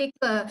एक्वेटिक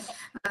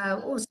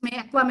उसमें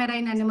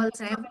एक्वामेराइन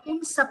एनिमल्स हैं,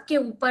 उन सबके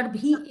ऊपर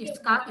भी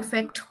इसका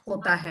इफेक्ट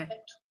होता है.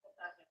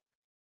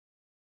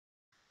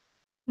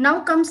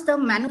 Now comes the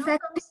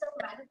manufacturing.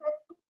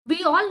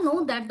 We all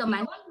know that the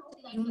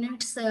manufacturing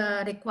units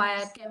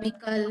require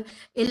chemical,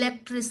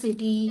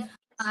 electricity,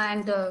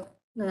 and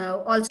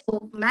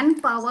also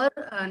manpower.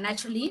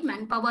 Naturally,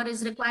 manpower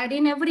is required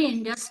in every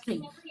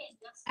industry.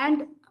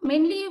 And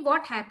mainly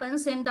what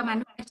happens in the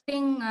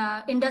manufacturing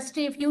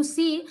industry, if you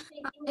see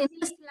in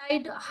this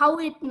slide how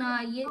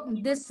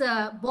this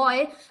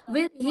boy,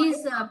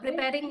 he's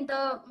preparing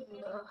the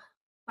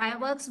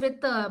fireworks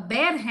with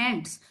bare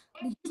hands.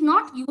 He's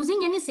not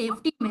using any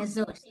safety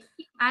measures.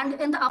 And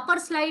in the upper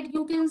slide,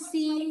 you can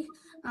see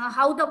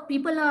how the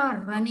people are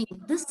running.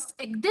 This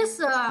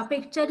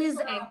picture is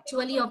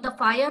actually of the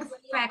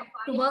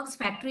fireworks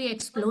factory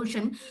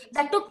explosion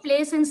that took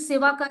place in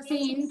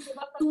Sivakasi in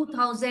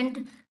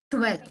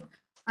 2012.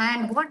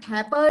 And what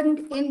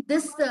happened in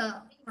this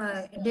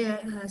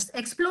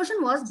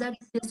explosion was that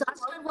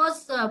disaster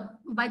was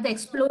by the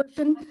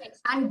explosion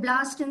and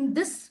blast in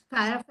this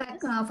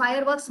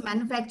fireworks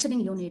manufacturing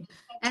unit.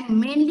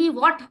 And mainly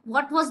what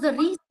was the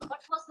reason?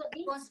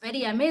 It was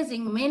very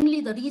amazing.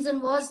 Mainly the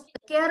reason was the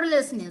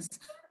carelessness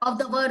of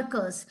the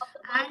workers,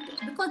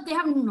 and because they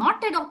have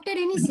not adopted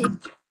any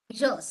safety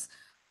measures.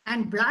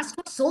 And blast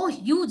was so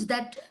huge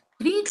that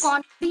 3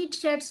 concrete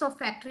sheds of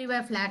factory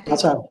were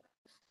flattened.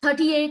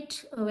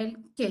 38 were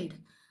killed.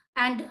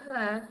 And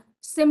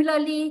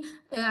similarly,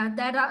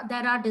 there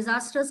are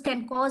disasters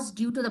can cause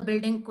due to the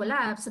building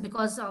collapse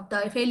because of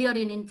the failure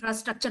in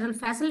infrastructural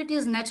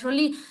facilities.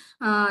 Naturally,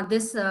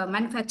 this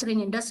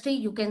manufacturing industry,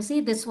 you can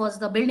see this was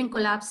the building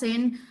collapse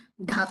in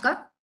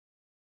Dhaka.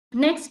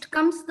 Next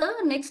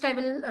I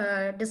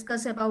will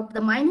discuss about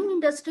the mining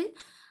industry.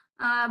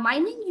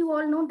 Mining, you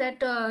all know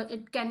that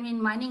it can be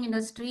in mining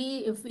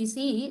industry. If we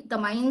see, the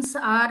mines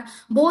are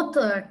both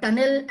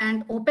tunnel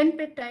and open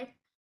pit type.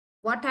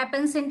 What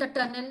happens in the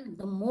tunnel?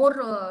 The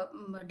more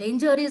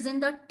danger is in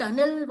the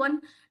tunnel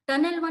one.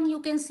 Tunnel one,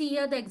 you can see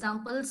here the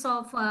examples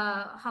of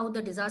how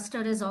the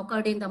disaster has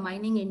occurred in the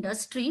mining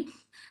industry.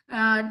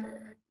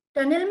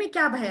 Tunnel में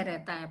क्या भय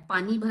रहता है,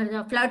 पानी भर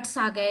जा, floods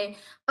आ गए,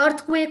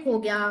 earthquake हो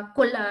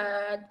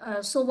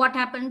गया, सो व्हाट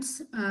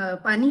हैपेंस,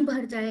 पानी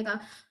भर जाएगा.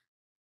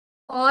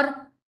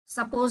 Or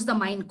suppose the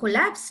mine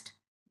collapsed,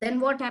 then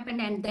what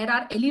happened? And there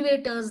are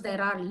elevators,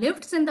 there are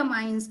lifts in the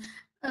mines.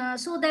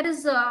 So there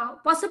is a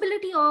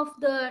possibility of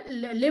the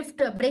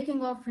lift,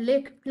 breaking of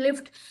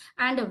lift.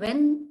 And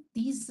when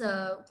these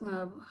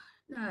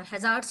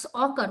hazards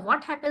occur,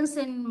 what happens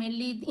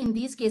mainly in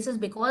these cases,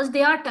 because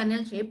they are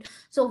tunnel shaped,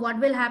 so what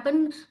will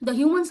happen, the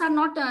humans are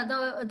not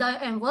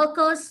the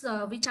workers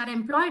which are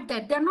employed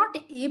there, they are not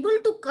able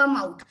to come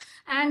out.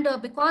 And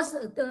because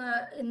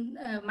in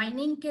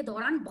mining ke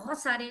dauran bahut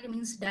sare,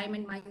 means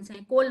diamond mines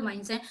hain, coal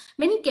mines hain,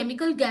 many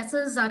chemical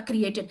gases are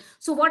created.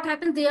 So what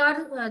happens, they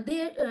are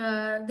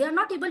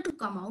not able to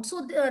come out,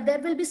 so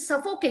there will be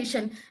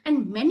suffocation,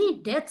 and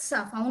many deaths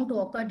are found to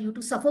occur due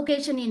to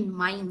suffocation in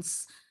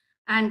mines.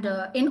 And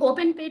in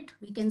open pit,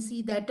 we can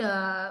see that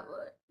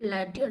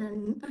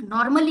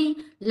normally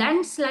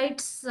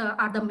landslides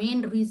are the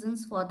main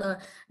reasons for the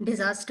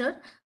disaster.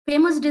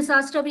 Famous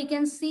disaster, we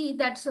can see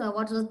that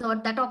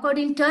that occurred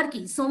in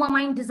Turkey, Soma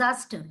mine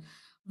disaster.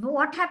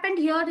 What happened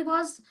here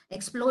was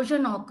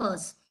explosion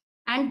occurs,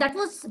 and that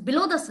was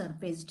below the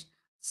surface,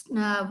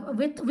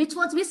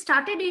 we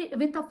started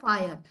with a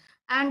fire.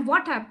 And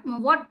what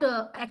happened?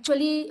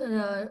 Actually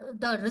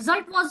the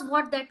result was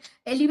that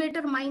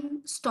elevator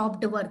mine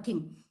stopped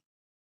working.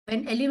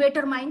 When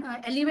elevator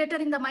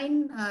in the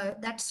mine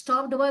that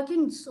stopped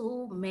working,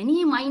 so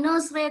many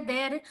miners were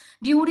there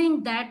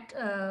during that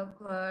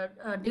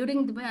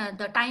during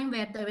the time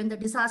when the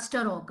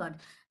disaster occurred.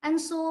 And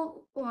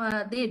so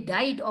they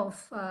died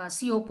of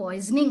CO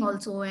poisoning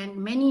also, and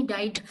many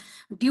died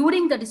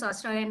during the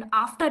disaster, and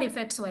after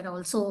effects were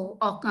also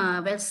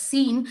were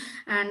seen,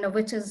 and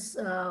which is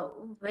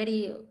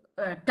very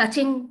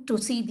touching to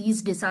see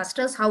these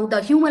disasters, how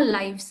the human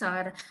lives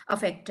are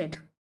affected.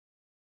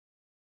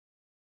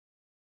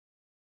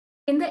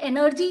 In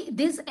the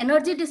these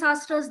energy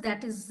disasters,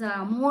 that is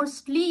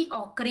mostly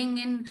occurring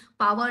in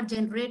power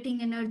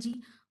generating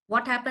energy.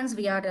 what happens?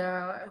 We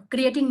are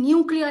creating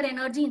nuclear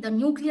energy in the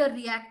nuclear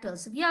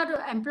reactors. We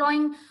are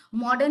employing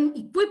modern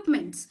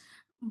equipments.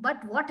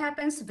 But what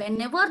happens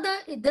whenever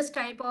this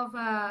type of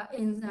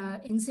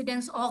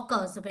incidents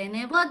occurs,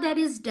 whenever there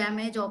is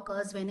damage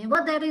occurs,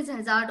 whenever there is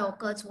hazard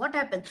occurs, what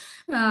happens?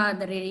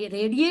 The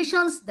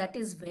radiations, that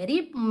is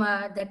very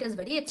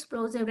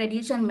explosive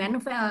radiation,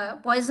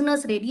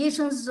 poisonous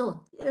radiations,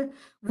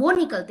 वो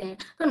निकलते हैं.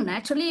 So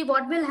naturally,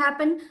 what will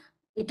happen?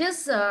 It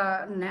is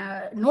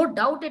no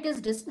doubt it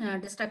is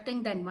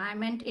destructing the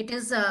environment. It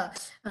is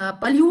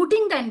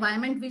polluting the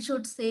environment, we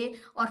should say,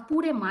 और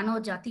पूरे मानव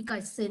जाति का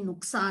इससे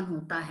नुकसान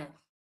होता है.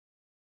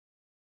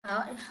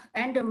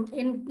 And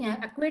in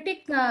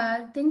aquatic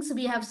things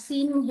we have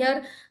seen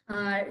here,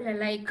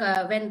 like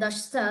when the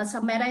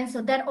submarines,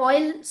 so their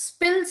oil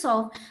spills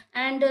off,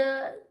 and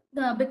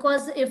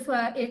because if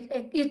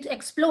it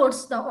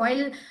explodes, the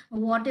oil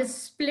what is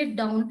split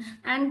down,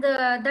 and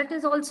that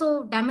is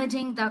also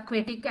damaging the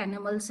aquatic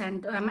animals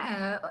and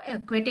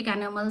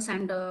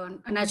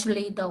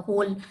naturally the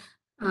whole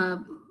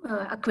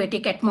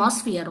aquatic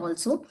atmosphere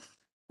also.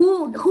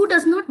 Who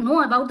does not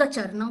know about the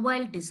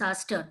Chernobyl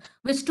disaster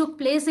which took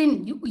place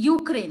in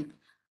Ukraine,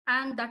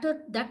 and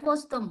that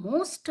was the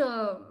most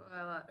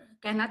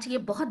कहना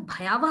चाहिए बहुत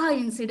भयावह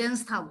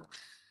incidents था वो.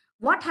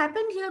 What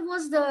happened here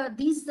was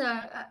these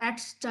at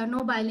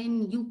Chernobyl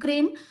in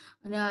Ukraine,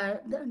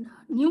 the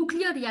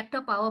nuclear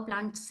reactor power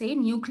plant से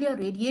nuclear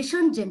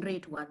radiation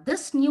generate हुआ.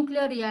 This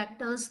nuclear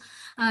reactors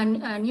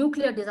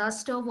nuclear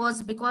disaster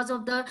was because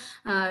of the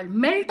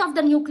melt of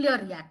the nuclear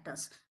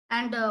reactors.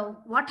 And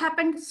what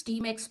happened?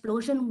 Steam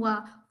explosion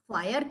हुआ,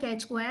 fire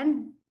catch हुआ,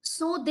 and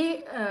so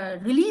they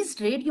released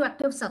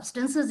radioactive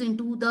substances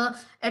into the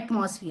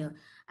atmosphere.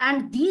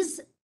 And these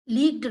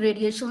leaked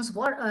radiations,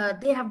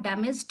 they have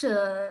damaged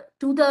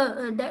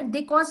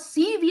they cause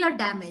severe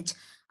damage.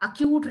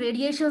 Acute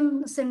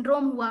radiation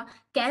syndrome हुआ,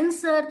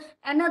 cancer,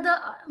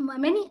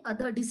 many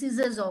other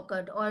diseases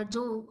occurred. और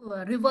जो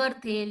river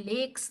थे,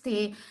 lakes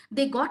थे,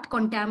 they got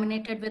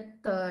contaminated with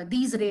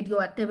these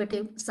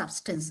radioactive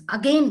substance.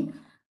 Again,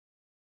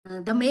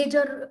 the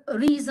major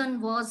reason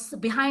was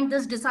behind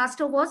this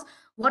disaster was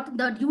what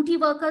the duty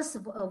workers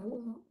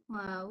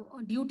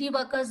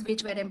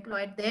which were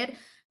employed there,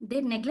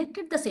 they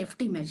neglected the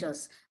safety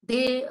measures.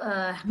 They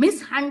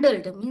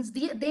mishandled, means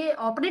the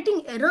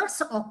operating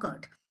errors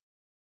occurred.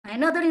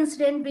 Another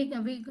incident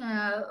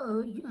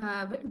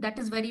that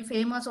is very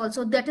famous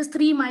also, that is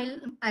 3 Mile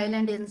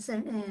Island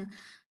incident.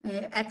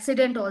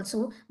 Accident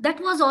also, that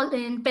was all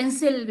in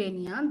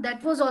Pennsylvania.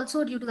 That was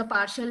also due to the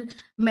partial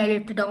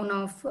meltdown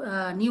of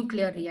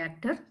nuclear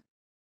reactor.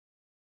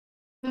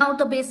 Now,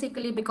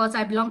 basically, because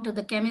I belong to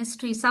the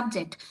chemistry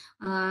subject,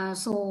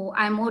 so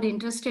I'm more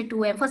interested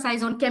to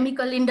emphasize on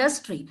chemical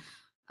industry.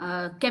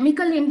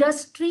 Chemical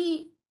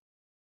industry,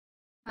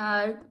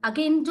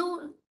 again,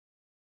 जो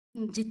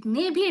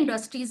जितने भी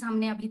industries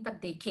हमने अभी तक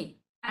देखे,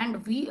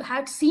 and we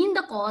had seen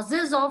the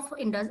causes of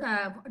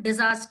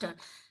disaster.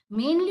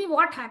 Mainly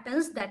what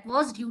happens, that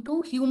was due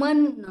to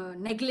human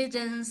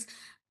negligence,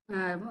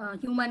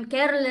 human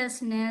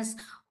carelessness,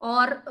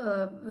 or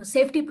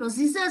safety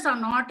procedures are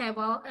not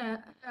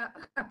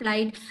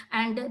applied,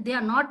 and they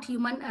are not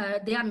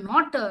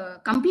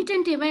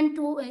competent even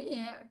to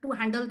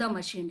handle the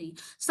machinery.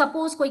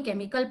 Suppose कोई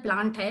chemical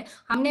plant है,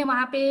 हमने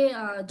वहाँ पे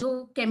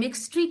जो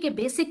chemistry के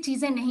basic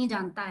चीजें नहीं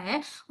जानता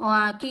है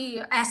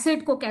कि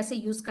acid को कैसे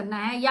use करना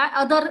है, या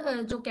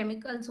other जो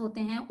chemicals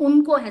होते हैं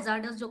उनको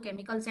hazardous जो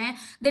chemicals हैं,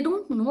 they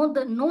don't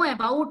know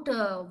about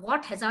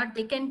what hazard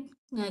they can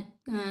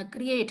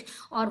create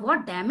or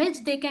what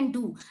damage they can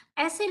do.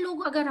 ऐसे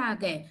लोग अगर आ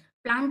गए,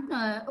 प्लांट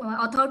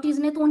अथॉरिटीज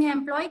ने तो उन्हें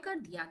एम्प्लॉय कर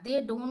दिया,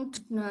 दे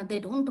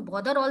डोंट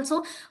बॉदर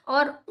ऑल्सो.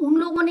 और उन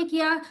लोगों ने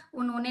किया,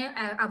 उन्होंने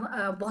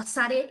बहुत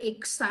सारे,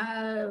 एक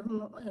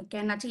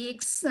कहना चाहिए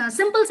एक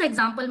सिंपल सा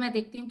एग्जांपल मैं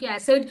देखती हूँ कि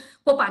एसिड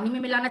को पानी में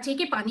मिलाना चाहिए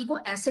कि पानी को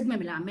एसिड में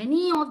मिला.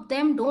 Many of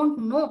them don't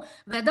know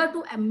whether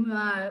to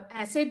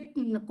acid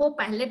को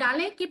पहले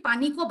डालें कि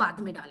पानी को बाद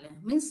में डालें.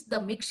 Means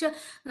the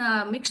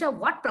mixture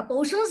what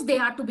proportions they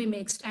are to be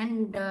mixed,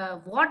 and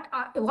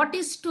what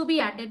is to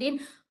be added in,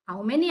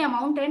 how many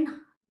amount, and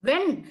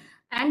when,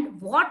 and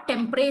what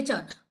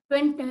temperature.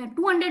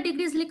 200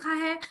 degrees लिखा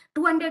है,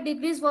 200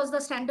 degrees was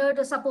the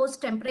standard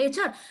supposed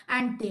temperature,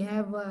 and they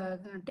have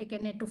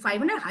taken it to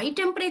 500 high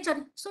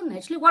temperature. So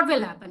naturally what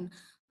will happen?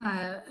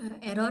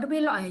 Error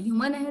will,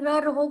 human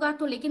error होगा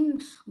तो,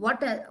 लेकिन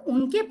what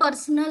उनके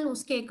personal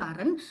उसके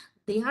कारण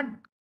they are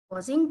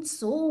causing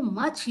so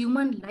much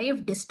human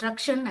life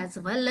destruction as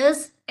well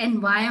as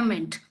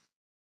environment.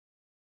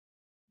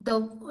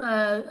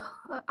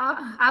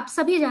 आप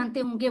सभी जानते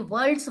होंगे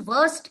वर्ल्ड्स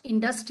वर्स्ट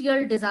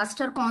इंडस्ट्रियल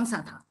डिजास्टर कौन सा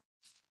था?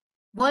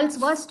 वर्ल्ड्स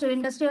वर्स्ट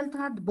इंडस्ट्रियल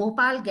था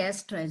Bhopal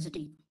gas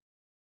tragedy,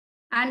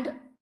 and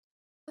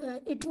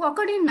it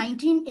occurred in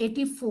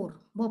 1984,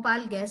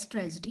 Bhopal gas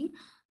tragedy.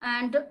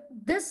 And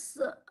this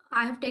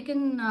I have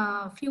taken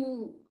a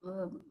few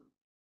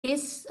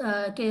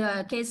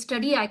case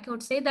study, I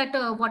could say that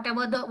what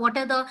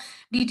are the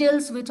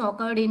details which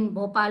occurred in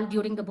Bhopal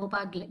during the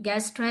Bhopal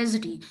gas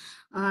tragedy.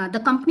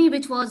 The company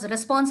which was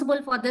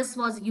responsible for this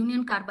was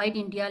Union Carbide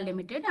India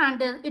Limited,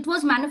 and it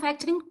was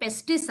manufacturing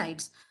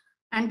pesticides.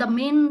 And the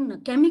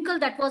main chemical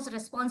that was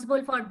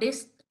responsible for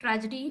this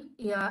tragedy,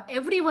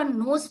 everyone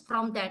knows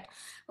from that.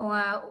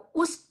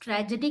 उस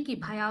tragedy की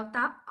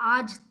भयावता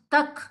आज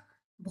तक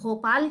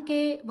भोपाल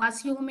के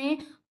वासियों में,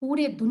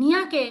 पूरे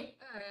दुनिया के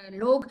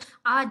लोग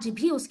आज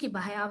भी उसकी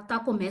भयावता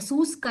को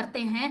महसूस करते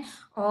हैं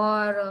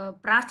और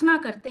प्रार्थना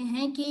करते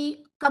हैं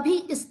कि कभी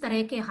इस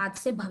तरह के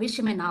हादसे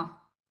भविष्य में ना हो.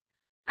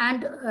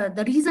 And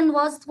the reason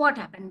was what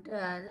happened,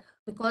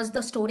 because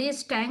the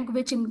storage tank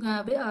which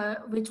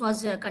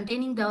was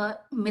containing the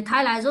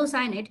methyl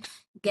isocyanate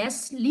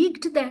gas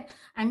leaked there,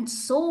 and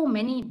so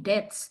many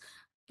deaths.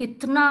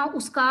 कितना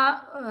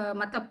उसका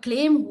मतलब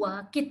क्लेम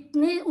हुआ,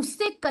 कितने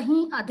उससे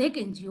कहीं अधिक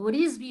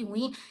इंजरीज भी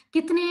हुई,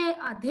 कितने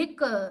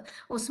अधिक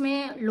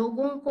उसमें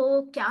लोगों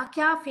को क्या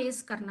क्या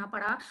फेस करना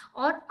पड़ा.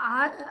 और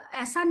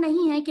ऐसा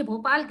नहीं है कि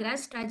भोपाल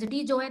गैस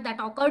ट्रेजेडी जो है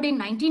that occurred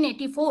in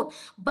 1984,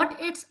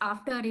 but it's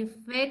after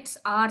effects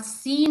are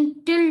seen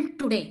till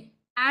today,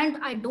 and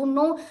I don't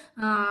know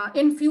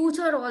in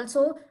future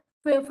also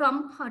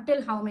from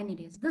till how many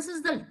days. This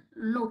is the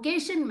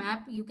location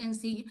map. You can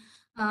see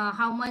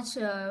how much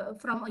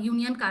from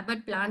Union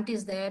Carbide plant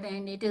is there,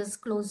 and it is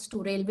close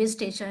to railway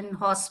station,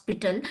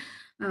 hospital,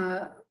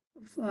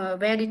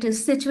 where it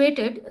is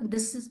situated.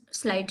 This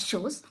slide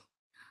shows.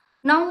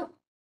 Now,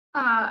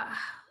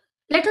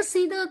 let us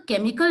see the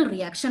chemical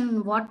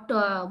reaction, what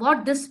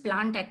this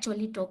plant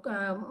actually took,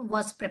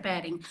 was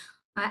preparing.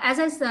 As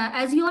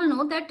you all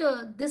know that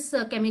this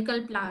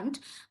chemical plant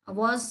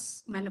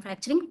was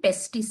manufacturing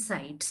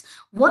pesticides.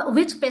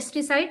 Which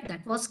pesticide?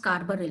 That was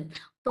carbaryl.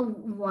 So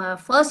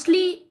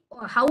firstly,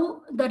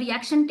 how the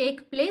reaction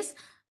take place?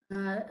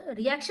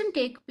 Reaction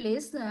take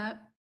place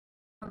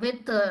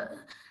with the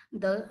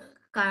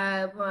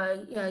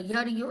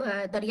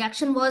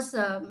reaction was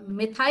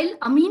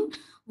methylamine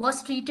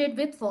was treated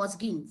with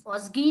phosgene.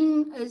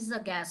 Phosgene is a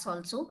gas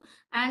also,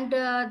 and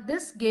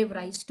this gave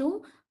rise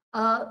to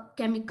a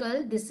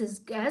chemical. This is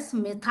gas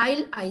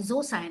methyl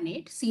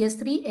isocyanate,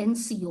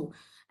 CS3NCO.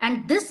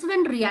 And this,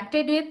 when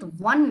reacted with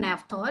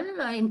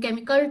 1-naphthol, in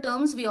chemical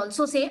terms, we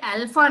also say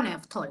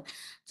alpha-naphthol.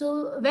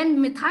 So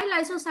when methyl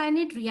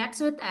isocyanate reacts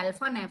with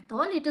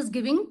alpha-naphthol, it is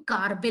giving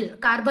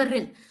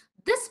carbaryl.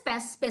 This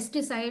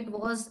pesticide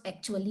was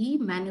actually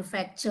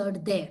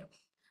manufactured there.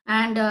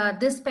 And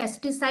this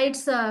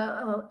pesticides,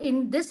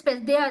 in this,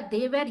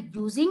 they were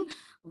using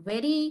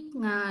very,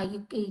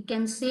 you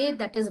can say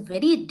that is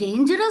very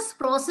dangerous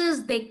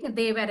process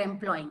they were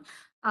employing.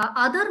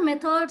 Other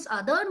methods,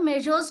 other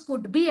measures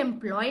could be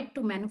employed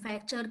to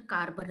manufacture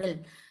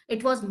carbaryl.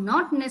 It was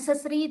not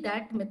necessary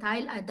that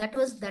methyl, that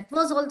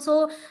was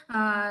also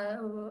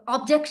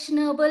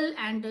objectionable,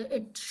 and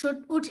it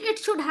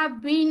should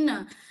have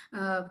been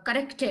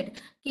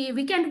corrected.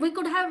 We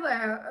could have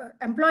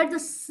employed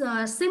this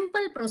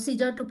simple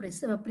procedure to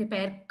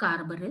prepare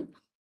carbaryl.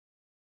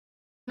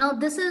 Now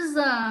this is,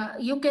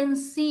 you can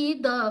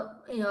see the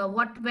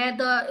what were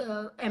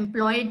the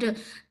employed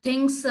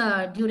things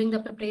during the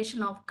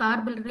preparation of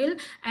carbaryl,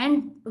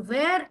 and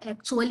where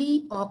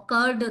actually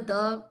occurred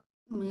the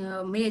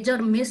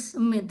major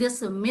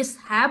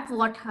mishap,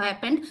 what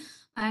happened,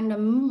 and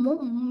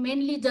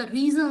mainly the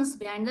reasons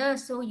behind that.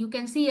 So you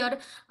can see here,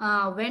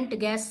 vent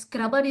gas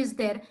scrubber is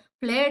there,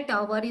 flare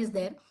tower is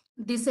there.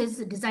 This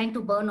is designed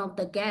to burn off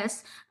the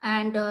gas,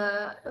 and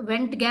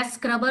vent gas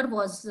scrubber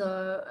was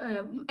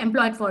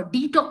employed for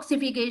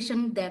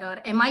detoxification. There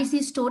are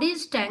MIC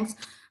storage tanks,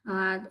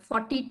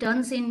 40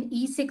 tons in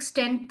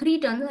E610, 3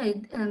 tons,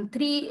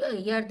 3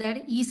 here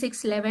there,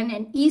 E611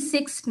 and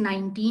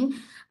E619.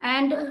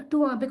 And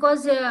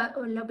because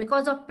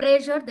of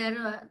pressure,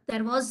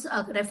 there was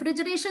a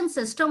refrigeration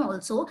system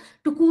also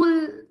to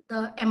cool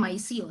the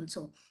MIC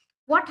also.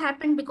 What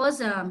happened, because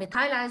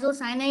methyl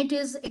isocyanate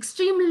is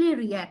extremely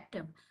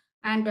reactive,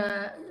 and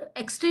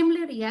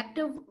extremely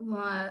reactive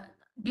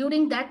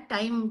during that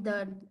time,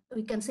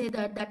 we can say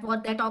that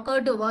what that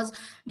occurred was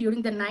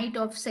during the night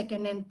of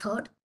 2nd and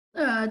 3rd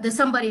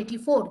December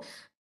 84.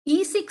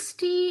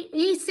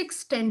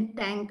 E610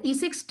 tank,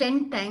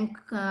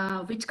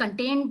 which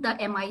contained the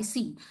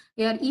MIC,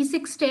 here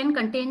E610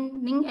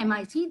 containing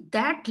MIC,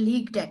 that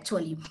leaked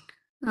actually.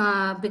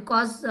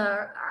 Because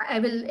I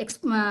will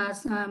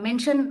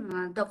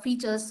mention the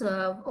features,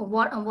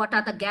 what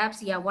are the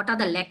gaps, what are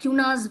the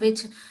lacunas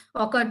which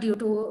occurred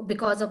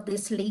because of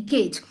this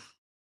leakage.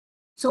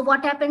 So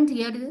what happened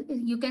here,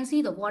 you can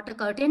see the water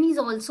curtain is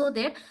also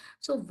there.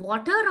 So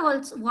water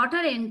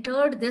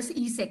entered this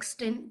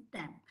E610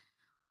 tank.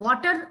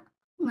 Water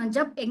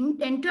जब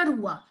enter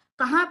हुआ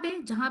कहाँ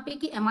पे, जहाँ पे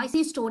कि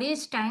MIC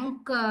storage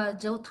tank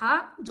जो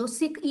था, जो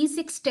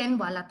E610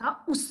 वाला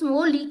था,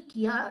 वो लीक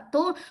किया,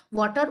 तो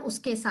वाटर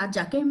उसके साथ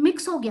जाके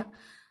मिक्स हो गया.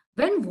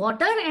 When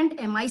water and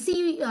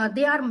MIC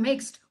they are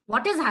mixed,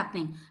 what is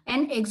happening?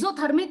 An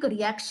exothermic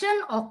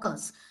reaction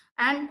occurs,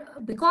 And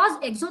because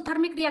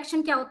exothermic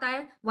reaction क्या होता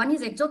है, one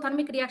is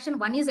exothermic reaction,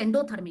 one is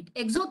endothermic.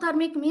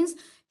 Exothermic means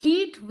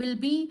heat will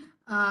be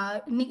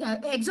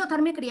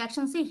exothermic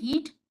reaction से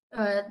heat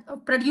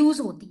produce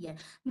होती है,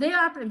 they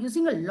are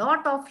producing a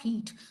lot of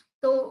heat.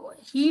 तो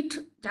heat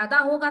ज्यादा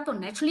होगा तो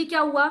नेचुरली क्या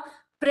हुआ,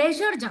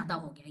 प्रेशर ज्यादा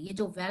हो गया. ये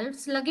जो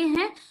वेल्व्स लगे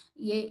हैं,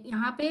 ये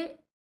यहाँ पे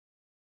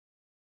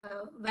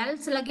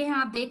वेल्व्स लगे हैं,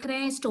 आप देख रहे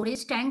हैं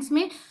स्टोरेज टैंक्स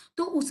में,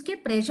 तो उसके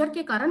प्रेशर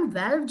के कारण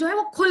वेल्व जो है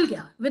वो खुल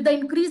गया with the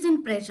increase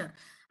in pressure.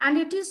 And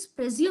it is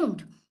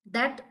प्रेज्यूम्ड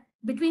that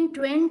between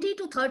 20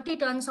 to 30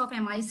 tons of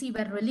MIC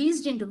were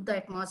released into the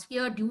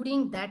atmosphere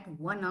during that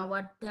 1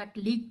 hour that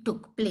leak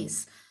took place.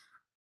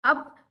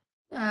 अब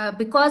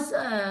बिकॉज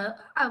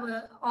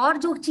और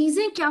जो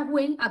चीजें क्या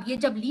हुए, अब ये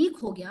जब लीक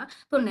हो गया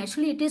तो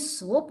naturally it is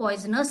so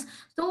poisonous,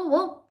 तो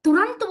वो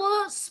तुरंत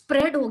वो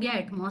स्प्रेड हो गया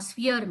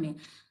एटमॉस्फियर में.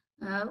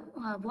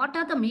 what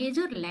are the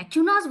major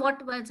lacunas,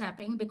 what was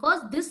happening,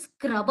 because this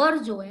scrubber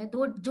जो है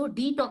जो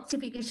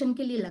डिटॉक्सिफिकेशन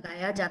के लिए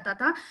लगाया जाता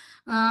था,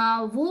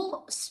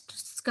 वो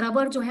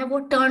स्क्रबर जो है वो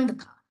टर्न्ड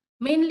था.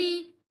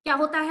 मेनली क्या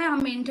होता है,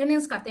 हम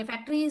मेंटेनेंस करते हैं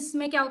फैक्ट्रीज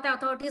में, क्या होता है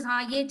अथॉरिटीज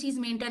हाँ ये चीज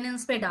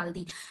मेंटेनेंस पे डाल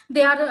दी,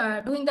 they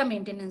are doing the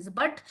maintenance,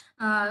 but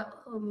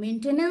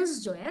maintenance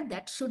जो है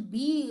that should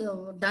be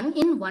done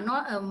in one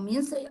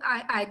means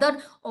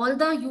either all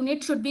the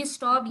unit should be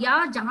stop,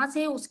 या जहां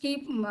से उसकी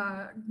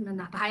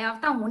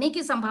भयावता होने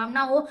की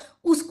संभावना हो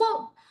उसको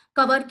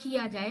कवर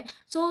किया जाए.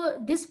 सो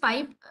दिस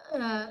पाइप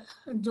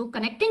जो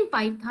कनेक्टिंग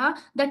पाइप था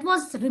that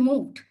was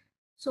removed,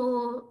 so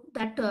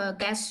that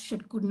gas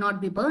could not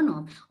be burned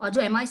off. और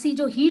जो MIC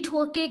जो हीट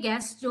होके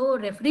गैस जो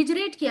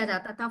रेफ्रिजरेट किया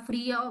जाता था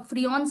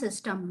फ्रीऑन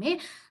सिस्टम में,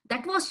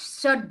 that was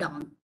shut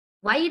down.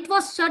 Why it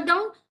was shut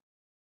down?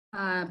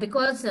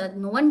 Because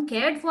no one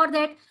cared for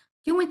that.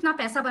 क्यों इतना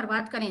पैसा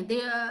बर्बाद करें?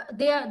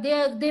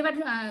 They were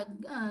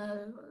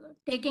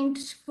taking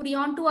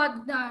freon to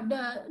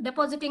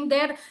depositing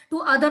there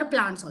to other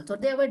plants also.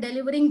 They were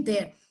delivering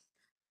there.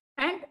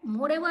 And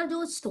moreover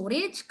जो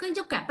storage की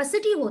जो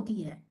capacity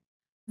होती है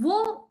वो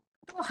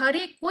तो हर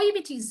एक कोई भी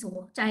चीज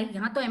हो, चाहे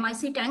यहाँ तो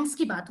MIC टैंक्स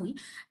की बात हुई,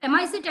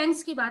 MIC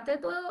टैंक्स की बात है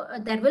तो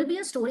there will be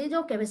a storage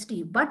of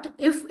capacity, but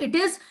if it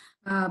is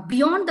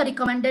beyond the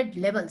recommended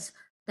levels,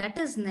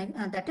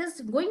 that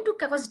is going to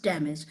cause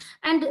damage.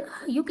 And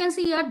you can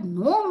see here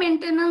no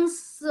maintenance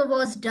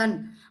was done.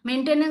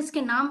 Maintenance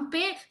के नाम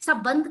पे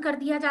सब बंद कर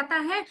दिया जाता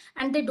है,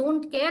 and they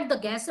don't care the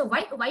gas.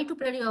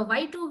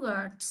 Why to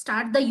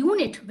start the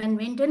unit when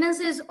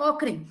maintenance is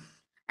occurring?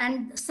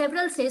 And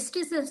several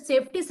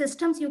safety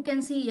systems you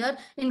can see here,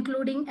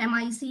 including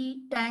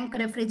MIC tank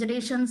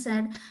refrigerations.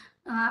 And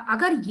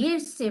agar ye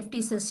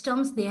safety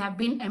systems they have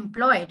been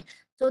employed,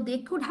 so they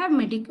could have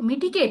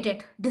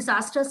mitigated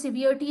disaster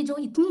severity जो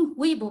इतनी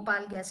हुई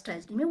Bhopal gas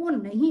tragedy में, वो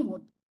नहीं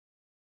होती.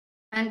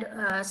 And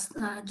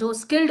जो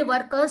skilled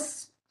workers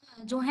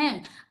जो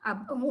हैं,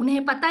 अब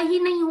उन्हें पता ही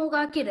नहीं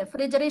होगा कि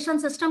रेफ्रिजरेशन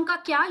सिस्टम का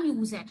क्या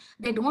यूज है.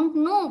 They don't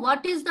know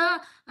what is the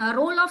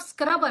role of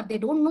scrubber, they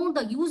don't know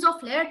the use of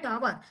flare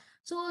tower.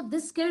 So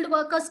this skilled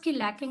workers की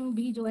लैकिंग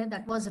भी जो है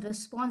that was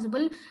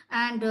responsible.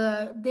 And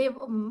they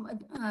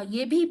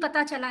ये भी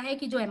पता चला है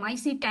कि जो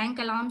MIC टैंक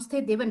अलार्म्स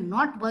थे दे were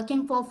not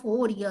working for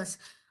 4 years,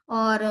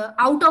 और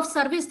आउट ऑफ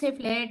सर्विस थे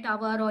फ्लेयर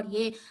टावर और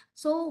ये.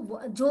 सो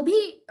जो भी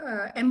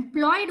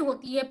एम्प्लॉयड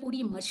होती है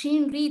पूरी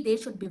machinery, they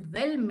should be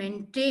well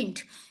maintained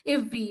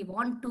if we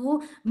want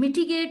to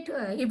mitigate,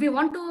 if we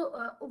want to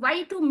why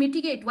to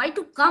mitigate, why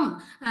to come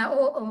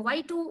why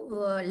to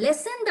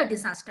lessen the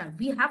disaster.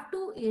 We have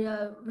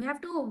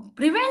to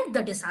prevent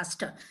the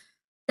disaster.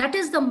 That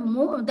is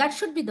that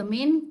should be the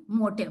main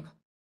motive.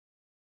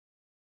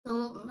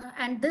 So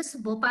and this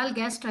Bhopal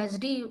gas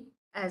tragedy,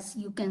 as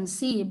you can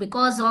see,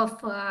 because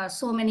of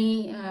so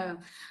many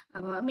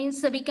means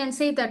we can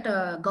say that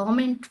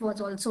government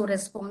was also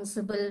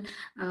responsible,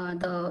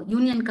 the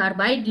Union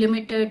Carbide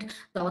Limited,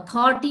 the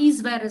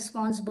authorities were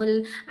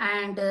responsible,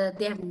 and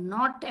they have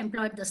not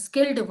employed the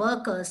skilled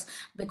workers,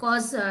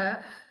 because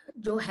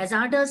जो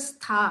hazardous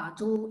था,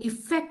 जो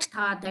effect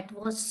था, that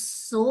was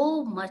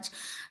so much,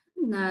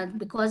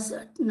 because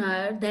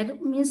that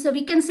means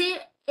we can say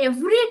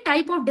every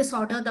type of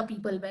disorder the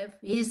people were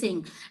facing,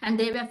 and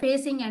they were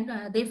facing, and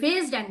they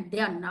faced, and they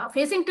are now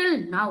facing till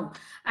now.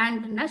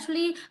 And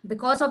naturally,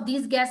 because of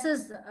these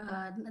gases,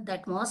 the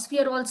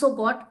atmosphere also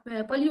got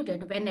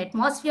polluted. When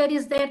atmosphere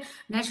is there,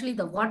 naturally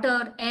the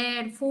water,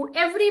 air, food,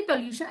 every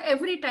pollution,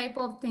 every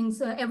type of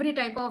things, every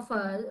type of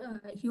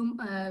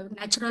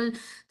natural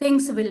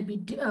things will be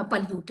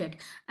polluted.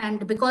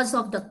 And because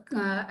of the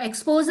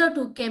exposure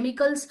to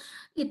chemicals,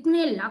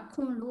 इतने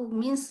लाखों लोग,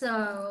 means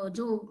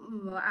जो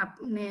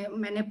आपने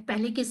मैंने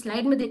पहले की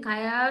slide में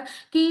दिखाया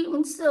कि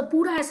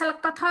पूरा ऐसा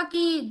लगता था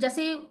कि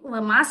जैसे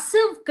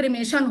मासिव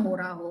क्रिमेशन हो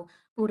रहा हो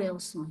पूरे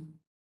उसमें.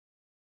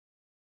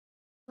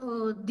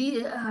 So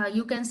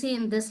you can see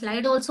in this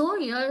slide also,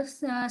 here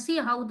see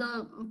how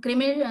the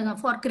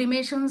for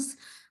cremations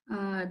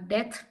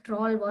death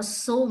toll was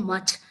so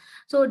much.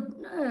 So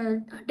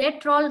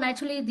death toll,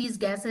 naturally these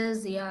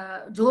gases,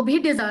 yeah, जो भी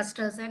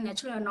disasters हैं,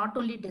 naturally not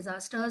only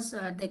disasters,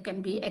 they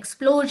can be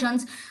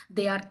explosions,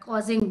 they are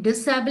causing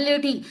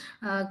disability,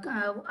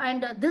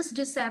 and this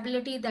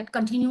disability that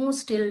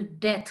continues till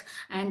death.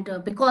 And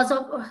because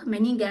of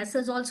many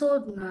gases also,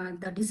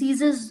 the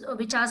diseases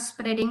which are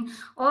spreading,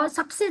 और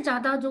सबसे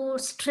ज़्यादा जो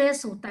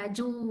stress होता है,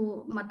 जो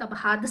मतलब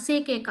हादसे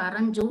के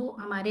कारण जो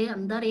हमारे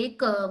अंदर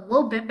एक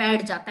वो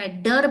बैठ जाता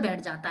है, डर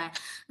बैठ जाता है,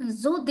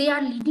 so they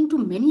are leading to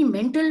many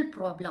mental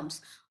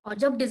problems. और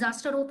जब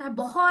डिजास्टर होता है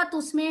बहुत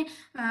उसमें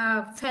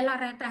फैला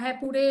रहता है,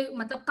 पूरे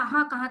मतलब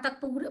कहाँ कहाँ तक,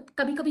 पूरे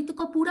कभी कभी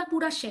तो पूरा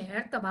पूरा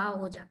शहर तबाह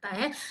हो जाता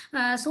है.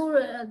 सो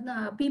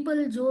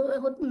पीपल जो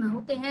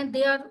होते हैं,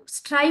 they are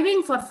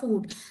striving for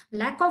food,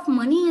 lack of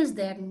money is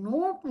there,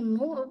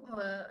 no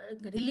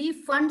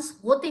relief funds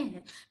होते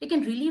हैं,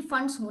 लेकिन रिलीफ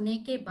फंड्स होने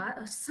के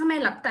बाद समय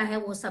लगता है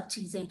वो सब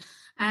चीजें.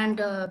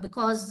 And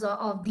because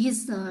of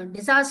these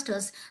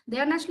disasters, they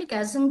are naturally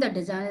causing the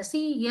disaster.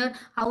 See here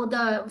how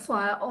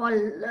all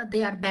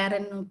they are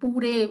barren,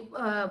 पूरे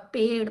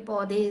पेड़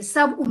पौधे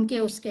सब उनके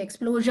उसके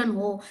explosion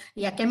हो,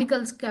 या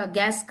chemicals का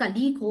gas का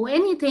leak हो,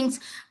 anything,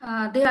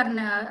 they are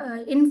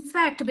in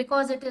fact,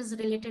 because it is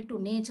related to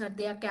nature,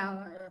 they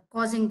are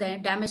causing the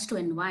damage to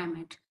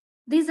environment.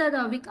 These are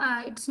the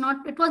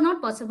it was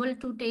not possible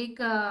to take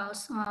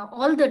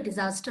all the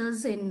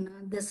disasters in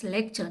this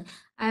lecture.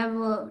 I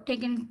have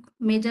taken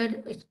major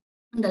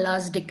in the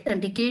last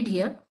decade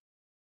here.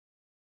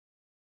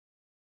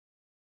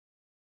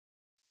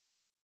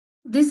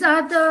 These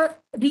are the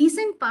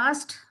recent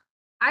past.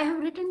 I have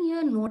written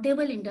here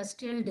notable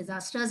industrial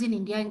disasters in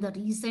India in the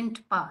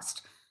recent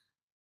past.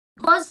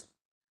 Because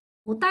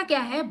होता क्या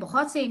है,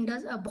 बहुत से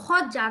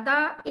बहुत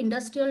ज्यादा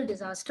industrial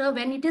disaster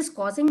when it is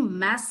causing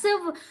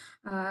massive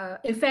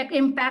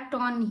impact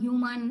on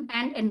human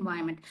and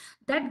environment,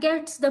 that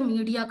gets the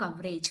media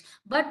coverage.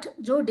 But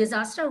जो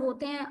disaster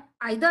होते हैं,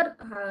 either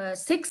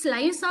 6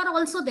 lives are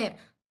also there,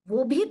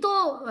 वो भी तो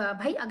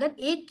भाई अगर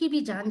एक की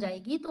भी जान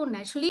जाएगी तो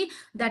naturally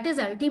that is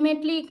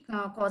ultimately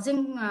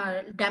causing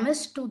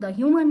damage to the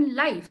human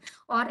life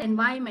or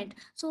environment.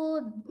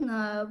 So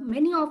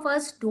many of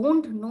us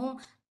don't know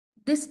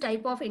this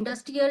type of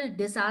industrial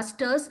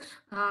disasters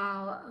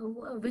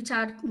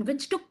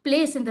which took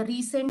place in the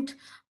recent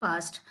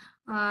past.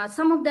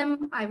 Some of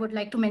them I would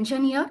like to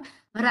mention here.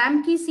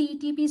 Ramki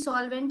CETP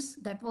solvents,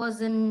 that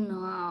was in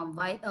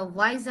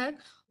Vizag.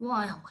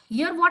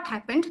 Here what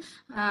happened,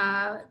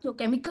 जो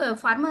chemical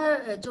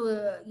farmer जो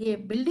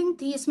ये building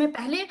थी, इसमें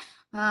पहले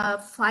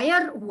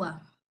fire हुआ.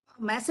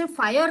 Massive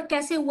fire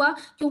कैसे हुआ?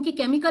 क्योंकि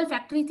केमिकल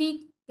फैक्ट्री थी,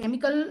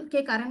 केमिकल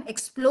के कारण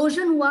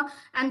एक्सप्लोजन हुआ,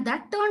 and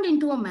that turned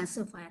into a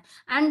massive fire.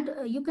 And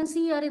you can see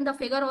here in the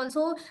figure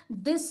also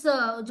this,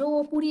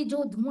 जो पूरी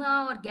जो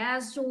धुआं और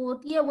गैस जो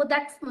होती है वो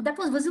that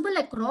was visible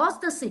across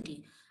the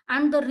city,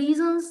 and the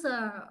reasons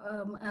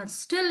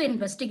still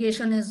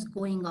investigation is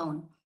going on.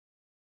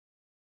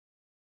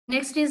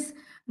 Next is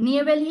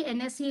Neyveli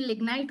NSE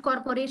Lignite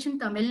Corporation,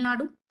 Tamil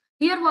Nadu.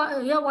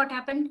 Here what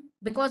happened,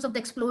 because of the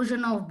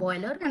explosion of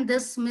boiler and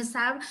this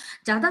mishap,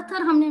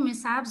 ज़्यादातर हमने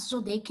mishaps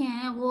जो देखे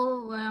हैं वो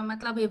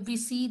मतलब if we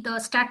see the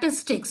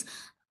statistics,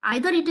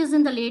 either it is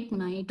in the late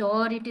night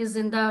or it is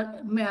in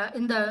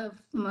the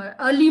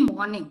early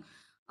morning,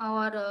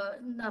 और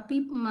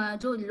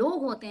जो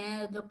लोग होते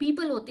हैं, जो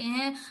पीपल होते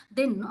हैं,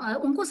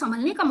 उनको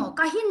संभलने का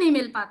मौका ही नहीं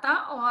मिल पाता,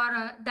 और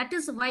that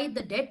is why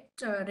the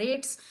death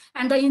rates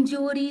and the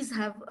injuries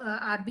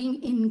are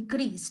being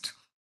increased.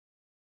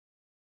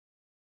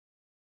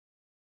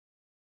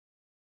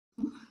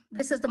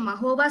 This is the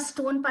Mahova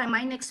stone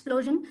mine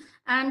explosion,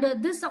 and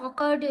this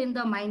occurred in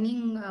the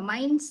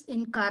mines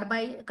in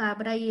Karbrai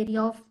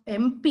area of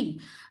MP,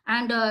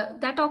 and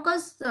that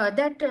occurs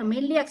that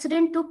mainly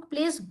accident took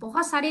place.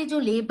 बहुत सारे जो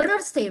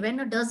laborers थे, when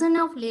a dozen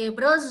of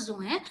laborers जो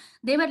हैं,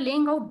 they were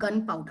laying out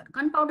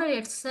gunpowder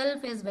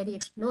itself is very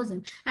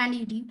explosive,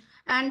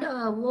 and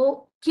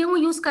वो क्यों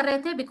use कर रहे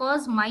थे?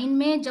 बिकॉज माइन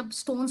में जब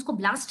स्टोन्स को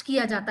ब्लास्ट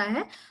किया जाता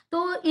है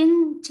तो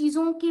इन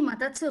चीजों की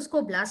मदद से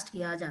उसको ब्लास्ट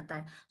किया जाता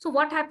है. So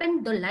what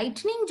happened, the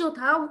lightning जो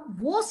था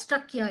वो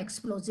स्ट्रक किया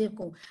एक्सप्लोजिव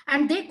को,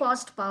 and they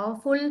caused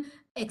powerful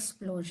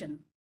explosion.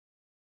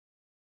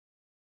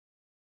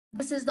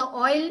 This is the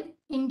Oil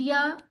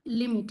India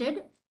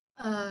Limited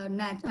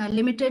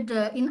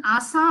in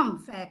Assam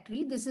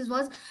factory.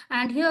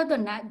 And here the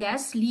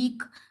gas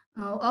leak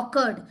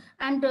occurred,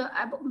 and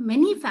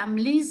many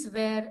families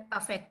were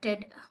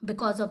affected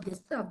because of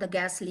the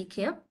gas leak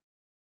here.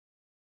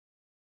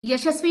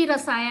 Yashasvi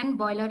Rasayan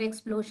boiler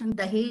explosion,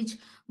 Dahej,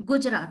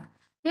 Gujarat.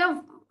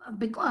 Here,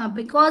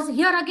 because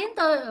here again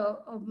the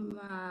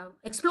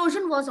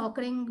explosion was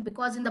occurring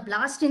because in the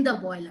blast in the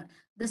boiler.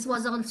 This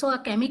was also a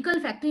chemical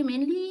factory.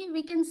 Mainly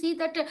we can see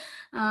that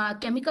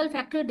chemical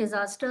factory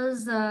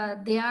disasters,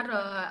 they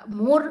are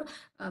more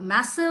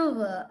massive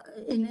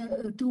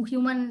to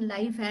human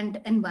life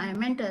and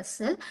environment as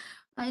well.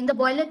 In the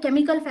boiler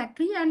chemical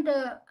factory, and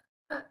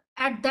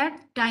at that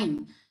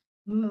time,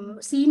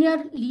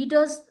 senior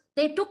leaders,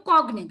 they took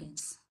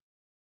cognizance.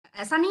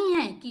 ऐसा नहीं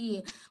है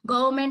कि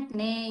government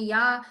ने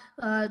या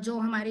जो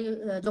हमारे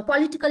जो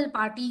political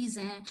parties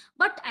हैं,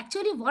 but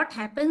actually what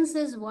happens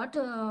is what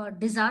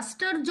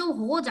disaster जो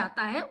हो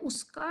जाता है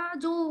उसका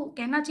जो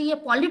कहना चाहिए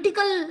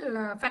पॉलिटिकल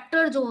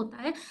फैक्टर जो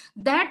होता है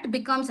that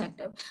becomes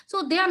active.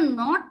 So they are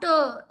not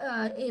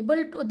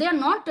able to, they are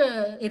not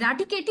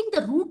eradicating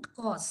the root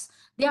cause.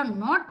 They are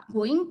not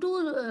going to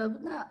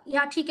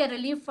या ठीक है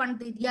रिलीफ फंड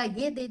दे दिया,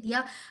 ये दे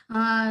दिया,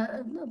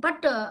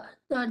 but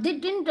they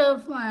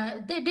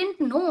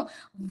didn't know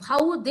how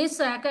this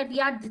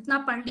यार जितना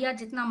पढ़ लिया,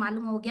 जितना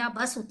मालूम हो गया,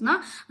 बस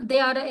उतना. They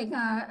are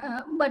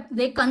but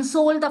they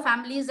console the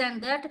families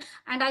and that,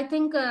 and I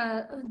think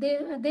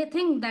they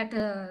think that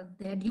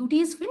their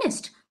duty is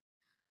finished.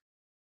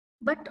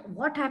 But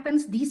what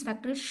happens, these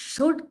factories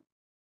should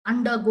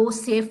undergo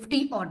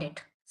safety audit.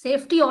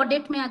 Safety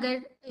audit में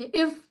अगर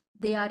if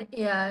they are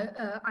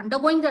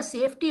undergoing the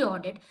safety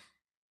audit,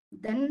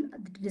 then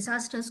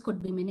disasters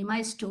could be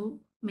minimized to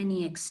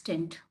many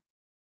extent.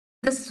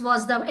 This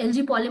was the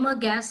LG polymer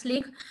gas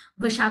leak,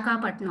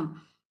 Visakhapatnam.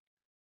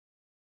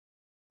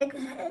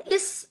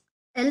 इस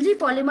LG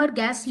polymer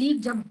gas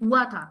leak जब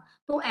हुआ था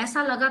तो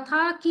ऐसा लगा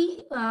था कि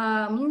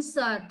means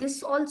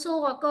this also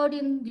occurred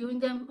in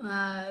during the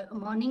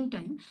morning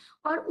time,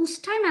 और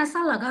उस टाइम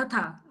ऐसा लगा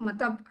था,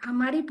 मतलब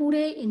हमारी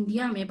पूरे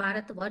इंडिया में,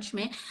 भारतवर्ष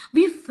में,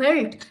 वी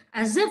फेल्ट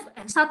एज इफ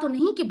ऐसा तो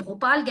नहीं कि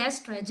भोपाल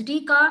गैस ट्रेजेडी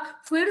का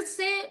फिर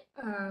से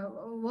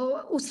वो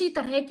उसी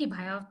तरह की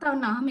भयावहता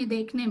ना हमें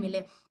देखने मिले,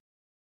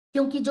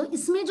 क्योंकि जो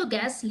इसमें जो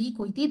गैस लीक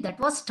हुई थी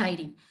that was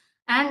styrene,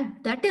 and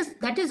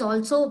that is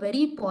also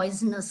very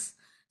poisonous.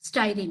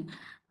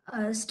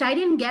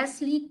 Styrene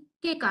gas leak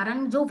के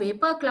कारण जो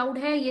वेपर क्लाउड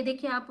है, ये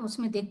देखिए आप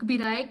उसमें देख भी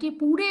रहा है कि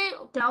पूरे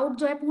क्लाउड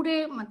जो है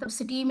पूरे मतलब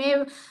सिटी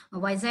में,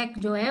 वाइजैक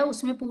जो है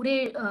उसमें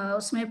पूरे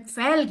उसमें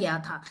फैल गया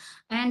था.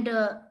 एंड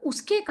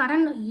उसके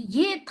कारण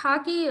ये था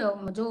कि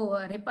जो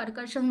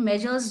रिपरकशन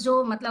मेजर्स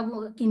जो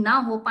मतलब कि ना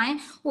हो पाए,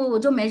 वो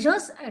जो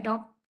मेजर्स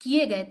अडॉप्ट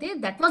किए गए थे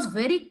that was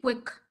very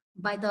quick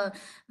by the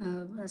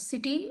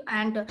city,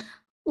 and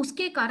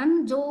उसके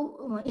कारण जो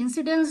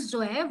इंसिडेंट्स जो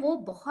है वो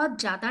बहुत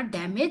ज्यादा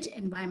damage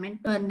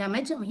environment,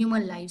 damage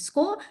human lives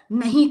को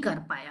नहीं कर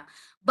पाया.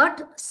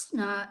 But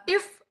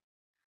if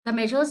the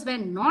measures were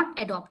not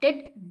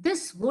adopted,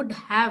 this would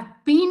have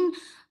been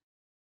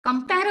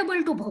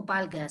comparable to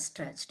Bhopal gas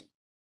tragedy.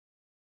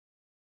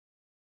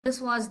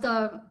 This was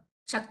the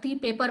Shakti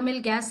paper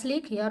mill gas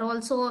leak. Here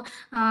also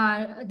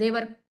they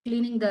were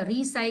cleaning the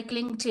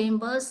recycling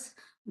chambers.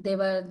 They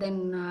were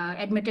then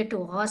admitted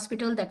to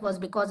hospital. That was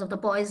because of the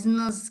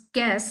poisonous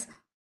gas.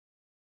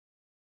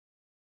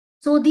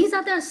 So these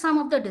are some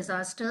of the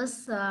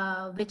disasters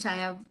which I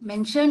have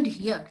mentioned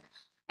here.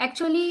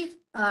 Actually,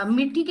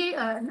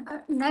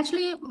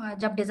 naturally,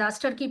 जब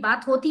disaster की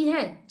बात होती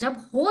है,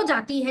 जब हो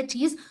जाती है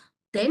चीज,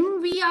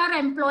 then we are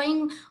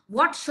employing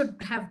what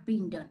should have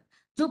been done.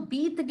 जो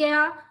बीत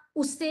गया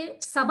उससे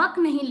सबक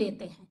नहीं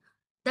लेते हैं.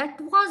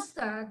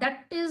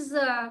 That is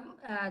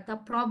the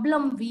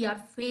problem we are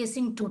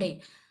facing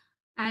today.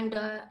 And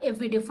if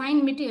we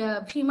define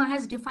FEMA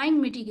has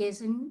defined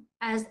mitigation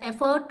as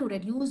effort to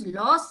reduce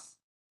loss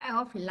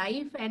of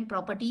life and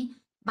property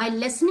by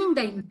lessening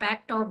the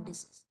impact of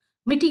disease.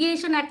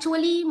 Mitigation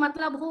actually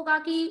मतलब होगा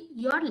कि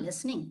you are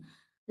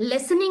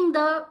lessening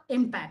the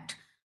impact.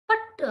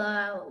 But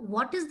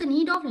what is the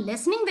need of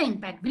lessening the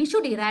impact? We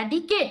should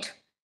eradicate.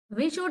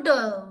 We should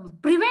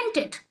prevent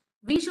it.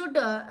 We should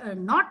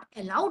not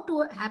allow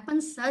to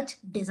happen such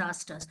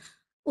disasters.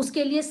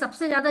 उसके लिए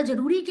सबसे ज्यादा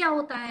जरूरी क्या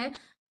होता है,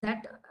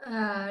 दैट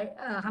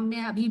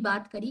हमने अभी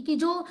बात करी कि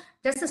जो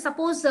जैसे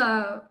सपोज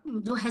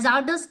जो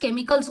हैजार्डस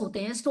केमिकल्स होते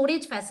हैं,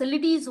 स्टोरेज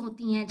फैसिलिटीज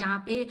होती हैं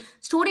जहाँ पे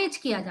स्टोरेज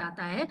किया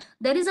जाता है,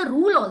 there is a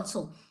rule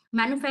also,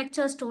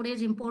 manufacture,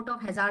 storage, import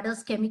of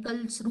hazardous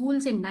chemicals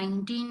rules in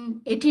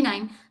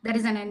 1989. There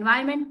is an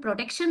Environment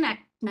Protection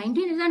Act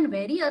 19, and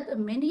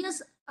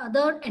various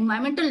other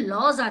environmental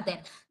laws are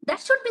there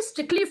that should be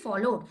strictly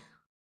followed.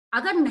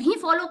 अगर नहीं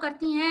follow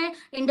करती हैं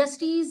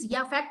industries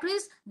या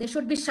factories, they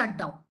should be shut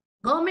down.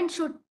 Government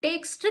should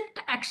take strict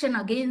action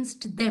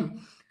against them.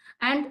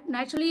 And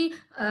naturally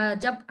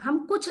जब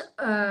हम कुछ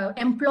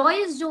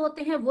employees जो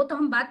होते हैं, वो तो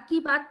हम बात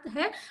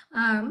है,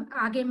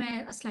 आगे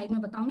मैं स्लाइड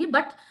में बताऊंगी,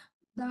 but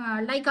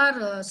like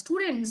our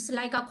students,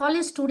 like our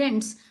college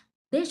students,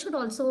 they should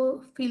also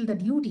feel the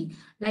duty.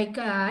 Like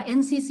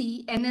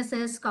NCC,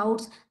 NSS,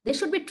 Scouts, they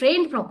should be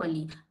trained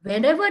properly.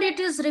 Whenever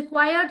it is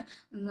required,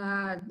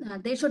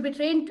 they should be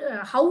trained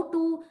how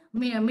to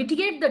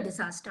mitigate the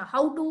disaster,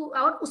 how to,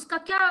 और उसका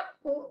क्या,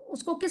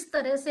 उसको किस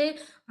तरह से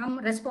हम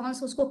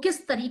response, उसको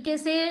किस तरीके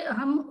से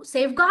हम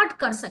safeguard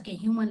कर सकें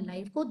ह्यूमन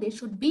लाइफ को. They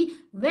should be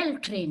well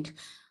trained.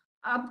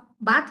 अब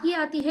बात ये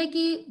आती है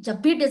कि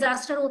जब भी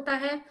डिजास्टर होता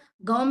है,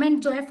 गवर्नमेंट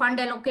जो है फंड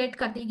एलोकेट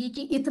कर देगी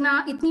कि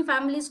इतनी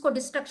फैमिलीज को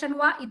डिस्ट्रक्शन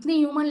हुआ, इतनी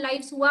ह्यूमन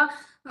लाइफ्स हुआ,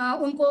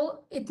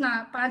 उनको इतना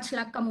 5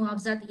 लाख का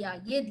मुआवजा दिया,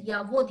 ये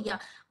दिया, वो दिया.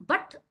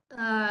 बट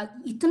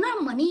इतना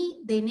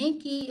मनी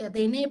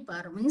देने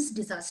पर मीन्स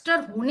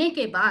डिजास्टर होने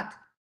के बाद,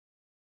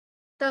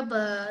 तब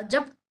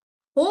जब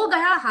हो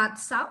गया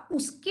हादसा,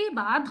 उसके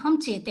बाद हम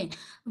चेतें,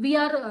 वी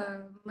आर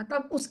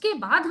मतलब उसके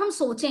बाद हम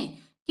सोचें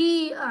कि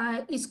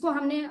इसको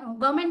हमने,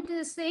 गवर्नमेंट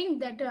इज सेइंग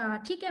दैट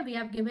ठीक है we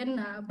have given,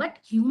 but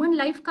human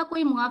life का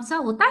कोई मुआवजा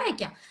होता है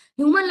क्या?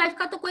 ह्यूमन लाइफ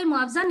का तो कोई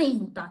मुआवजा नहीं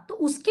होता, तो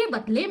उसके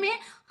बदले में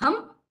हम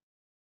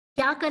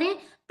क्या करें?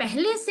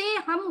 पहले से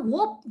हम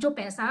वो जो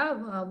पैसा,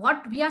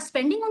 what we are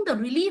spending on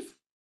the relief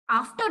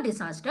after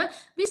disaster,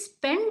 we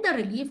spend the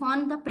relief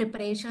on the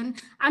preparation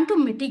and to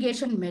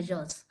mitigation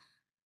measures.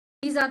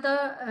 These are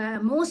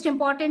the most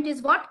important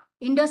is what?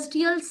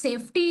 Industrial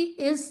safety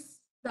is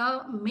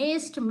the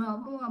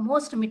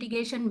most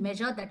mitigation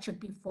measure that should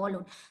be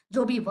followed.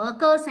 जो भी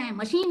workers हैं,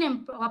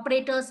 machine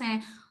operators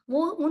हैं,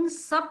 वो उन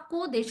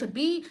सबको they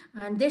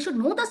should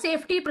know the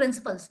safety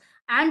principles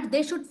and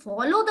they should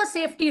follow the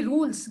safety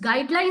rules,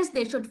 guidelines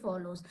they should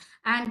follow.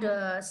 And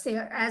as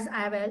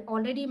I have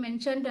already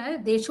mentioned,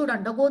 they should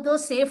undergo the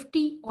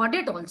safety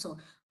audit also.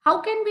 How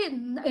can we,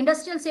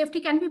 industrial safety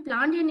can be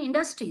planned in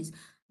industries?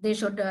 They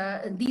should,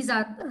 these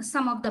are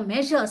some of the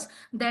measures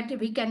that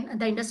we can,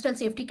 the industrial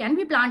safety can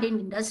be planned in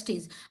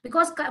industries.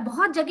 Because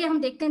बहुत जगह हम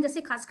देखते हैं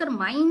जैसे खासकर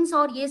mines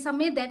और ये सब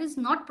में there is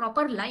not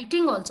proper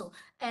lighting also,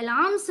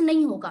 alarms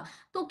नहीं होगा,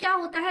 तो क्या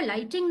होता है,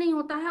 लाइटिंग नहीं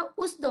होता है,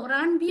 उस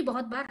दौरान भी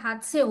बहुत बार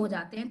हादसे हो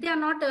जाते हैं. They are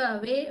not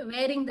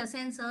wearing the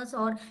sensors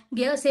और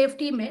गियर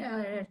सेफ्टी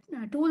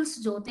टूल्स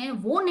जो होते हैं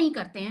वो नहीं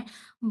करते हैं,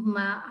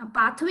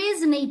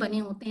 पाथवेज नहीं बने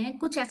होते हैं,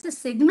 कुछ ऐसे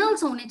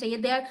सिग्नल्स होने चाहिए,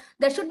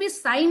 there should be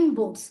sign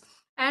boards.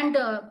 And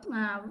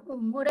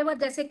moreover,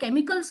 जैसे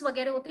chemicals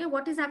वगैरह होते हैं,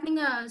 what is happening,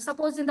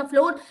 suppose in the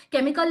floor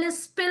chemical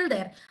is spilled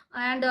there,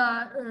 and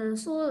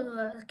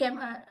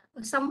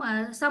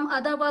some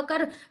other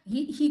worker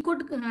he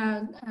could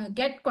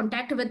get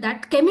contact with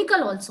that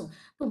chemical also.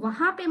 तो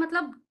वहां पे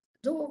मतलब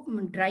जो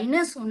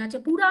dryness होना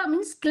चाहिए पूरा,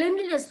 means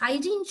cleanliness,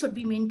 hygiene should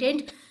be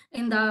maintained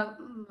in the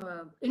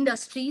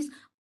industries,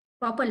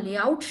 proper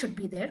layout should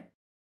be there.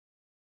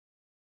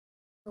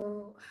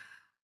 So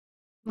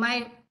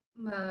my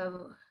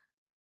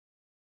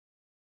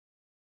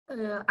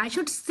I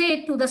should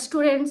say to the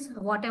students,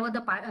 whatever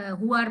the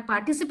who are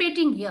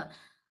participating here,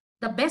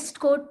 the best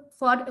quote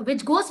for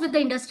which goes with the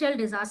industrial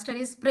disaster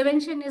is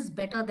prevention is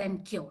better than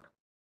cure.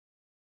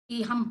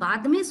 कि हम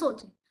बाद में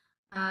सोचें,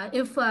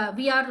 if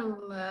we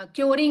are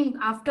curing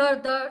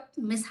after the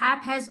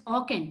mishap has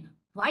occurred,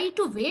 why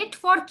to wait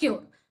for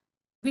cure?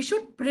 We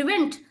should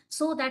prevent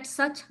so that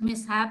such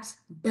mishaps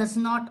does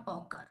not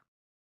occur.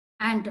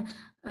 And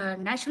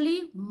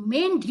naturally,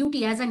 main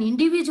duty as an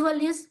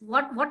individual is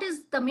what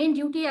is the main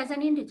duty as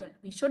an individual?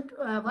 We should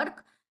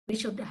work, we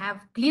should have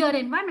clear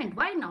environment.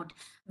 Why not?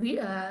 We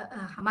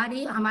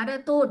हमारा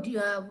तो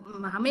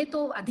हमें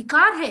तो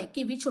अधिकार है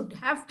कि we should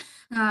have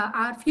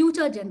our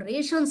future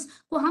generations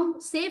को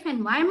हम safe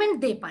environment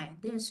दे पाए.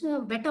 There's a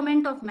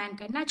betterment of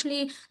mankind.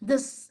 Naturally,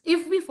 this,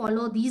 if we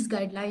follow these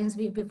guidelines,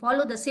 we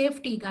follow the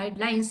safety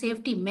guidelines,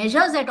 safety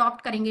measures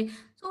adopt करेंगे,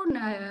 so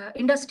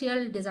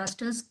industrial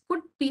disasters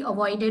could be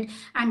avoided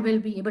and will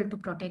be able to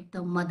protect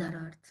the Mother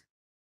Earth.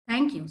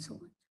 Thank you so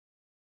much.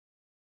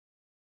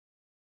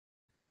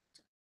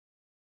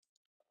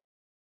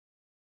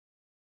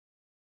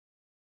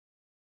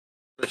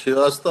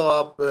 Srivastava,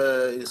 आप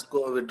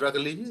इसको withdraw कर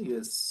लीजिए.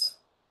 Yes.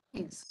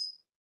 Yes.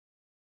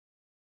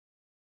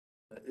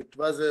 It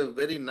was a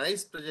very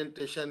nice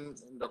presentation,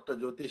 Dr.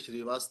 Jyoti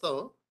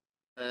Srivastav,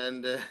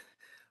 and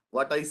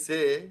what I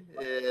say,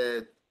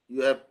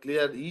 you have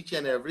cleared each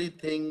and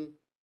everything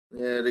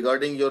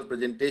regarding your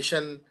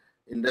presentation,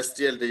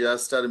 industrial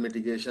disaster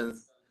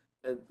mitigation.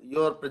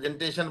 Your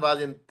presentation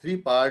was in 3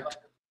 parts: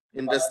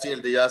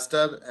 industrial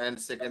disaster, and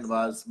second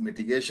was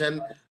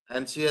mitigation.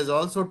 And she has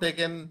also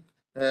taken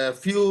a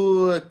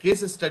few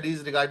case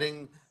studies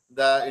regarding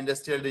the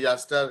industrial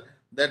disaster.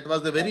 That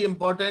was a very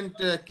important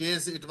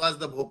case. It was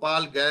the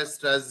Bhopal gas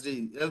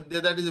tragedy.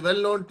 That is a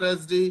well-known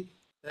tragedy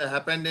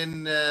happened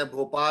in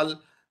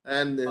Bhopal,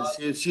 and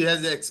she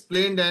has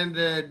explained and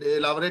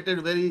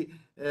elaborated very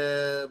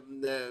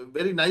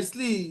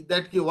nicely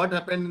that what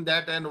happened in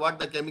that and what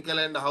the chemical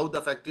and how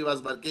the factory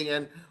was working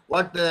and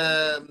what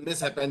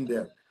happened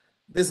there.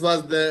 This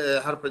was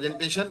her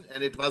presentation,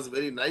 and it was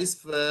very nice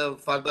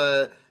for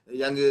the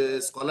young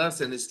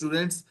scholars and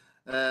students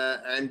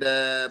and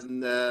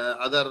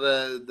other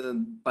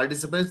the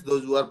participants,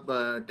 those who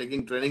are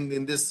taking training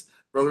in this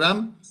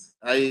program.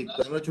 I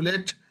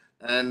congratulate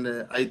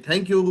and I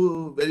thank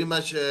you very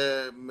much,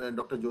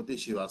 Dr. Jyoti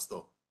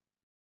Srivastav.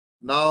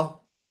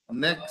 Now,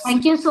 next.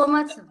 Thank you so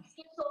much, sir.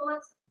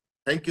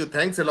 Thank you.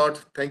 Thanks a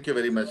lot. Thank you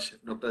very much,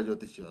 Dr.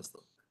 Jyoti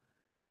Srivastav.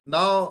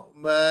 Now,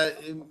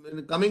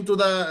 coming to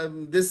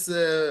the this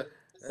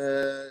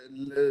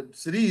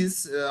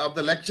series of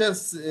the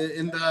lectures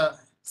in the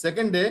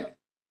second day,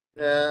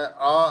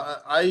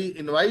 I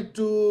invite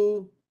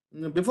to,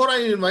 before I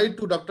invite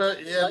to Dr.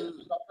 A.L.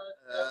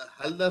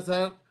 Halda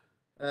sir,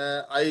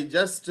 I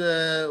just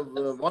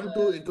want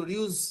to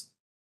introduce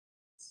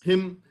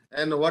him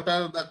and what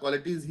are the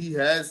qualities he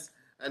has.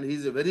 And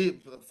he's a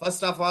very,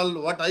 first of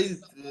all, what I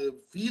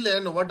feel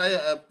and what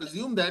I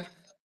presume that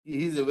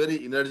he is a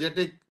very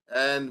energetic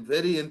and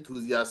very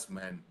enthusiastic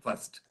man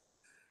first.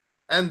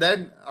 And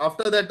then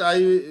after that,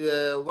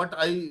 what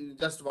I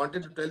just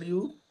wanted to tell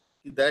you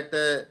that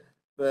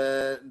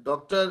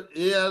Dr.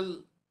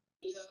 A.L.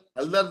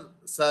 Haldar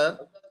sir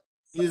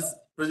is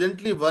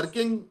presently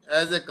working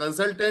as a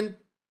consultant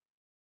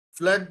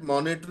flood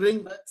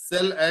monitoring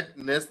cell at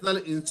National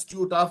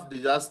Institute of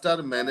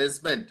Disaster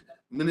Management,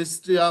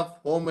 Ministry of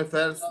Home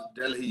Affairs,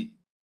 Delhi.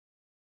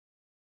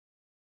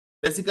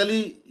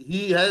 Basically,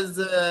 he has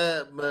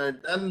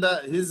done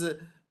his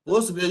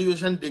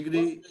post-graduation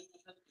degree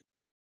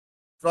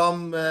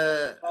from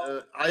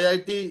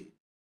IIT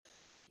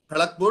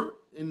Kharagpur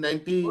in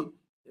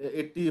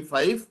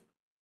 1985,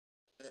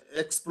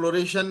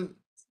 exploration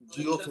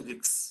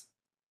geophysics.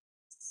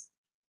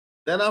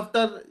 Then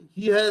after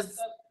he has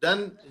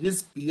done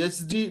his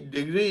PhD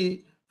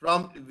degree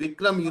from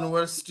Vikram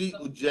University,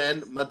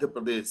 Ujjain, Madhya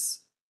Pradesh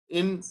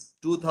in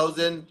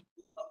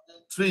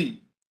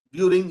 2003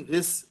 during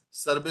his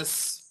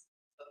service.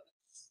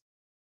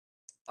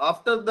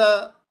 After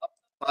the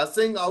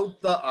passing out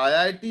the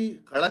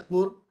IIT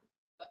Kharagpur,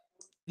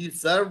 he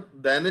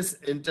served Danish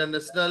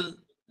International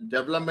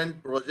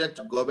Development Project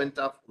Govt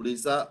of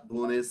Odisha,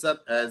 Bhubaneswar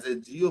as a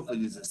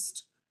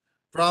geophysicist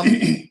from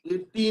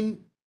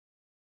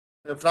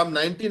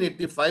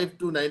 1985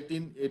 to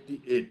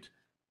 1988.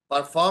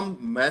 Performed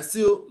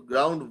massive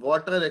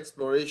groundwater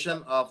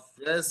exploration of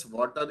fresh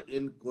water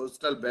in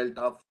coastal belt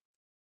of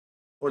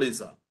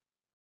Odisha.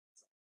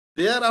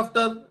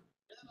 Thereafter,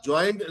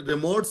 joined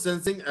Remote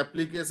Sensing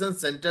Application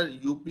Center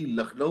UP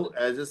Lucknow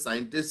as a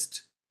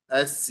scientist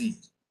SC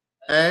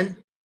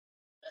and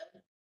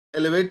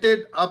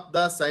elevated up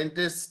the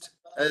scientist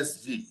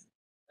SG.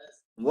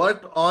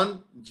 Worked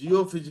on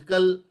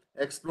geophysical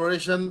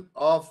exploration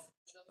of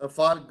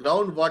for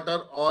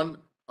groundwater on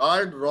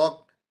hard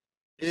rock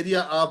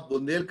area of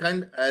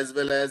Bundelkhand as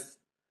well as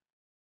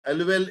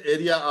alluvial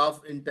area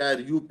of entire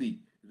UP.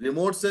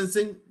 Remote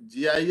sensing,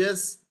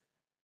 GIS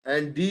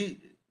and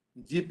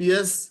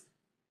GPS,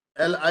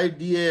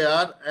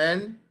 LIDAR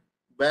and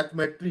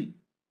bathymetry.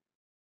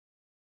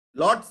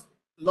 Lots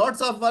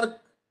of work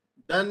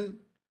done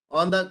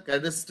on the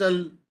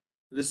cadastral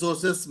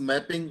resources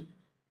mapping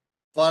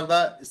for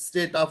the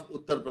state of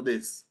Uttar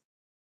Pradesh.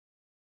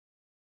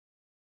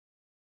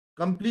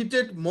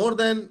 Completed more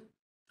than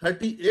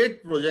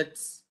 38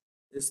 projects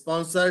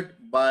sponsored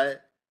by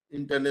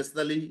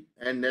internationally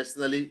and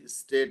nationally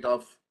state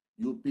of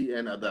UP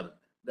and other.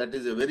 That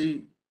is a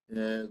very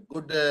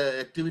good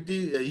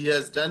activity he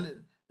has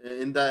done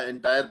in the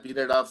entire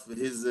period of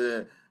his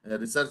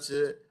research.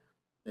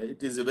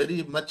 It is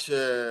very much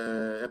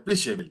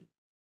appreciable.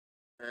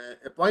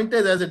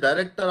 Appointed as a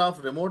director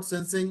of Remote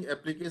Sensing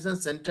Application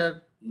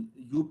Center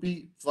UP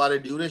for a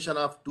duration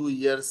of 2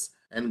 years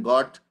and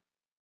got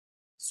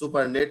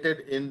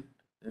superannuated in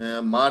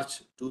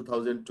March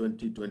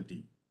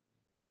 2020.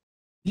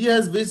 He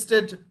has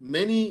visited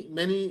many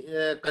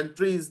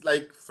countries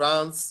like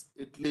France,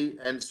 Italy,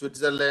 and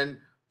Switzerland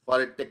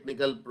for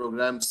technical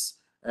programs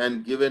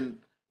and given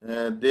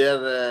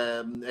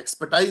their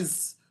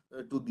expertise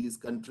to these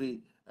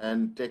countries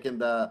and taken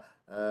the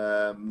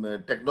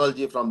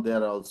technology from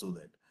there also.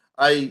 That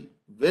I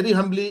very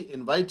humbly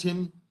invite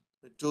him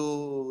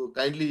to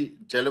kindly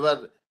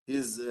deliver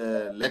his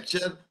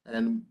lecture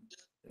and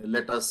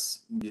let us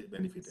be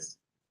benefited.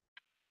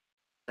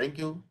 Thank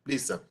you.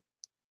 Please, sir.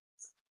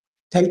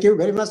 Thank you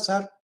very much,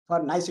 sir,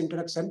 for nice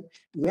introduction.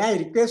 May I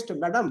request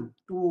Madam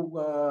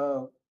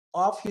to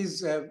off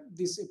his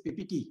this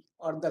PPT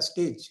or the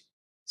stage?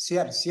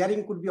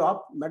 Sharing could be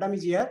off. Madam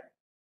is here.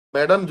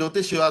 Madam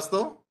Jyoti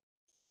Srivastava.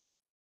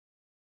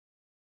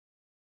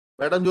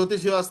 Madam Jyoti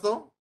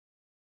Srivastava.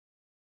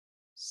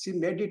 She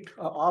made it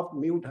off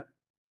mute.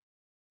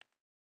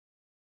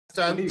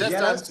 I'm Could you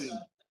hear us? seeing.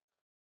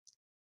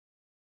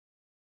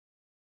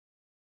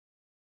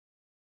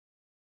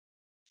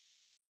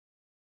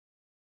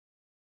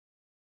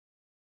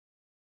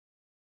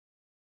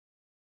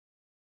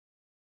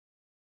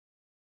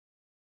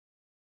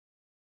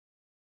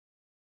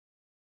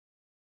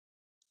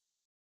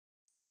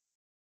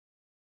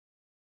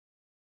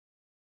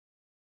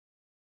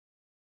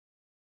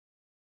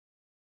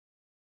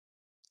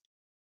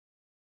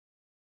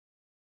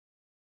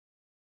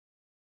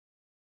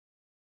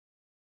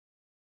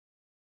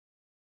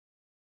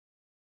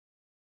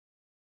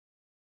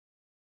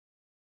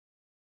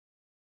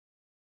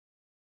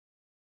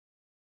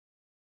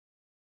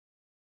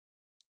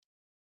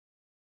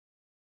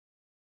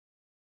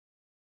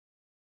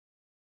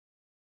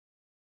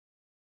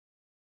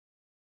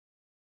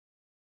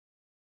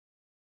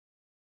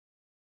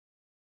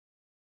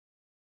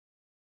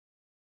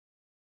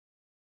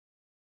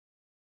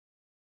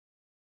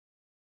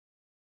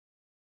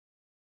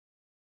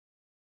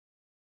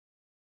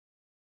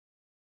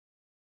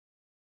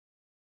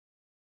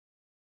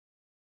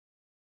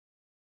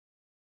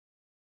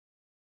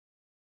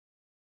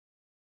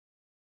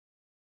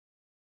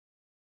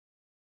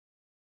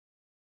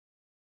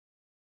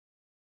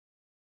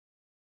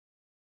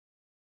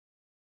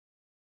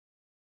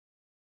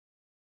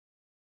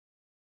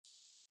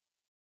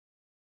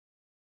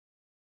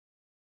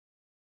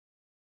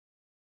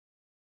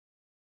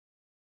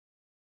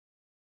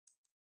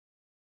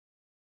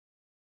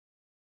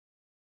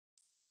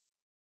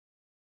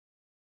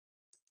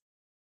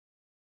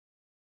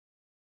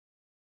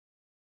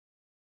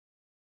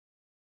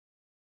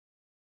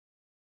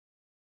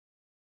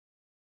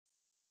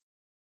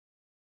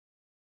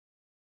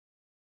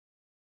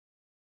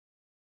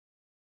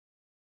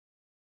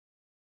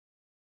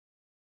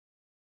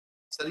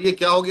 Sir ये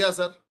क्या हो गया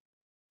sir?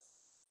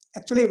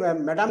 Actually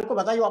madam को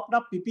बताइए अपना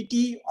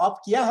PPT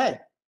of किया है?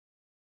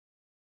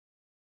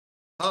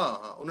 हाँ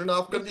हाँ उन्होंने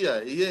ऑफ कर दिया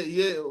है।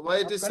 ये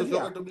व्हाई इट इज कर दिया?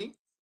 Showing to me?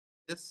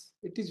 Yes.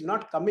 It is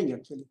not coming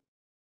actually.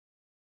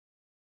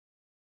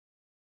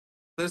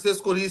 फिर से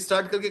इसको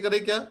रीस्टार्ट करके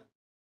करें क्या?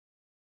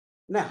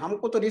 नहीं,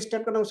 हमको तो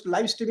रिस्टार्ट करना, उसकी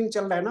लाइव स्ट्रीमिंग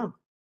चल रहा है ना।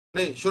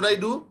 नहीं, शुड आई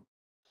डू?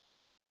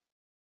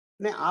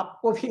 नहीं,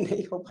 आपको भी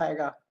नहीं हो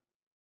पाएगा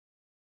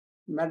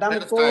मैडम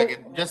लेट अस को। Try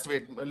again, just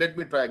wait, let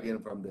me try again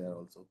from there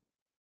also.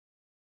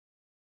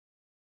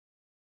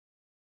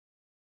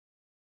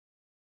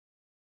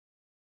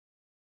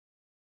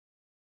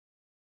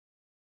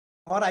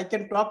 और I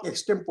can talk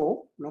extempore,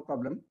 no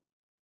problem.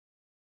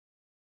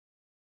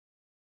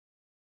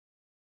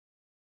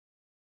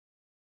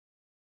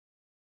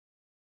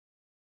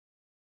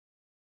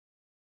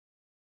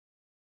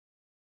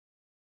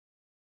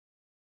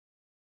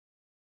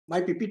 My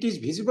PPT is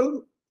visible.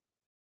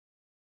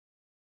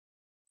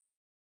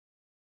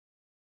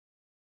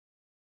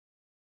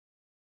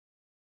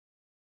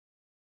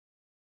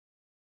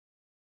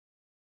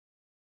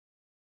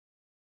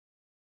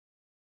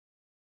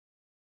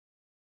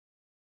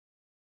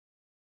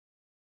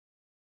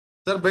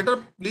 Sir, better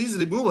please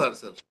remove her,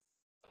 sir.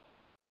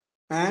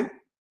 And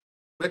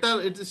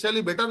Better, it is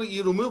surely better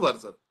you remove her,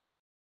 sir,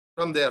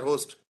 from their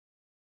host.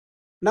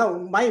 now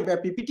my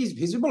PPT is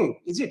visible,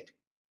 is it?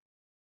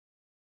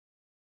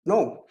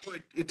 No. So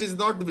it is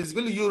not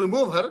visible. You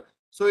remove her,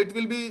 so it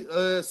will be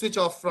switch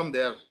off from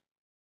there,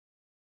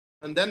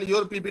 and then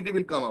your PPT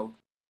will come out.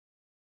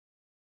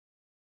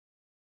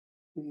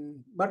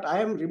 But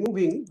I am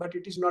removing, but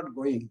it is not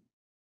going.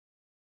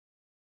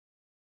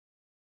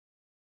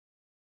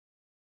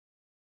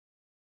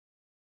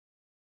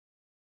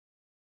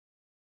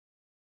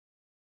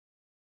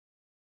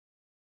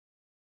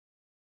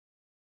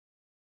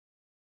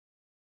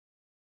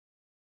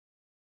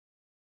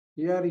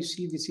 Here you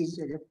see this is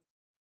again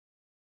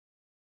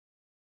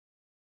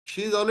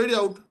She is already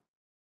out.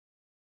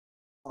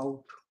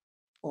 out.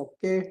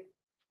 Okay.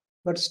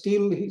 But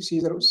still he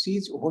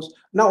sees host.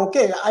 Now,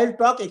 okay, I'll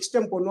talk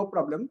extempo, no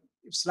problem.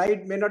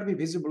 Slide may not be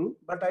visible,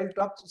 but I'll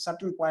talk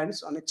certain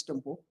points on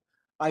extempo.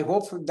 I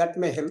hope that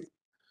may help.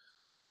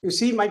 You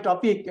see my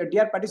topic,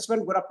 dear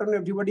participant, good afternoon,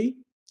 everybody.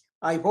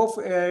 I hope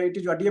it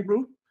is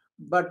audible,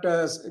 but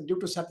due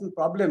to certain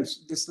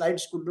problems, the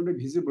slides could not be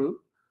visible.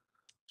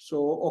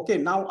 So, okay,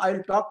 now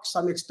I'll talk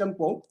some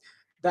extempo.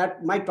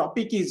 That my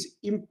topic is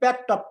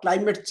impact of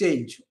climate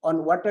change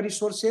on water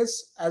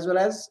resources as well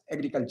as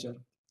agriculture.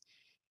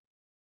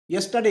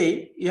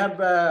 Yesterday, you have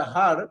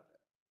heard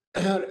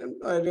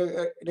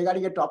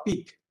regarding a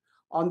topic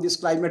on this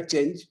climate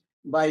change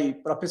by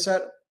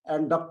Professor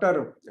and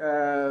Dr.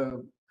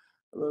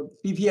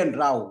 P.V.N.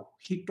 Rao.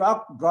 He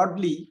talked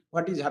broadly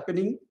what is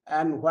happening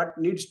and what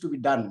needs to be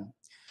done.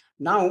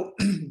 Now,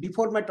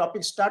 before my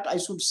topic start, I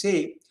should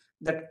say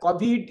that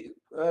COVID,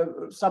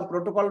 some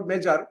protocol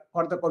measure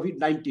for the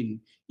COVID-19.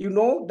 You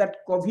know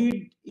that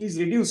COVID is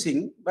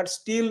reducing, but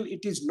still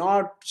it is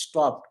not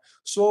stopped.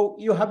 So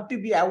you have to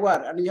be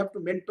aware and you have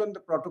to maintain the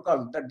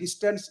protocol. The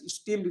distance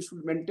still you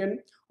should maintain.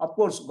 Of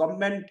course,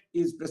 government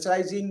is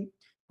pressurizing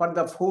for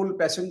the full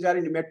passenger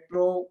in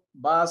metro,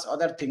 bus,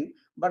 other thing.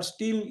 But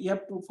still you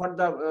have to, for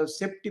the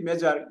safety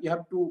measure, you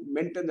have to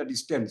maintain the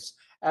distance.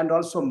 And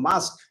also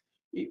mask,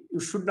 you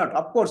should not.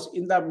 Of course,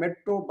 in the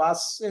metro,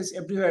 buses,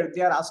 everywhere,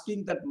 they are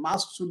asking that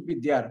mask should be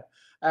there.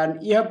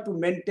 And you have to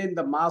maintain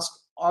the mask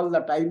all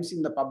the times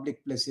in the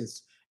public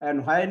places.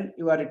 And when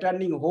you are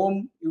returning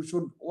home, you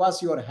should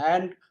wash your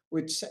hand,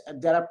 which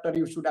thereafter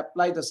you should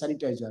apply the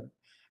sanitizer.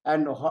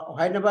 And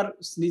whenever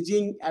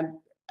sneezing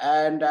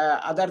and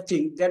other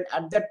thing, then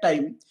at that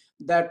time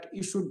that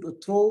you should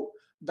throw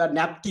the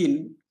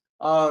napkin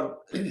or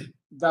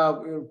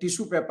the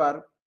tissue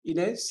paper in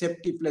a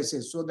safety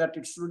places so that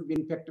it shouldn't be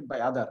infected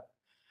by other.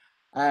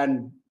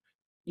 And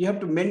you have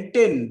to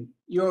maintain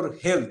your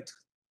health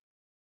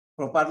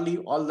properly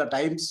all the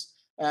times,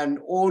 and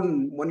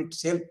own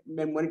self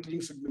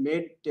monitoring should be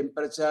made,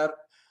 temperature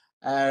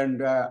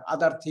and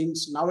other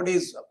things.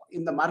 Nowadays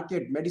in the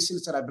market,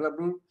 medicines are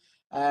available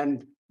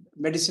and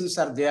medicines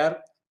are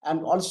there,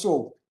 and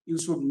also you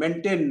should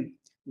maintain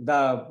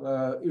that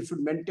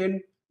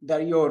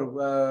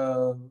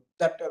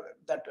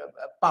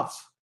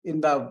puff in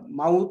the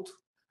mouth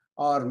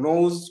or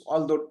nose,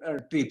 all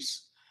the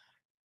trips.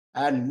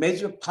 And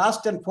major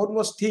first and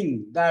foremost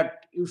thing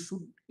that you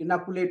should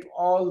inoculate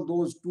all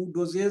those 2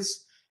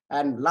 doses,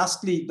 and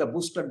lastly the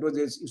booster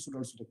doses you should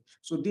also take.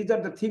 So these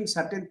are the things,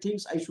 certain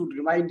things I should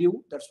remind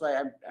you. That's why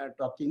I'm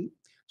talking.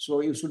 So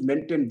you should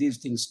maintain these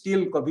things.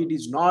 Still, COVID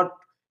is not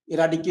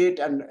eradicated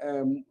and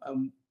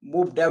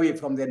moved away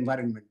from the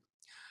environment.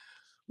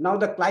 Now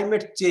the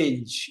climate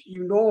change,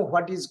 you know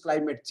what is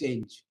climate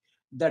change?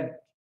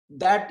 That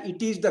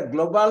it is the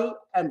global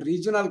and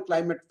regional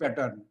climate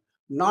pattern,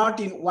 not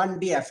in one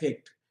day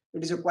effect.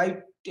 It is a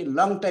quite a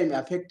long time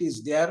effect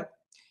is there.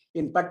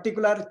 In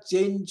particular, a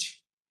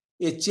change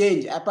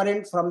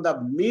apparent from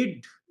the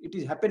mid, it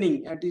is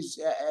happening, it is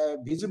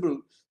visible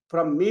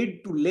from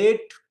mid to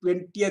late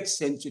 20th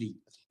century.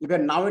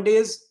 Even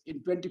nowadays, in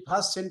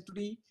 21st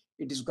century,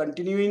 it is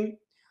continuing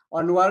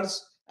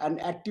onwards and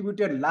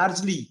attributed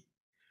largely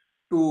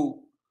to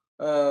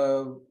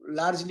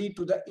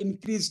the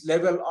increased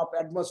level of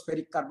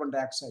atmospheric carbon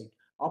dioxide.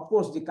 Of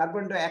course, the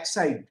carbon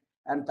dioxide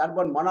and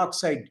carbon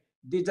monoxide,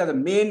 these are the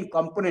main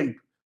component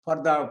for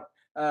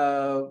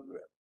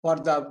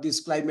this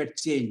climate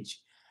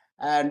change.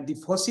 And the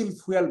fossil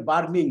fuel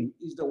burning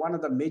is one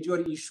of the major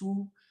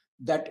issue,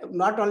 that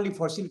not only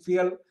fossil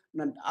fuel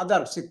and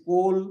other, say,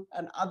 coal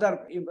and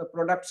other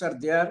products are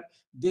there.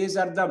 These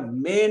are the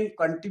main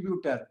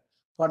contributor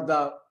for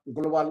the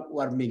global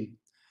warming.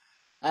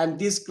 And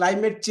this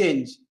climate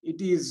change, it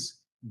is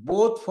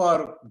both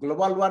for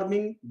global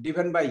warming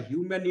driven by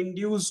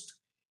human-induced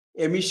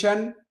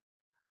emission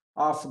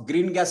of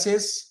green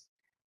gases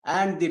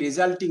and the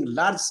resulting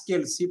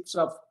large-scale shifts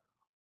of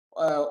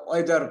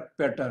weather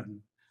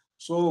pattern.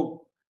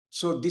 So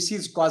this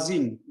is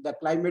causing the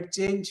climate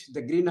change,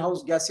 the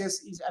greenhouse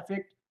gases is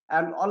affect,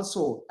 and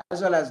also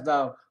as well as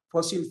the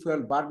fossil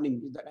fuel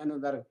burning is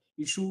another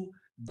issue,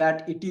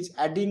 that it is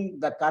adding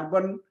the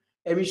carbon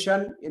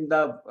emission in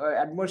the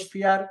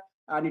atmosphere,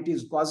 and it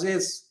is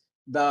causes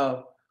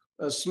the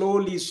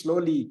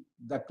slowly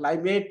the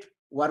climate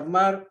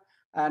warmer,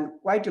 and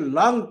quite a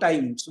long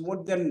time, so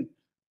more than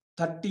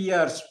 30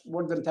 years,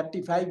 more than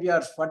 35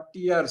 years, 40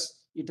 years,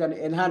 it can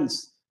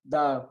enhance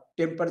the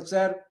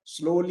temperature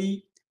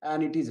slowly,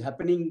 and it is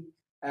happening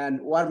and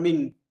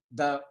warming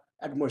the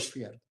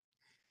atmosphere.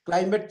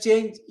 Climate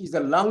change is a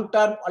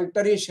long-term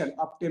alteration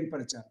of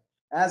temperature.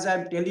 As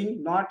I'm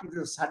telling, not it is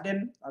a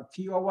sudden, a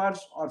few hours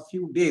or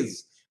few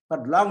days,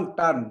 but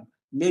long-term,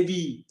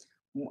 maybe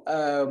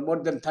more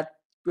than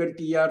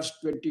 20 years,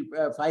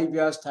 25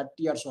 years, 30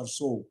 years or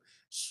so.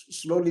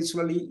 Slowly,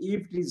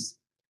 if it is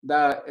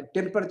the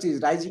temperature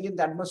is rising in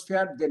the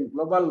atmosphere, then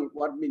global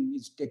warming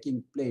is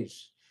taking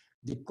place.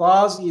 The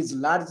cause is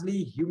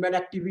largely human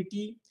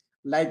activity,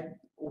 like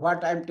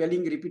what I'm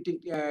telling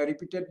repeatedly,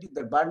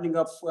 the burning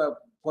of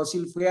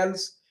fossil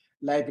fuels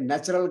like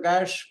natural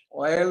gas,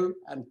 oil,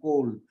 and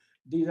coal.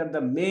 These are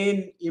the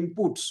main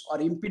inputs or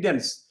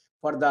impedance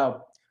for the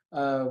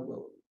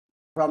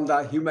from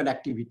the human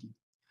activity.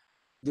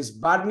 This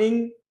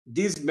burning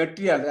these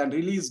materials and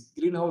release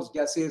greenhouse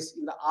gases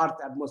in the earth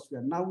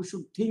atmosphere. Now we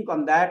should think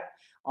on that.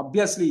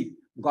 Obviously,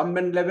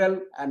 government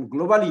level and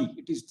globally,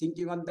 it is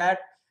thinking on that,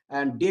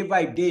 and day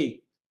by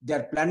day they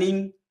are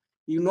planning.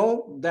 You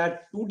know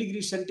that 2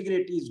 degrees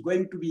centigrade is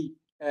going to be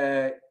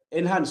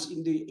enhanced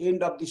in the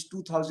end of this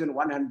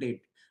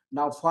 2100.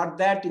 Now for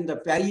that, in the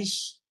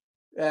Paris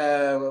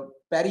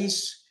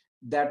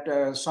that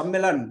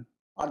Sammelan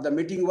or the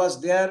meeting was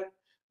there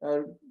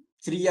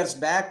 3 years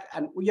back,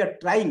 and we are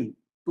trying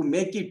to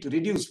make it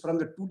reduce from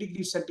the 2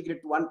 degrees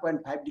centigrade to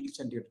 1.5 degrees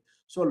centigrade.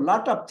 So a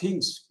lot of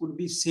things could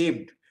be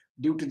saved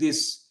due to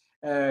this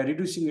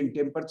reducing in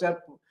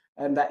temperature.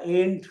 And the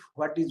end,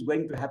 what is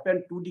going to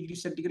happen, 2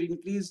 degrees centigrade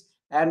increase,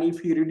 and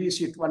if you reduce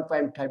it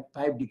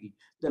 1.5 degree,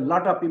 then a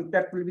lot of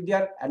impact will be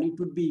there, and it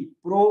would be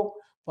pro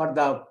for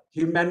the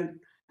human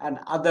and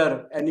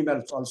other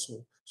animals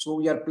also. So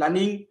we are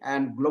planning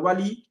and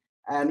globally,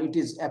 and it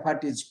is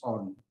effort is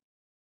on.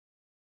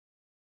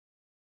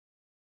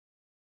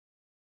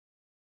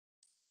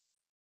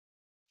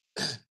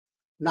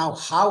 Now,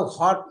 how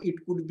hot it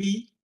could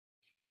be,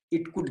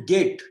 it could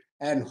get,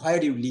 and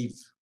where you live.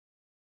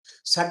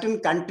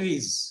 Certain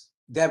countries,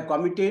 they have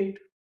committed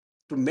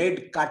to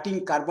make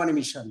cutting carbon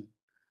emission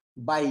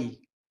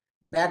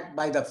backed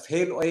by the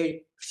fail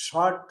away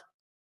short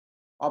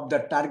of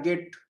the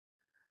target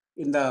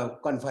in the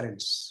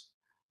conference.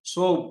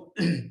 So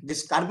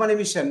this carbon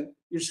emission,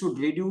 it should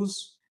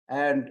reduce,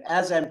 and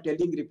as I'm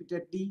telling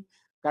repeatedly,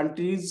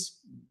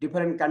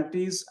 different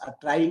countries are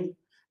trying,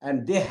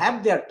 and they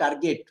have their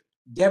target.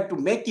 They have to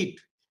make it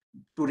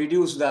to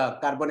reduce the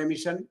carbon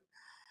emission.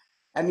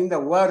 And in the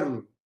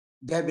world,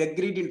 they have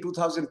agreed in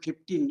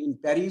 2015 in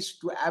Paris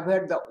to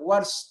avoid the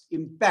worst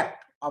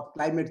impact of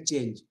climate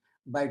change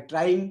by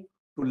trying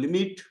to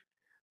limit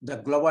the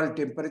global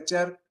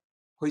temperature,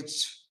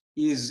 which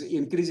is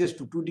increases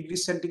to 2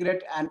 degrees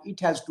centigrade, and it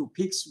has to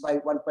fix by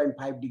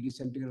 1.5 degrees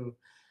centigrade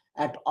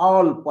at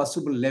all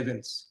possible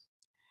levels.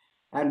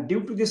 And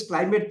due to this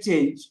climate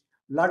change,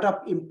 a lot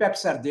of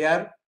impacts are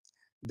there.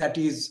 That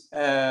is,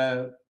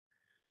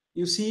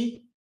 you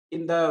see,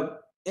 in the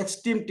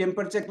extreme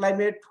temperature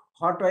climate,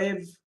 hot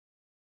wave,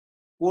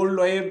 cold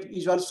wave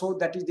is also,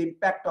 that is the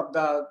impact of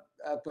the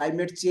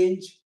climate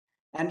change.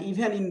 And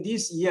even in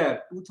this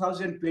year,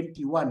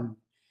 2021,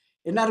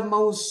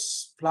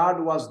 enormous flood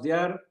was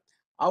there.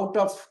 Out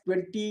of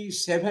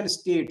 27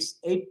 states,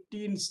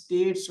 18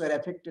 states were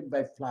affected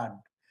by flood,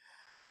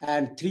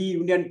 and 3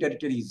 union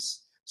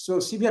territories. So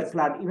severe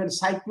flood, even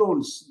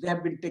cyclones, they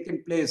have been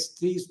taken place.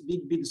 3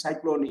 big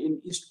cyclone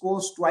in East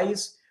Coast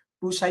twice,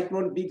 2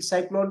 cyclone, big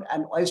cyclone,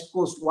 and West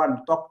Coast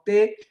 1,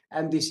 Tokte,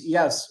 and this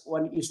year's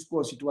 1 East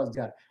Coast, it was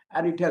there.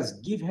 And it has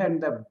given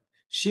the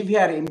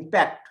severe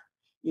impact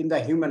in the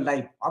human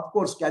life. Of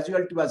course,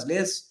 casualty was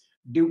less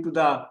due to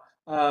the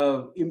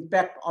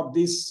impact of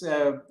this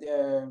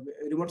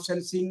remote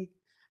sensing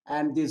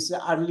and this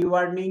early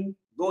warning,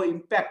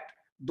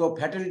 though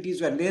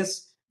fatalities were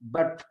less,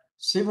 but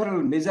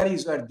several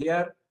measures were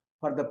there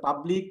for the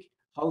public.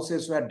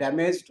 Houses were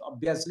damaged,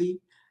 obviously,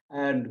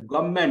 and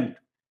government,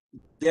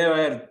 they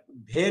were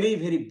very,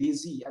 very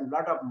busy, and a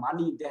lot of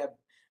money they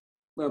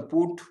have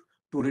put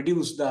to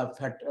reduce the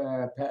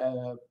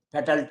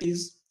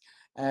fatalities.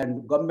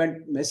 And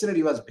government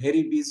machinery was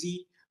very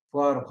busy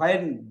for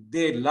when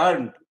they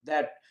learned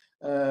that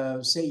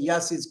say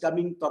Yas is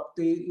coming,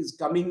 Takti is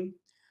coming,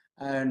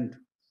 and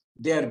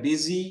they are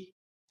busy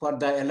for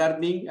the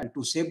alarming and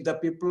to save the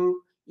people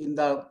in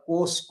the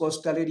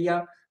coastal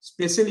area,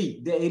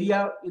 especially the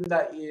area in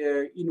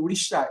the in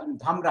Odisha, in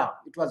Dhamra.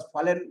 It was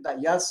fallen the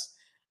Yas,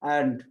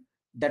 and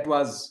that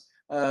was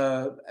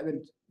I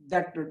mean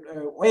that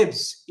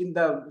waves in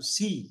the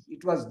sea.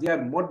 It was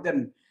there more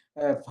than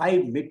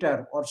 5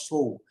 meters or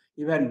so,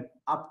 even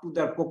up to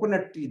the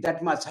coconut tree.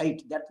 That much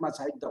height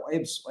the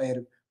waves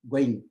were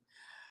going.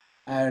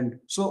 And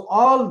so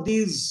all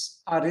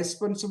these are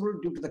responsible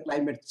due to the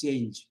climate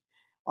change.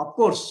 Of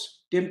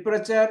course,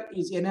 temperature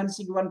is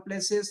enhancing one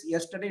places.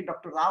 Yesterday,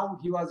 Dr. Rao,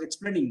 he was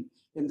explaining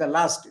in the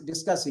last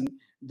discussing,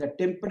 the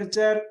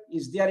temperature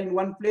is there in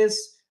one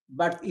place,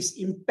 but its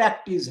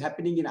impact is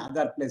happening in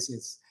other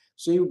places.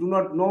 So you do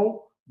not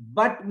know,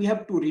 but we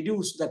have to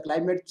reduce the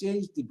climate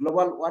change, the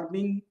global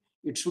warming.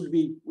 It should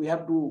be, we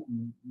have to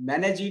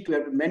manage it, we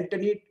have to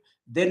maintain it,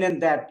 then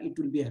and that it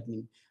will be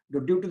happening.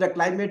 Due to the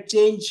climate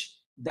change,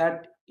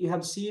 that you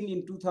have seen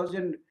in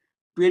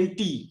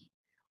 2020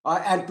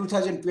 and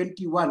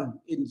 2021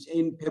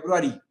 in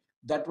February,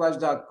 that was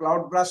the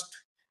cloud burst,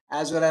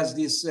 as well as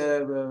this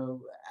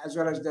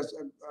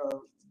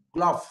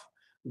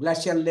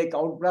glacial lake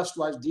outburst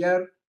was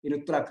there in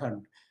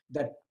Uttarakhand.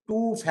 That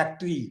two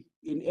factory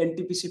in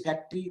NTPC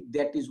factory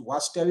that is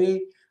washed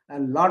away,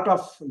 and lot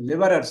of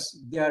laborers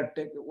they are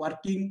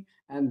working,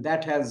 and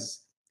that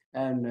has,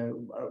 and a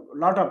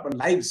lot of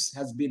lives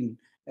has been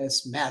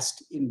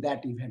smashed in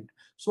that event.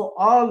 So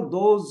all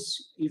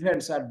those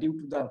events are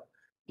due to the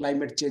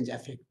climate change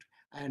effect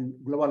and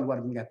global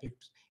warming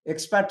effect.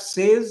 Expert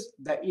says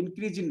the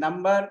increase in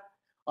number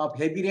of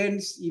heavy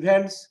rains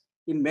events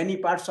in many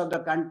parts of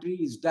the country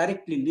is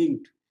directly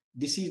linked.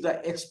 This is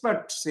the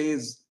expert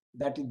says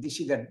that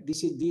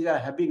these are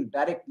having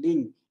direct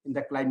link in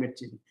the climate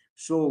change.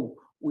 So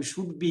we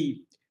should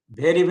be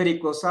very, very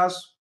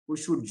cautious. We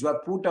should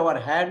put our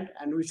hand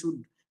and we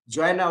should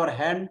join our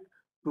hand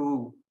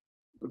to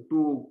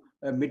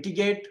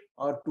mitigate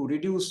or to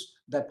reduce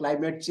the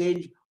climate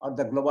change or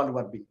the global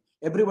warming.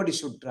 Everybody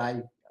should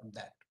try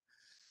that.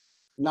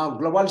 Now,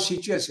 global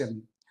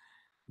situation,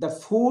 the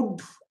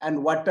food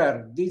and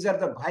water, these are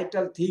the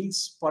vital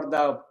things for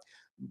the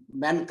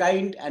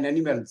mankind and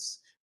animals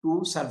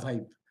to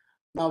survive.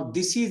 Now,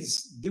 this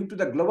is due to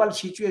the global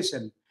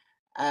situation.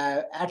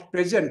 At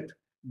present,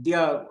 they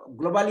are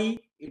globally,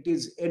 it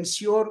is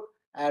ensured,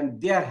 and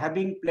they are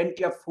having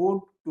plenty of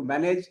food to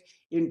manage.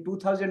 In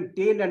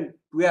 2010 and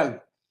 12,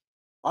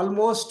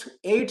 almost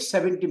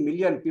 870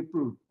 million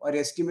people are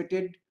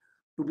estimated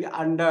to be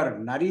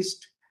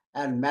undernourished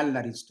and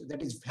malnourished.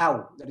 That is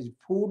FAO, that is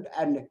Food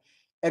and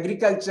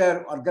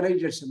Agriculture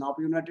Organization of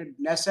United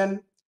Nations.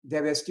 They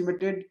have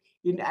estimated,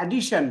 in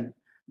addition,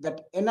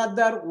 that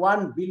another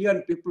 1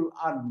 billion people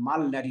are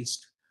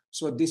malnourished.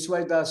 So this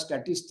was the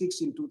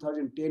statistics in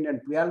 2010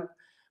 and 12.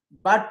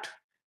 But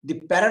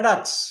the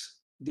paradox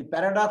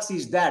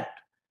is that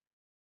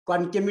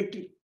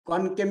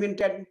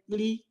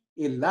concomitantly,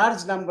 a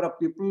large number of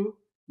people,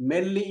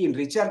 mainly in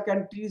richer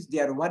countries, they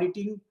are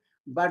overeating,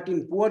 but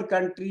in poor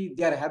country,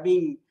 they are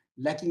having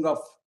lacking of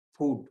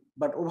food.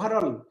 But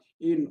overall,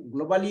 in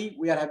globally,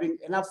 we are having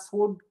enough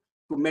food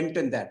to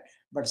maintain that.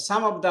 But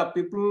some of the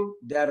people,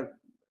 they are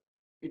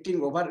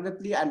eating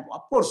overtly, and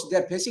of course, they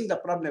are facing the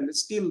problem.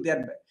 Still, they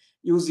are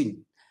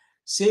using.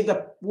 Say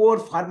the poor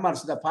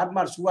farmers, the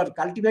farmers who are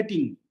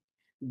cultivating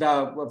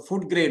the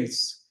food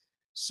grains,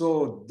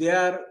 so they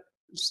are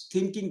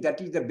thinking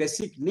that is the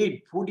basic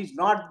need. Food is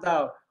not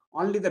the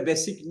only the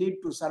basic need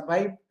to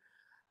survive,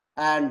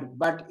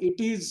 but it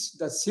is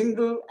the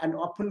single and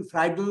often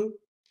fragile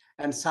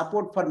and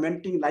support for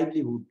maintaining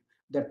livelihood.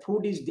 That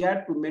food is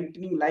there to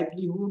maintaining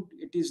livelihood.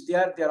 It is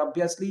there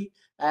obviously,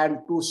 and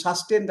to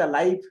sustain the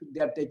life,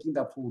 they are taking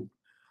the food.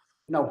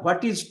 Now,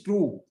 what is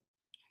true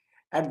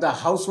at the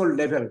household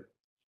level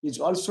is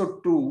also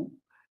true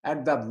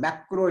at the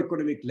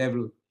macroeconomic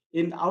level.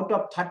 In out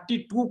of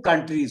 32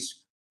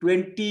 countries,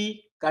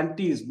 20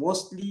 countries,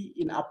 mostly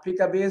in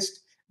Africa based,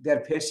 they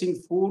are facing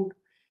food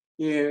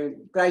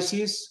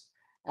crisis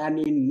and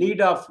in need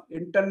of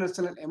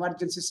international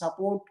emergency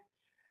support.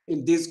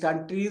 In these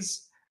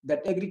countries,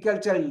 that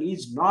agriculture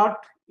is not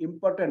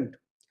important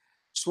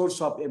source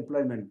of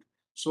employment.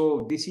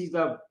 So this is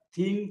the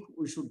thing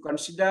we should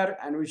consider,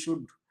 and we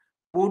should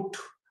put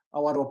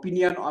our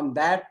opinion on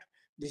that.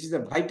 This is a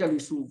vital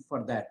issue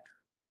for that.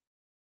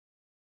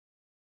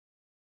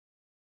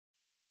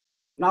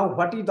 Now,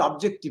 what is the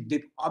objective?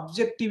 The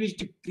objective is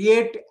to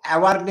create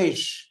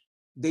awareness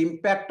the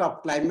impact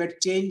of climate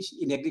change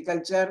in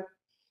agriculture.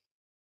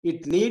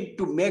 It need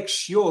to make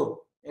sure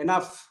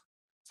enough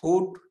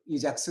food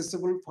is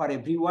accessible for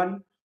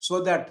everyone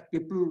so that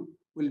people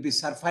will be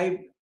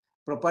survived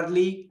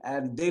properly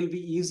and they'll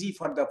be easy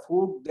for the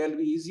food, they'll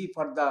be easy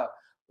for the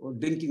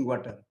drinking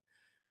water.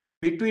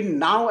 Between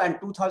now and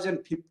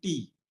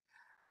 2050,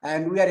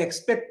 and we are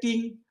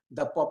expecting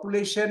the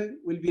population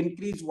will be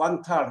increased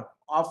 1/3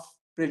 of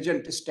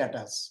present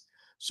status.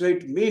 So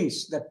it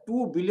means that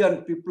 2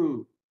 billion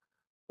people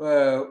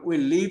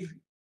will live,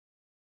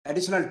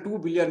 additional 2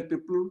 billion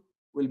people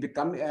will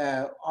become,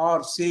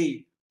 or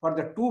say for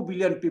the 2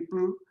 billion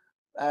people,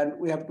 and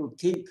we have to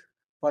think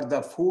for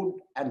the food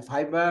and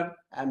fiber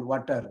and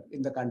water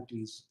in the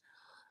countries.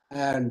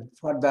 And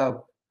for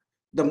the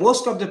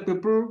most of the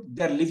people,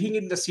 they're living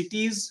in the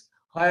cities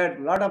where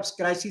a lot of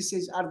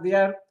crises are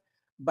there,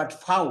 but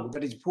FAO,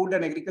 that is Food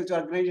and Agriculture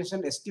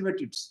Organization,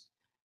 estimates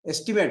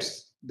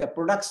the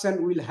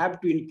production will have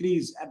to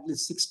increase at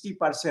least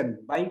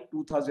 60% by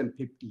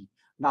 2050.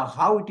 Now,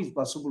 how it is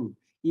possible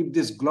if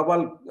this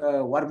global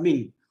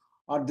warming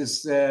or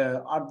this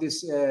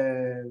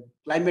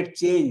climate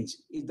change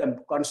is the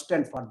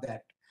constant for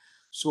that?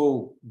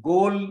 So,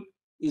 goal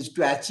is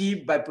to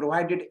achieve by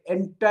provided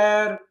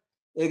entire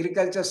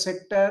agriculture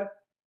sector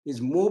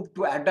is moved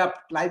to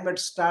adopt climate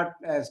smart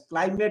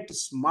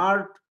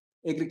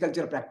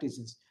agriculture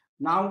practices.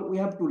 Now we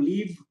have to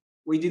live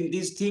within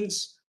these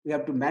things. We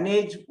have to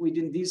manage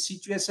within this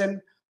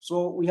situation.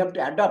 So we have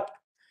to adopt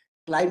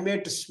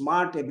climate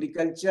smart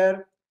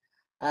agriculture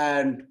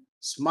and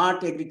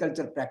smart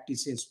agriculture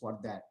practices for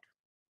that.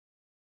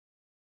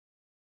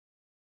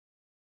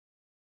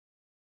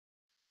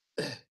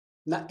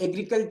 Now,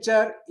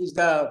 agriculture is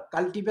the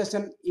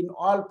cultivation in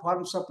all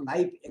forms of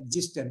life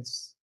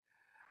existence.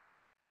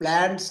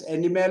 Plants,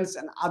 animals,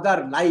 and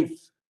other life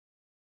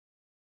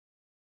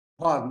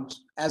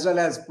forms, as well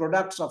as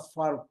products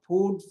for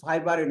food,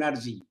 fiber,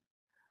 energy.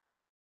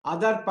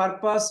 Other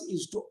purpose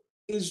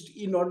is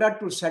in order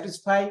to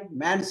satisfy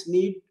man's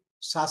need,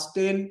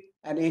 sustain,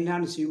 and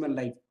enhance human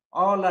life.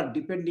 All are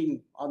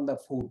depending on the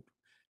food.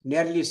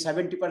 Nearly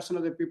 70%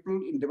 of the people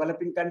in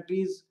developing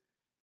countries,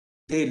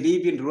 they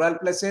live in rural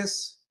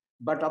places.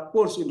 But of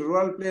course, in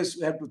rural place,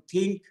 we have to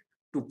think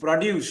to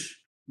produce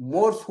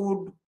more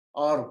food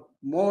or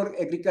more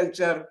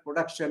agriculture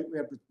production. We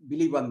have to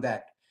believe on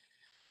that.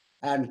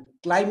 And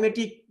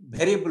climatic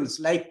variables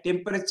like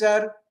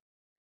temperature,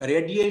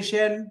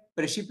 radiation,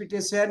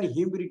 precipitation,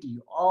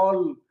 humidity,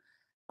 all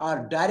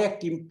are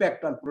direct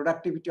impact on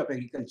productivity of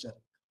agriculture.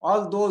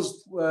 All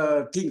those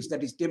things,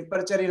 that is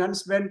temperature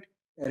enhancement,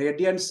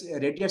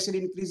 radiation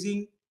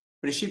increasing,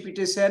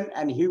 precipitation,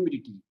 and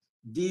humidity,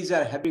 these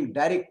are having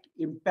direct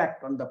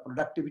impact on the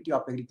productivity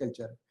of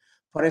agriculture,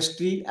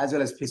 forestry, as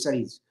well as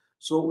fisheries.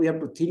 So we have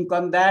to think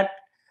on that.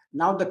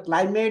 Now the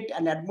climate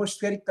and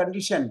atmospheric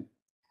condition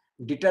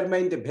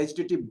determine the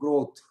vegetative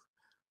growth.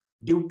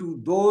 Due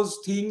to those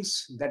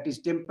things, that is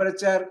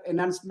temperature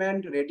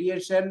enhancement,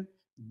 radiation,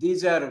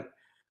 these are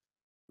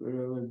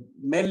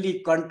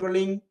mainly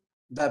controlling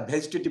the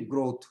vegetative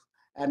growth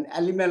and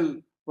animal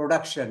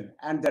production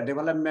and the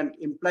development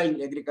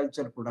implying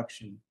agriculture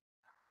production.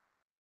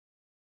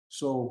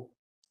 So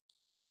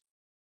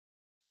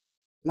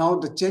now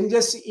the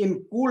changes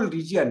in cool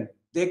region,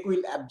 they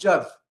will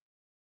absorb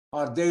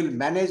or they will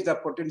manage the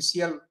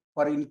potential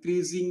for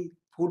increasing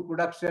food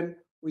production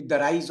with the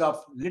rise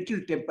of little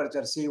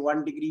temperature, say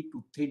 1 degree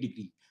to 3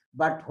 degree.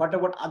 But what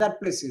about other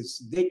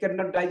places? They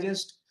cannot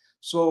digest.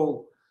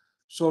 So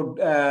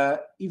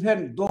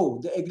even though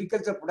the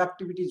agriculture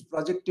productivity is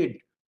projected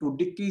to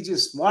decrease a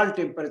small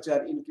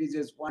temperature,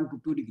 increases 1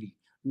 to 2 degree.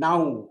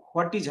 Now,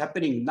 what is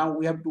happening? Now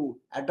we have to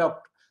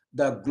adopt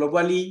the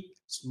globally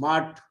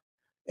smart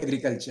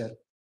agriculture.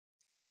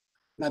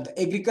 Now, the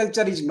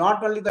agriculture is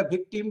not only the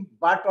victim,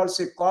 but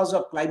also a cause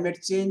of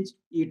climate change.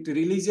 It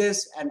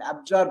releases and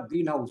absorbs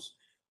greenhouse.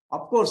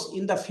 Of course,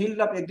 in the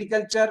field of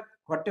agriculture,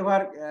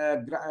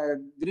 whatever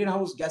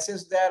greenhouse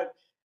gases they are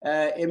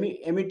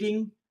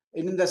emitting,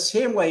 in the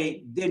same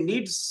way, they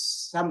need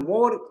some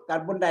more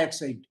carbon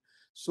dioxide.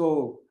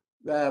 So,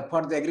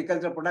 for the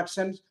agricultural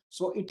production,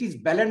 so it is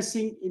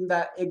balancing in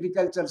the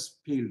agriculture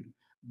field,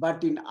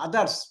 but in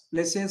other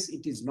places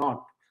it is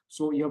not.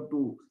 So you have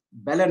to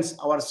balance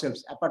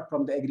ourselves apart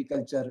from the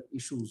agriculture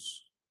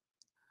issues.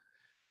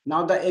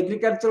 Now the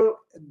agriculture,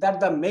 that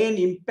the main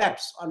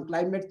impacts on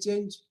climate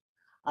change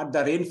are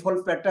the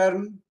rainfall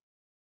pattern,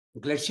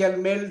 glacial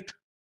melt.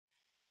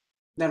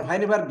 Then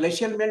whenever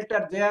glacial melt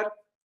are there,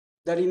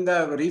 that in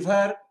the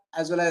river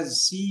as well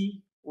as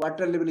sea,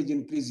 water level is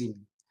increasing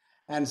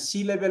and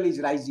sea level is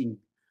rising.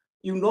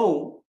 You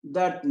know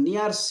that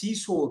near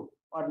seashore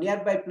or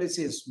nearby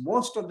places,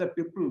 most of the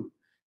people,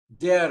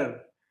 they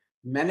are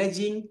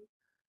managing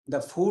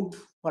the food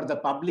for the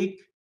public.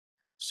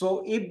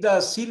 So if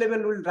the sea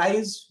level will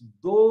rise,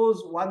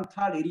 those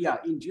 1/3 area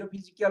in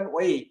geophysical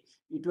way,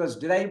 it was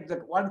derived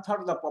that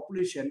 1/3 of the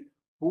population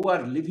who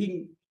are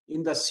living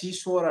in the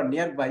seashore or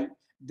nearby,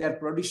 they are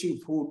producing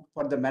food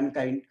for the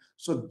mankind.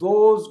 So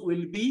those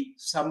will be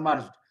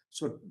submerged.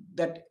 So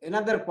that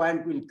another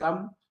point will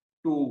come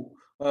to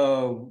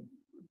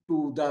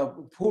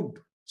the food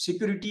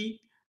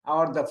security,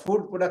 or the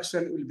food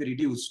production will be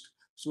reduced.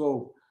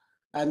 So,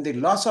 and the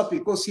loss of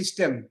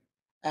ecosystem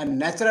and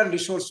natural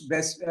resource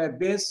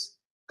base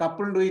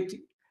coupled with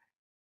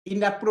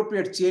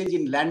inappropriate change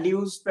in land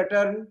use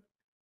pattern,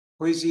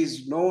 which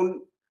is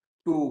known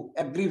to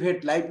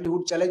aggravate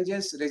livelihood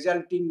challenges,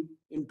 resulting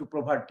into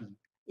poverty,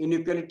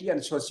 inequality,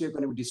 and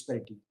socioeconomic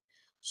disparity.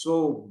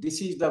 So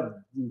this is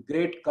the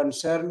great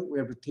concern. We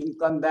have to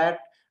think on that.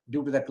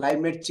 Due to the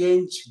climate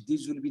change,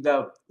 this will be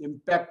the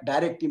impact,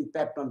 direct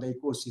impact on the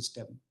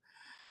ecosystem.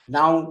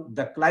 Now,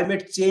 the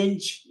climate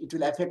change, it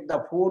will affect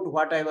the food,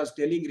 what I was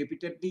telling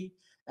repeatedly,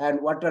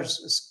 and water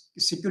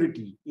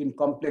security in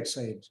complex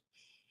ways.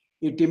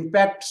 It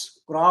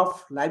impacts crop,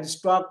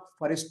 livestock,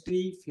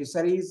 forestry,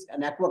 fisheries,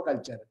 and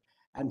aquaculture,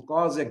 and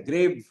cause a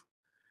grave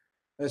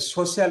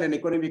social and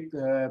economic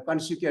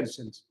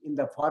consequences in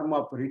the form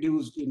of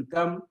reduced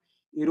income,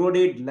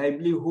 eroded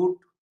livelihood,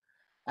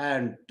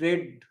 and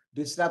trade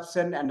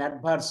disruption and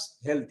adverse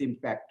health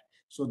impact.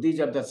 So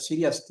these are the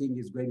serious thing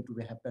is going to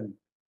happen.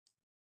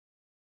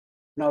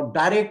 Now,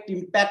 direct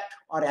impact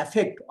or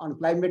effect on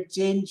climate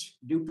change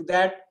due to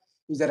that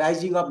is the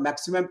rising of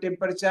maximum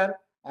temperature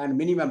and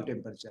minimum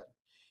temperature.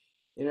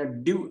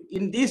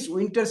 In this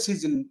winter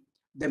season,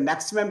 the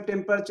maximum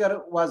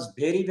temperature was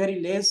very, very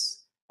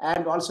less,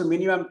 and also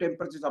minimum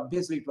temperature,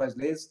 obviously it was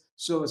less.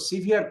 So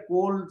severe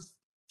cold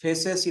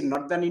faces in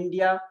northern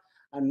India,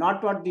 and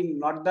not only in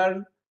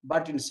northern,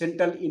 but in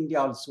central India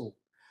also.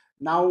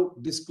 Now,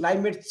 this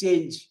climate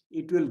change,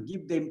 it will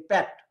give the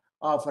impact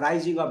of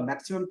rising of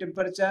maximum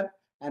temperature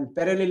and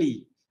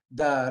parallelly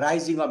the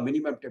rising of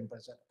minimum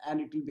temperature,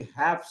 and it will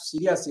have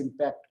serious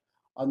impact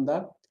on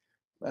the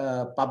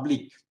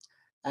public.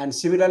 And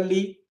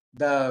similarly,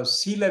 the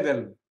sea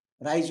level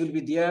rise will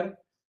be there,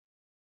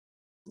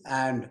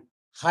 and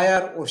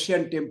higher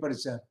ocean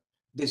temperature.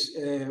 This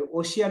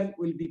ocean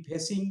will be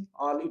facing,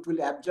 or it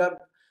will absorb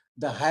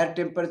the higher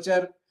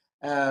temperature,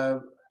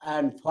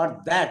 and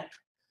for that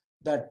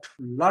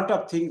lot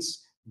of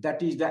things,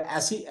 that is the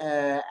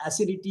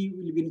acidity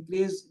will be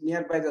increased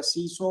nearby the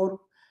seashore,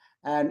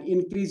 and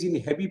increase in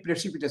heavy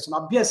precipitation.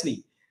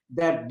 Obviously,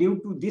 that due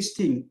to this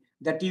thing,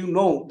 that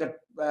that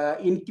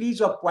increase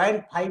of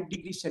 0.5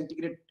 degrees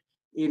centigrade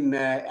in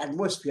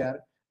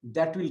atmosphere,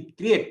 that will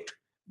create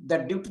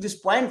that due to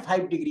this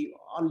 0.5 degree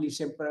only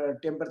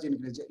temperature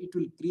increase, it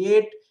will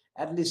create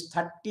at least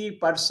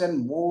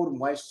 30% more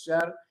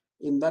moisture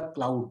in the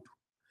cloud.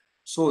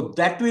 So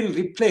that will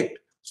reflect.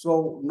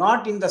 So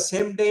not in the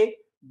same day,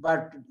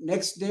 but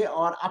next day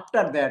or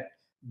after that,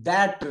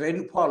 that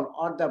rainfall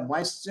or the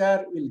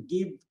moisture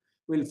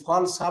will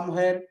fall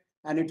somewhere,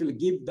 and it will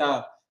give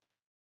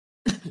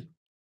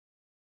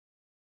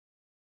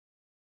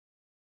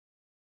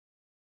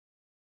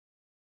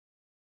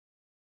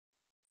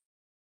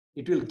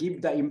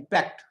the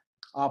impact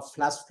of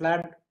flash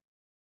flood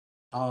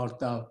or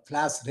the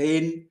flash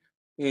rain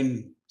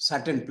in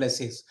certain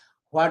places.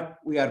 What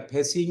we are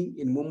facing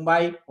in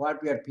Mumbai,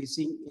 what we are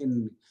facing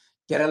in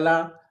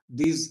Kerala,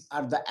 these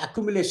are the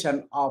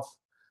accumulation of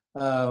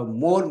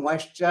more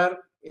moisture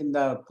in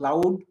the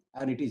cloud,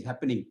 and it is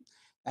happening.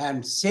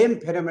 And same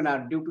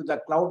phenomena due to the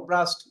cloud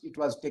burst, it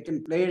was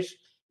taken place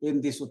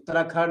in this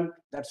Uttarakhand.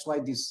 That's why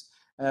this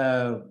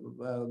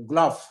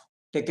GLOF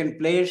taken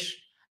place,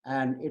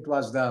 and it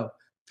was the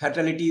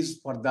fatalities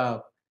for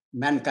the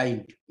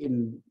mankind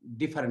in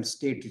different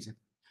states.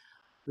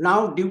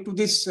 Now, due to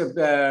this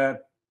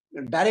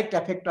direct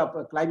effect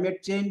of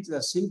climate change,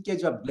 the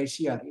shrinkage of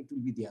glacier, it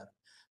will be there.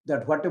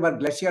 That whatever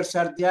glaciers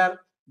are there,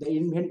 the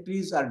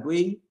inventories are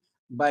doing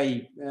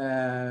by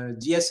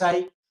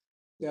GSI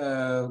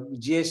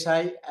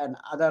and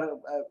other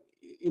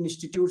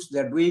institutes. They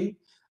are doing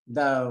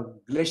the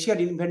glacier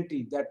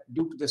inventory, that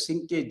due to the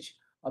shrinkage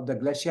of the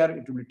glacier,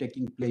 it will be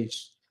taking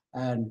place,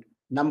 and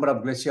number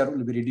of glacier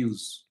will be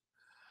reduced.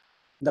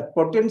 The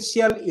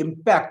potential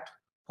impact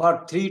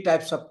for three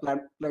types of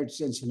climate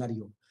change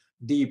scenario.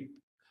 The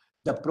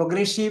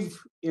progressive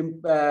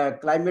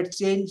climate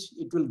change,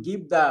 it will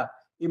give the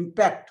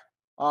impact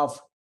of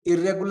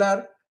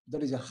irregular,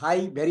 there is a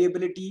high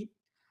variability,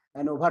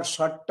 and over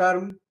short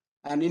term,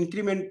 and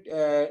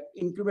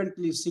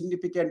incrementally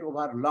significant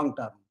over long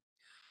term.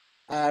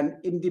 And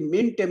in the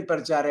mean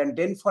temperature and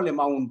rainfall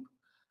amount,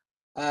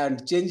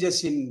 and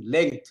changes in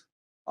length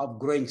of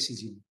growing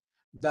season.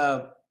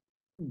 The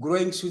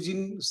growing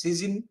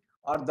season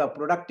or the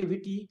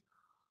productivity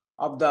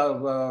of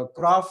the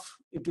crop,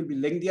 it will be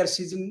lengthier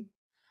season,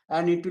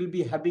 and it will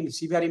be having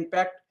severe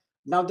impact.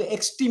 Now the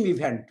extreme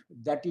event,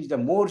 that is the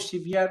more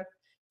severe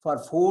for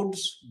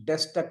foods,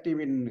 destructive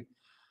in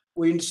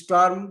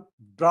windstorm,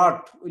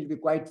 drought will be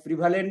quite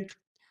prevalent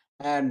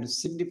and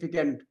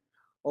significant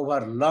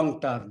over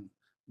long term.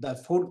 The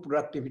food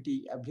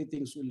productivity,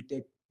 everything will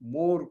take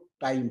more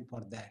time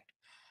for that.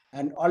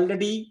 And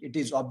already it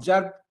is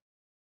observed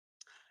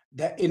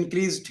the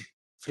increased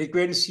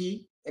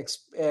frequency,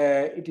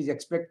 it is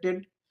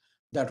expected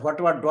that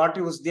whatever drought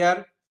was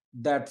there,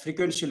 that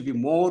frequency will be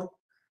more,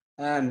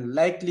 and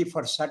likely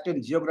for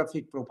certain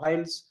geographic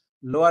profiles,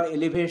 lower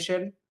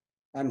elevation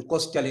and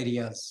coastal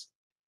areas.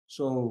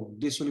 So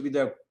this will be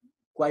the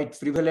quite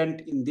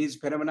prevalent in these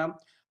phenomena.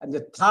 And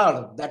the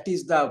third, that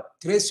is the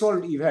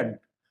threshold event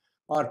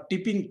or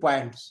tipping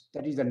points,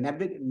 that is the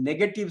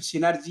negative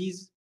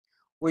synergies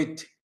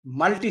with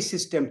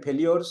multi-system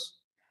failures,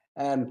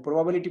 and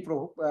probability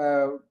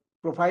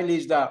profile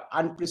is the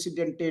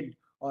unprecedented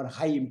or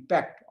high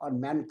impact on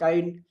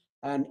mankind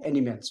and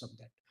animals of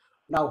that.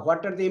 Now,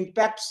 what are the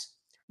impacts?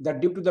 That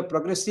due to the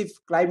progressive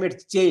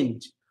climate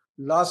change,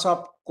 loss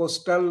of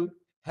coastal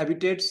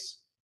habitats,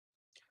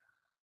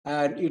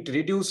 and it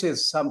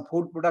reduces some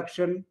food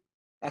production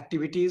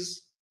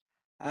activities.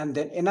 And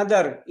then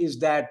another is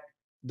that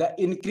the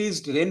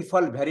increased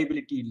rainfall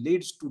variability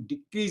leads to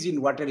decrease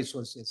in water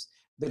resources.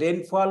 The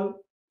rainfall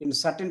in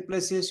certain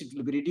places, it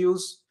will be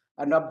reduced,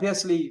 and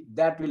obviously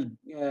that will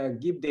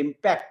give the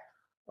impact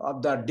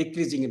of the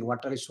decreasing in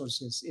water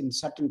resources in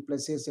certain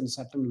places, in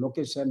certain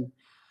location,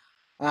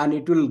 and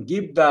it will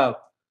give the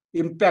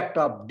impact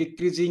of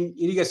decreasing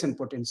irrigation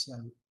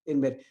potential.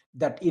 In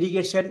that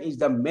irrigation is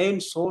the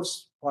main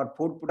source for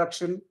food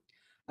production,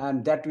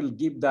 and that will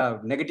give the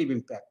negative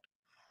impact.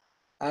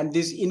 And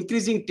this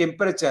increasing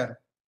temperature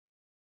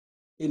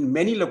in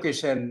many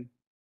locations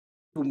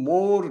to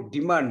more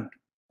demand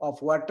of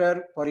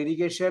water for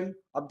irrigation.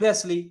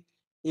 Obviously,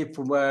 if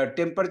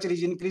temperature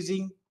is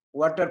increasing,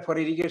 water for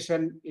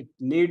irrigation, it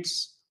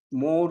needs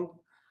more,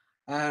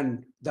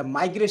 and the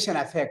migration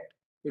effect,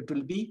 it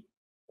will be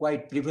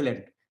quite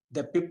prevalent.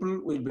 The people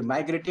will be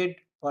migrated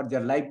for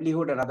their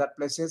livelihood and other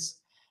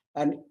places,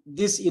 and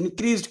this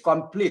increased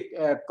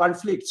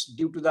conflicts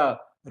due to the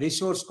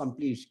resource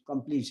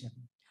completion,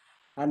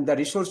 and the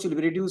resource will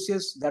be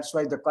reduces. That's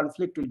why the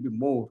conflict will be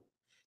more.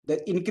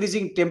 The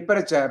increasing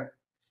temperature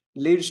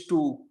leads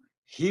to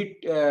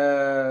heat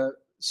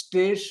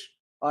stress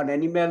on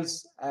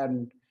animals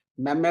and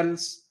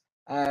mammals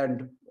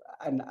and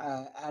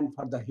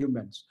for the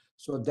humans.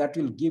 So that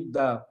will give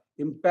the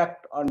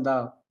impact on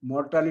the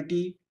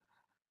mortality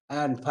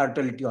and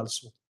fertility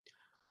also.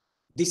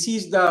 This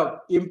is the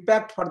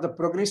impact for the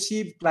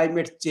progressive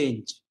climate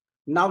change.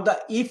 Now,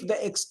 if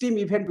the extreme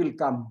event will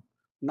come,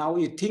 now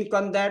you think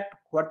on that,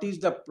 what is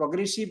the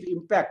progressive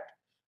impact?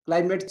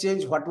 Climate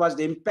change, what was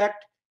the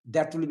impact?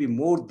 That will be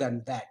more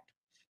than that.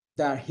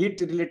 The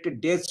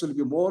heat-related deaths will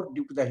be more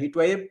due to the heat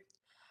wave,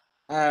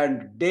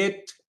 and death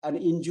and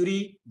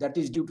injury, that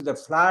is due to the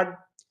flood.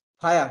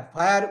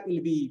 Fire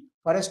will be,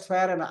 forest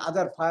fire and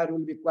other fire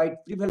will be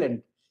quite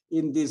prevalent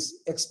in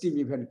these extreme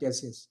event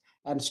cases,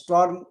 and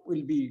storm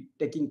will be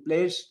taking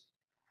place.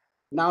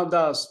 Now,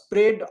 the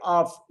spread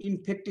of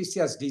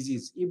infectious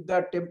disease, if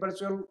the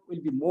temperature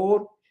will be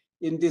more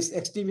in this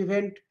extreme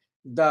event,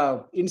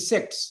 the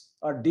insects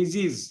or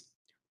disease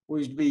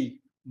will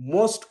be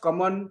most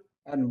common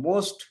and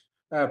most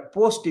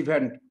post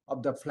event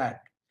of the flood,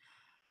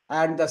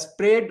 and the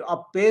spread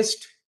of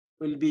pest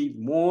will be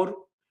more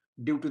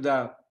due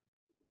to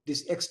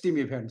these extreme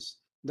events.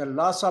 The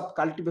loss of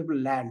cultivable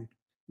land,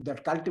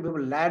 that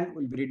cultivable land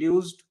will be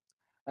reduced,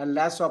 and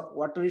loss of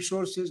water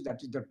resources,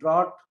 that is the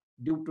drought.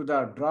 Due to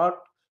the drought,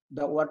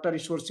 the water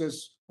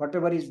resources,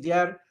 whatever is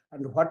there,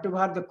 and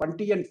whatever the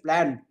contingent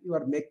plan you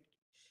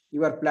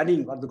are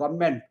planning, or the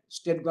government,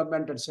 state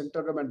government and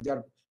central government, they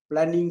are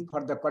planning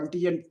for the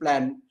contingent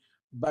plan,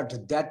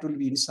 but that will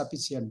be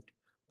insufficient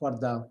for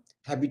the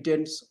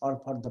habitants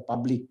or for the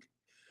public.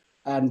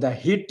 And the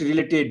heat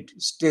related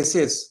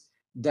stresses,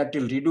 that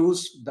will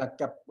reduce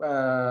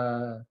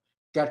the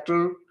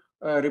cattle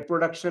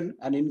reproduction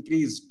and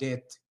increase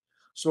death.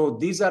 So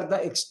these are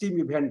the extreme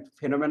event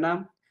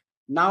phenomena.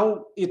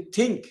 Now you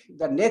think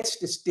the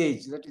next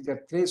stage, that is the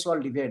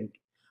threshold event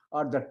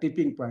or the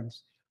tipping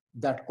points,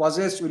 that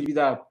causes will be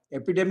the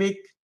epidemic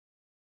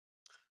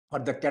for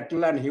the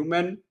cattle and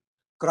human.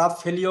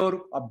 Crop failure,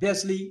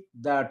 obviously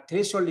the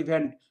threshold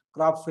event,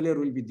 crop failure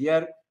will be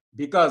there,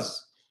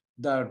 because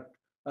the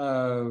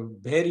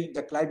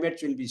the climate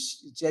will be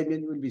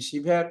changing, will be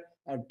severe,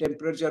 and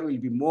temperature will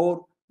be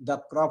more, the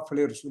crop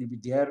failures will be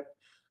there.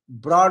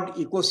 Broad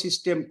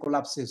ecosystem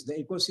collapses, the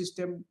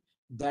ecosystem,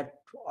 that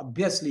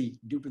obviously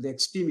due to the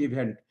extreme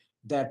event,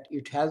 that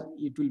it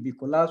will be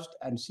collapsed,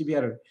 and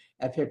severe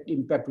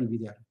impact will be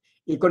there.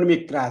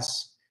 Economic crash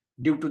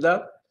due to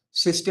the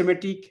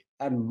systematic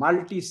and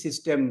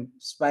multi-system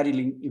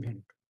spiraling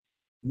event.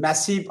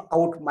 Massive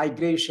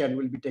out-migration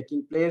will be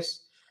taking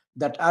place,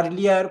 that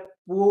earlier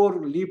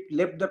poor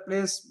left the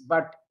place,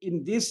 but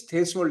in this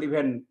threshold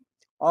event,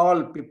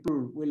 all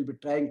people will be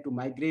trying to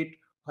migrate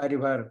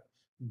wherever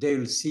they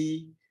will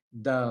see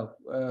the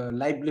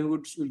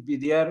livelihoods will be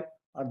there,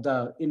 or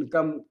the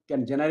income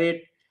can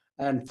generate,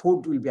 and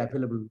food will be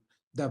available.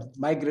 The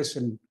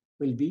migration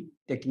will be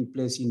taking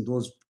place in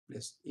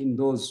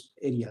those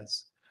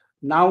areas.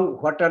 Now,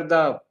 what are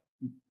the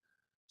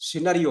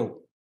scenario?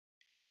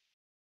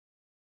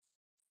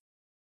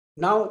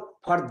 Now,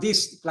 for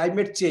this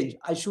climate change,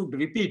 I should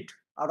repeat,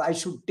 or I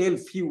should tell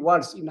few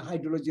words in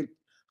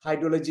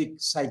hydrologic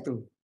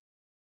cycle.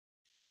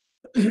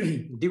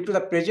 due to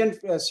the present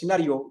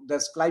scenario,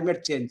 there's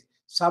climate change,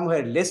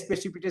 somewhere less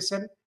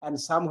precipitation and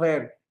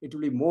somewhere it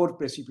will be more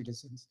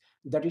precipitations.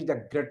 That is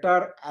the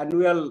greater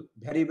annual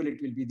variability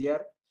will be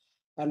there.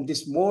 And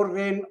this more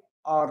rain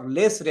or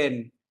less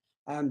rain,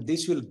 and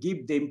this will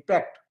give the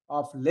impact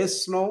of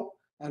less snow,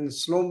 and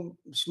snow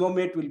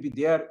melt will be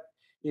there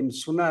in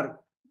sooner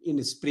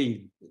in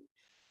spring.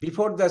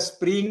 Before the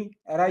spring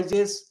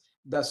arises,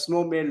 the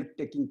snow melt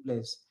taking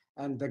place,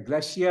 and the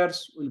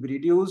glaciers will be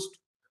reduced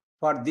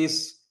for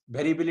this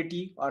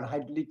variability or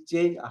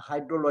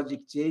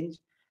hydrologic change,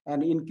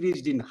 and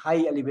increased in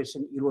high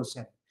elevation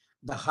erosion.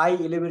 The high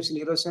elevation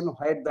erosion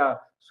where the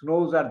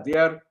snows are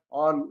there,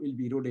 all will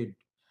be eroded,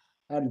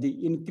 and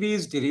the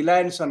increased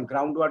reliance on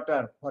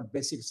groundwater for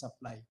basic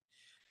supply.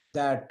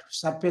 That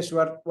surface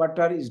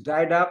water is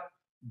dried up,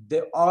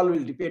 they all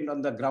will depend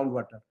on the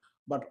groundwater.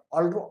 But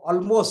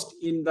almost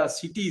in the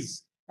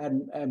cities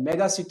and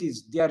mega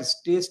cities, they are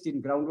staged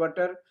in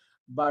groundwater,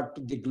 but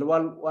the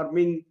global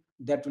warming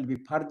that will be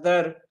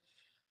further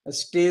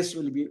stays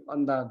will be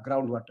on the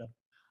groundwater.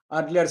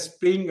 Earlier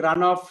spring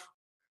runoff,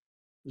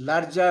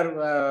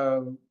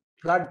 larger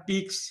flood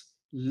peaks,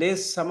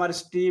 less summer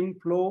stream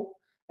flow,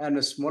 and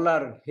a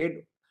smaller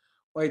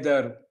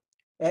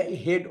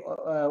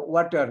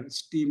water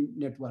stream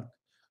network.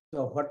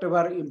 So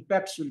whatever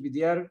impacts will be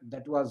there,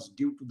 that was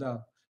due to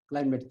the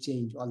climate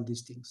change, all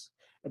these things.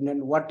 And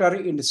then water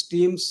in the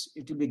streams,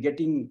 it will be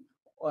getting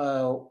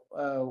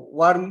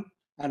warm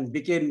and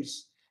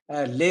becomes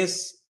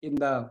less in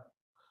the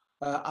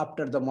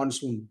after the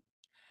monsoon.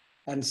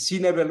 And sea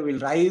level will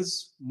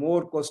rise,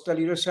 more coastal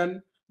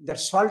erosion, the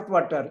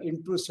saltwater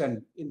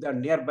intrusion in the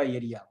nearby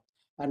area.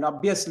 And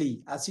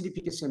obviously,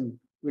 acidification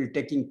will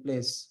taking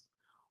place.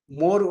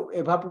 More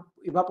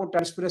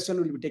evapotranspiration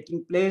will be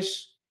taking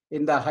place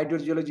in the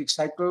hydrogeologic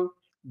cycle,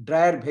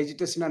 drier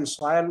vegetation and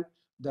soil.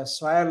 The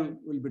soil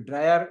will be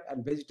drier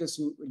and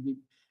vegetation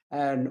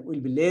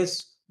will be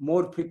less,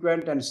 more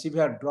frequent and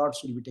severe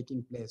droughts will be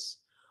taking place.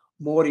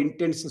 More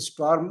intense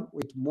storm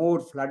with more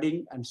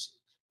flooding and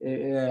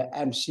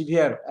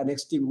severe and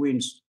extreme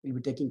winds will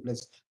be taking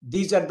place.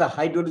 These are the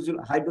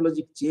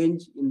hydrologic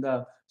change in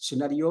the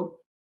scenario.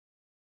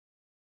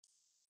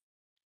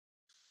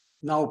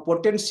 Now,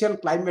 potential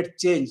climate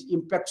change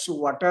impacts to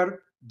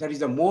water. There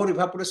is a more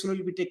evaporation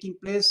will be taking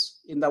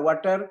place in the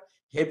water.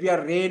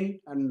 Heavier rain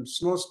and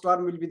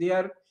snowstorm will be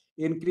there.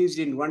 Increase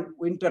in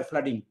winter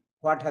flooding,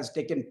 what has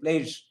taken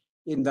place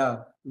in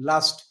the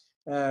last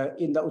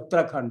in the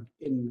Uttarakhand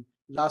in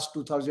last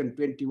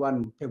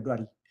 2021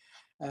 February.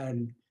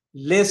 And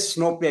less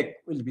snowpack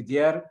will be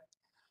there,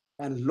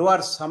 and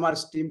lower summer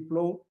stream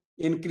flow,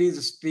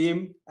 increased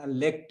stream and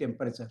lake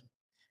temperature,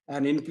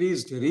 and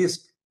increased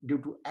risk due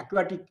to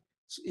aquatic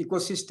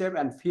ecosystem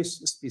and fish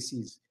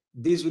species.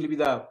 These will be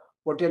the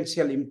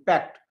potential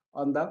impact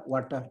on the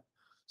water.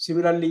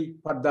 Similarly,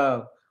 for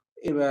the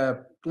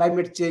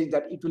climate change,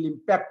 that it will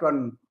impact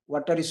on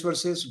water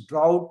resources,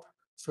 drought,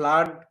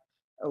 flood,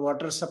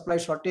 water supply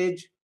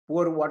shortage,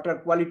 poor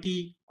water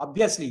quality.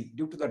 Obviously,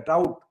 due to the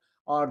drought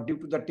or due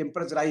to the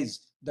temperature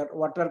rise, that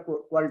water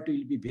quality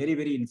will be very,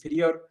 very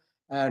inferior,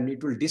 and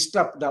it will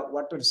disturb the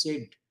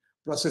watershed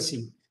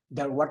processing.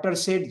 The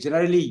watershed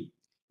generally,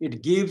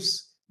 it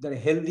gives the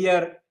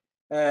healthier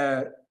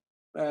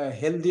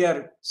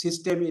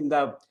system in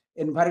the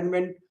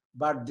environment,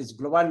 but this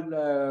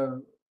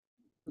global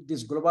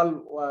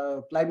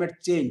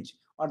climate change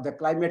or the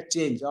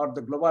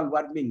global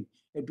warming,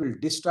 it will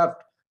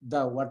disrupt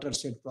the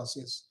watershed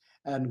process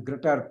and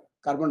greater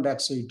carbon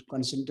dioxide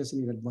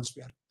concentration in the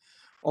atmosphere.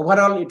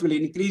 Overall, it will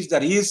increase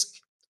the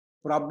risk,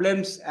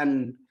 problems,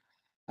 and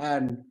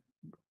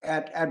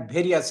at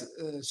various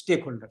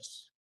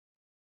stakeholders.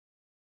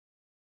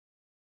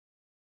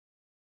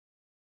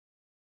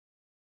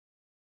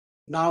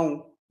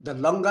 Now, the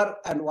longer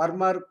and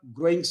warmer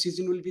growing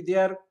season will be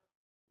there.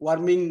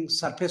 Warming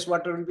surface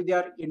water will be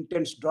there.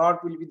 Intense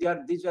drought will be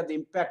there. These are the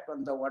impact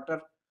on the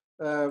water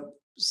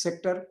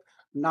sector.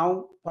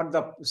 Now,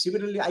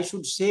 similarly, I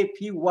should say a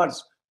few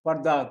words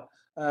for the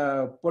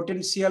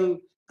potential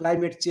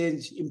climate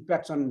change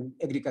impacts on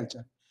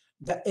agriculture.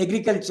 The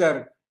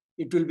agriculture,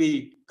 it will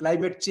be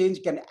climate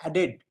change can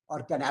added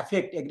or can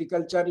affect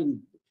agriculture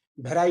in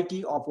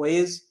variety of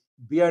ways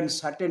beyond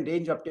certain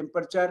range of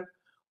temperature.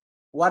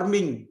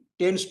 Warming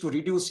tends to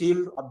reduce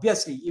yield.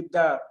 Obviously, if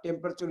the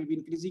temperature will be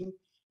increasing,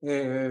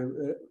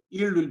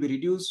 yield will be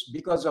reduced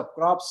because of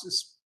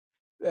crops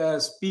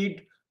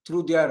speed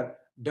through their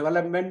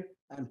development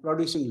and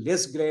producing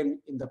less grain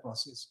in the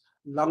process.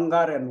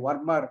 Longer and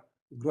warmer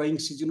growing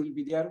season will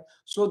be there.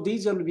 So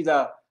these will be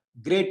the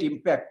great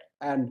impact,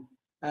 and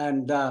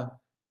the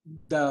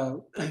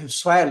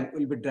soil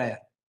will be drier.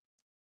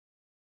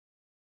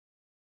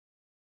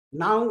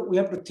 Now we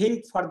have to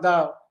think for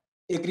the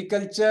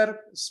agriculture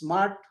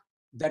smart,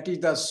 that is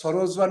the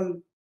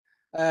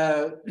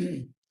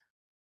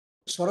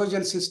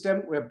Sorojan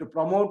system. We have to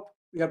promote,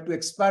 we have to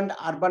expand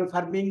urban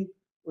farming,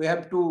 we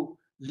have to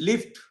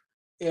lift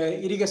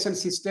irrigation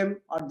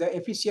system or the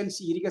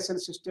efficiency irrigation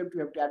system we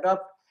have to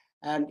adopt,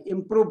 and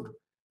improve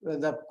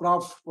the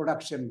crop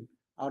production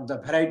or the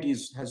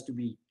varieties has to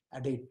be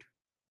added.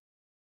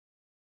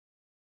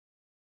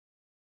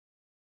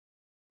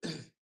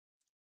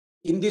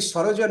 In this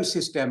sorogen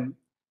system,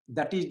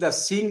 that is the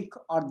sink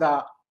or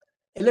the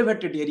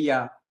elevated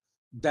area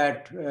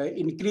that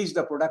increase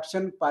the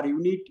production per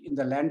unit in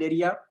the land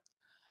area,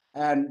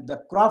 and the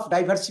crop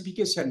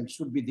diversification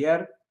should be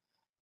there,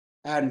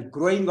 and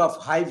growing of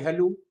high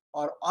value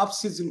or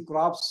off-season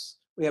crops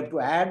we have to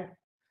add,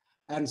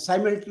 and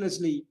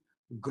simultaneously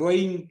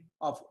growing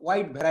of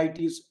wide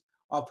varieties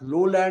of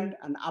lowland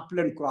and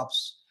upland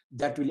crops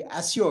that will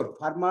assure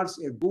farmers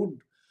a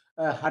good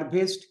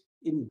harvest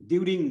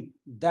during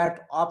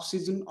that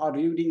off-season or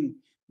during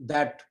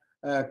that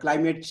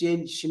climate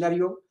change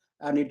scenario,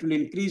 and it will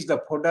increase the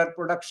fodder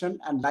production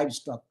and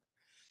livestock.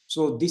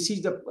 So this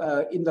is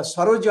the in the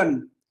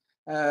sorogen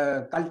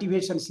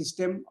cultivation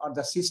system or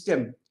the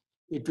system,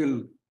 it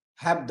will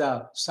have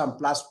some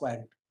plus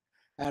point.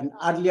 And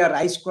earlier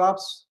rice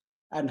crops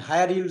and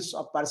higher yields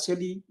of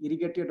partially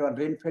irrigated or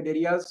rain-fed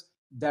areas,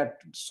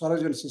 that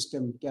sorogen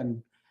system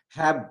can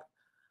have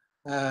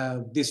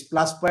this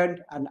plus point,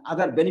 and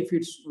other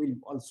benefits will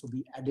also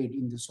be added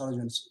in the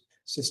sorogen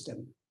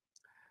system.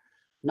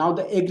 Now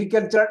the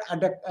agriculture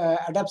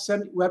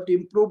adaptation, we have to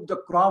improve the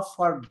crop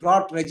for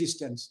drought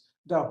resistance.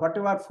 The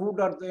whatever food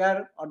are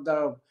there or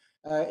the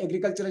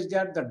agriculture is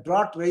there, the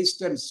drought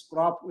resistance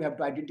crop we have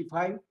to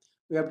identify.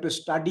 We have to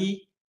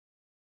study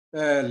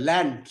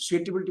land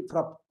suitability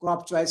for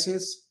crop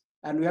choices,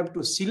 and we have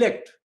to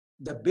select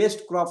the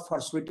best crop for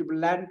suitable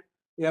land.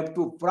 We have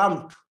to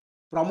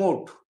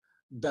promote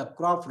the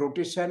crop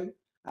rotation,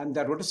 and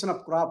the rotation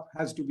of crop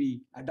has to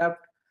be adapted,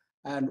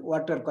 and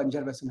water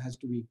conservation has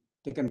to be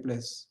taken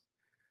place.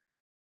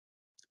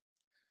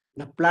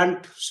 The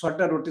plant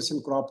shorter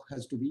rotation crop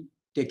has to be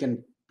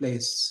taken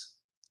place.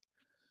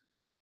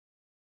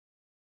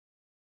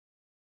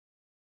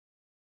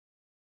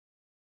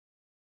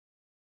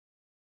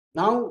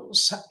 Now,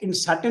 in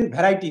certain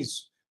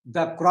varieties,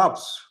 the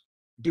crops,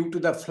 due to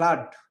the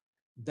flood,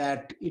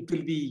 that it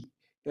will be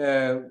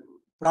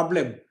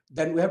problem,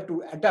 then we have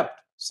to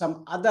adapt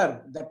some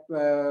other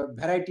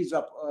varieties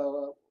of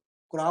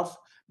crop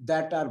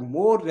that are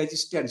more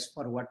resistant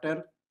for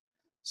water.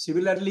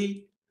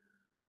 Similarly,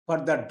 for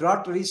the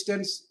drought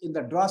resistance, in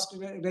the drought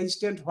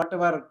resistant,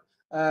 whatever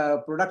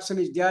production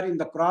is there in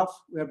the crop,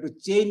 we have to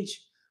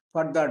change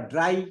for the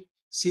dry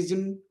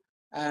season,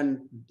 and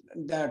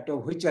that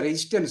which are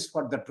resistance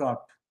for the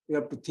drought. We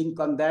have to think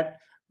on that.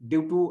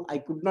 Due to I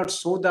could not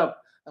show the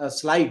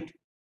slide,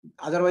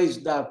 otherwise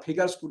the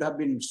figures could have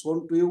been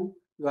shown to you.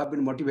 You have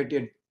been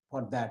motivated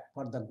for that,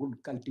 for the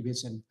good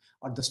cultivation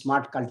or the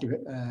smart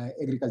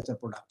agriculture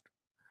product.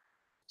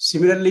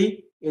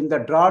 Similarly, in the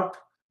drought,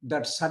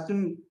 that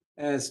certain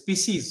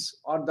species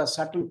or the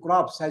certain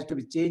crops has to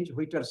be changed,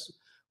 which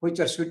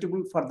are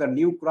suitable for the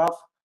new crop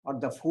or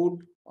the food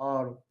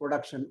or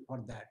production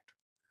for that.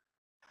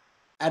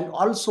 And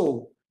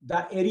also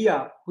the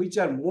area which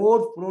are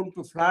more prone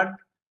to flood,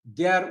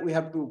 there we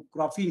have to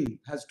cropping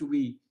has to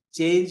be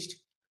changed,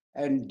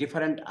 and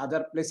different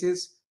other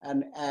places,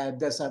 and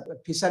there's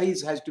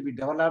fisheries has to be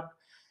developed.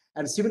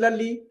 And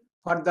similarly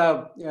for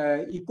the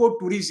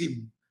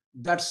ecotourism,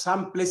 that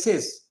some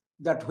places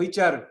that which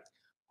are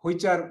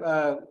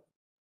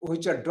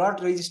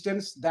drought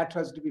resistance, that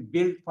has to be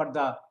built for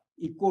the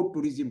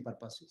ecotourism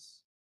purposes.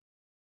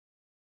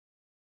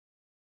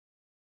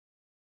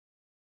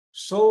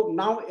 So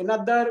now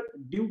another,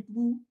 due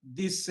to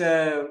this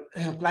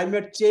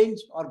climate change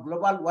or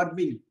global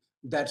warming,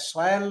 that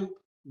soil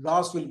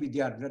loss will be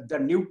there. The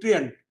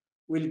nutrient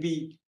will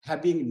be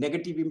having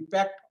negative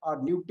impact,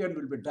 or nutrient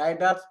will be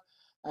dried up,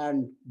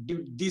 and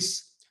due to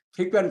this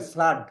frequent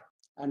flood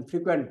and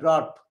frequent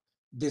drought,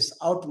 this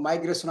out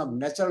migration of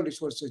natural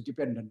resources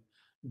dependent,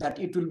 that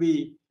it will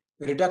be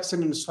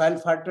reduction in soil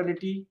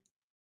fertility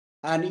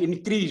and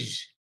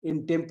increase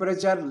in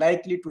temperature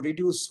likely to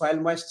reduce soil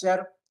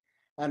moisture,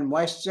 and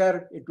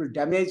moisture, it will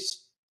damage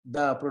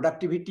the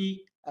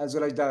productivity as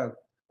well as the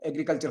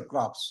agriculture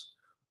crops.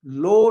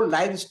 Low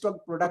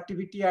livestock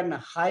productivity and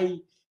high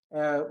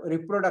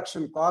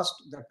reproduction cost,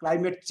 the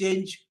climate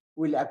change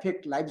will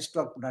affect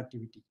livestock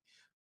productivity.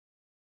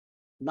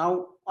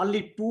 Now,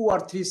 only 2 or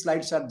 3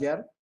 slides are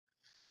there.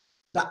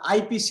 The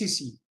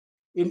IPCC,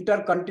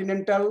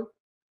 Intercontinental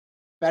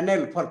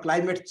Panel for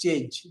Climate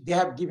Change, they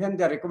have given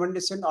their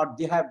recommendation, or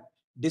they have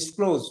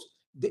disclosed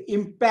the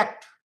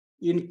impact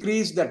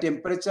increase the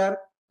temperature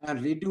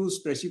and reduce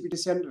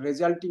precipitation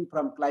resulting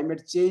from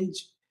climate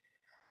change,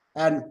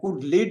 and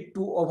could lead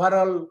to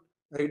overall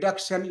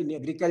reduction in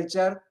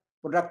agriculture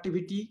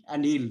productivity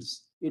and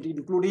yields, it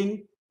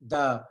including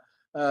the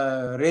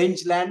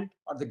rangeland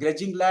or the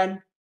grazing land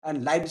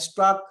and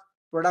livestock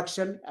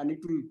production, and it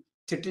will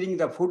threatening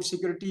the food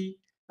security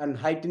and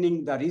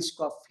heightening the risk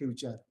of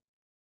future.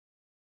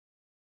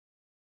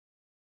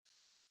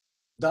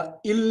 The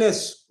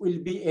illness will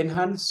be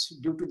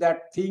enhanced due to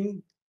that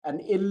thing, and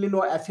El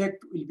Nino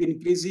effect will be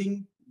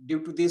increasing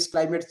due to this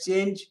climate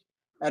change,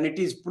 and it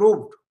is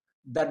proved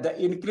that the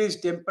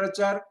increased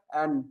temperature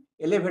and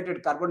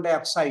elevated carbon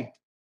dioxide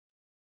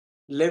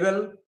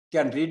level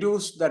can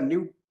reduce the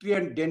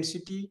nutrient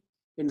density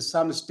in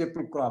some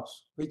staple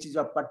crops, which is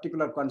a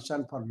particular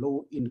concern for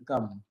low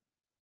income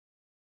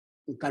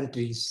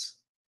countries.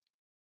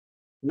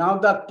 Now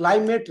the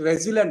climate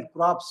resilient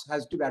crops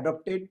has to be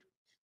adopted.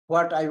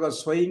 What I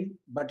was showing,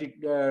 but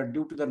it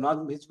due to the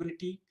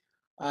non-visibility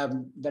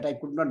that I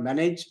could not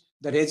manage,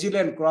 the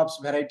resilient crops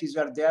varieties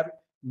are there.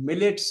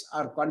 Millets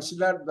are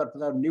considered, but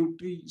the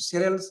nutri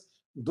cereals,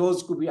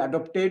 those could be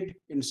adopted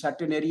in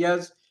certain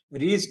areas.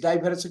 Rich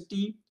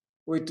diversity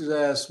with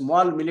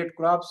small millet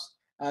crops,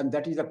 and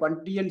that is a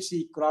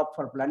contingency crop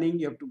for planning.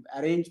 You have to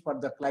arrange for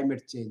the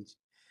climate change,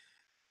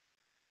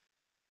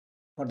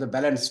 for the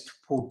balanced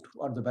food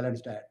or the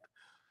balanced diet.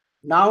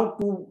 Now,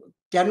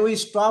 can we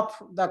stop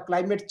the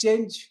climate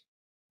change?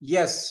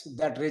 Yes,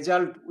 that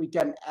result, we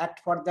can act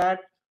for that.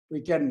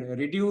 We can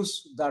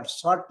reduce the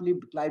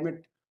short-lived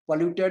climate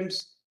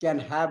pollutants, can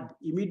have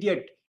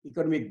immediate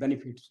economic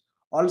benefits.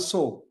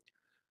 Also,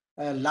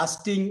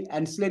 lasting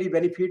ancillary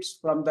benefits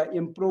from the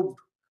improved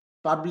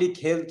public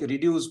health,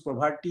 reduced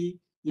poverty,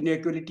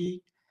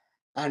 inequality,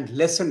 and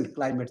lessened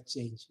climate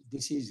change.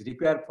 This is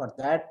required for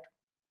that.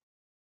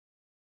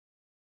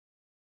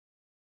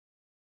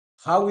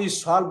 How we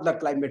solve the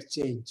climate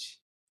change?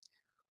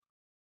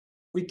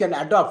 We can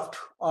adopt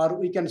or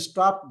we can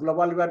stop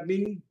global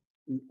warming.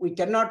 We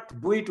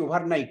cannot do it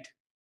overnight,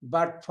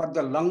 but for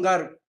the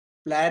longer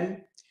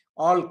plan,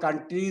 all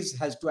countries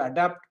has to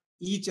adapt.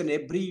 Each and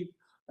every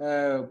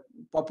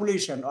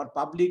population or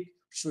public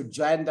should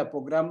join the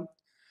program.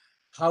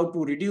 How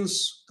to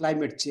reduce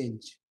climate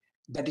change?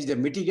 That is the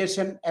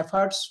mitigation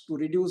efforts to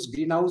reduce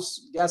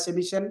greenhouse gas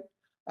emission,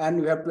 and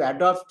we have to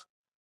adopt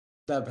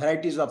the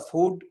varieties of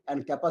food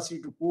and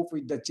capacity to cope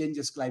with the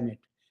changes climate.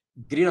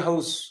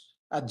 Greenhouse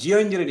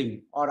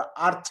geoengineering or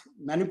earth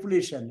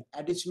manipulation,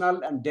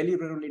 additional and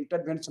deliverable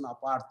intervention of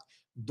earth,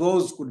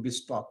 those could be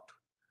stopped.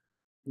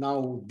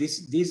 Now,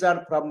 these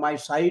are from my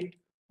side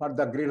for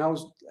the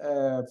greenhouse,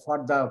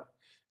 for the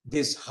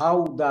this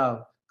how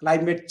the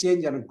climate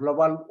change and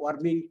global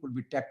warming could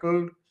be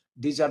tackled.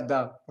 These are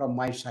the from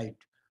my side.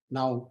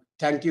 Now,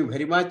 thank you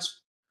very much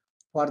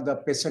for the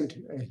patient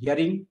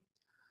hearing.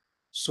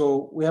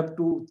 So we have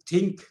to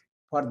think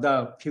for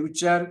the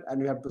future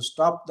and we have to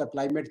stop the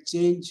climate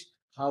change,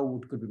 how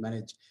it could be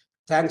managed.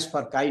 Thanks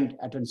for kind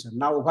attention.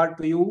 Now over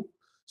to you,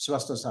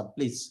 Swasta sir,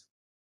 please.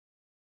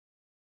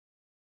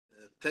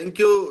 Thank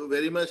you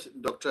very much,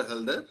 Dr.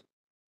 Haldar.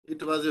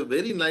 It was a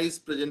very nice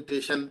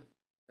presentation.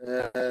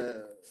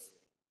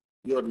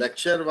 Your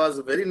lecture was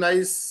very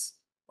nice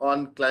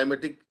on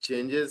climatic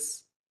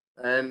changes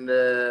and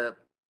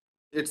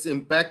its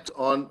impact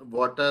on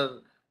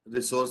water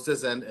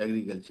resources and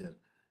agriculture.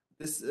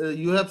 This,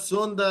 you have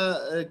shown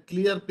the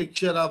clear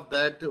picture of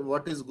that,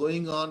 what is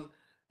going on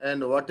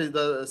and what is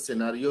the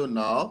scenario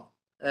now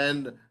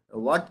and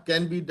what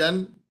can be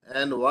done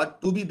and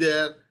what to be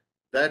there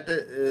that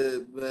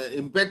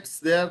impacts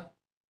there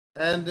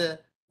and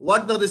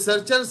what the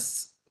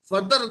researchers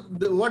further,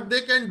 what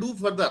they can do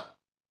further.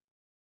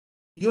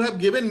 You have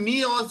given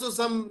me also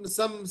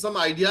some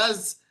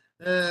ideas.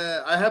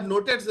 I have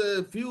noted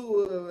a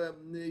few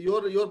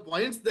your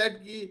points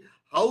that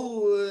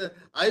how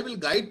I will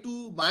guide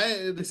to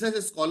my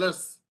research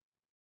scholars.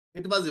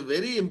 It was a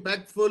very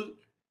impactful,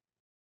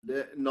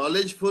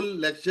 knowledgeful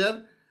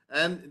lecture,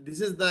 and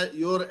this is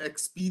your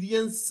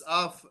experience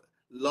of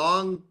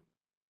long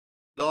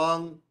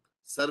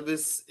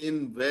service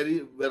in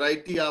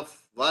variety of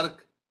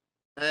work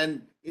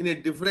and in a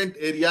different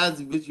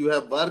areas which you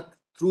have worked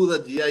through the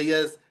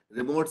GIS,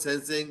 remote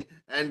sensing,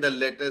 and the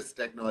latest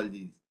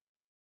technologies.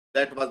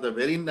 That was the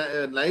very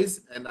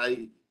nice, and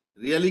I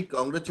really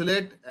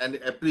congratulate and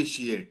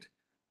appreciate.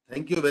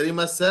 Thank you very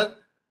much, sir.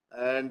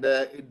 And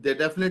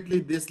definitely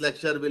this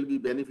lecture will be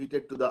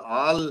benefited to the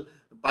all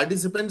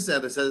participants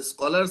and research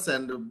scholars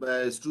and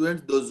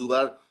students, those who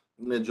are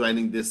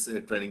joining this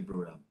training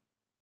program.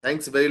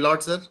 Thanks very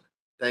lot, sir.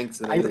 Thanks.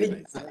 Very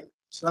nice.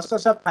 Swasta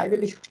sir, I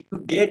will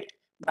get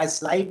my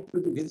slide to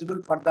be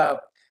visible for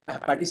the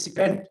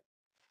participant.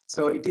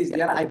 So it is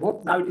there. I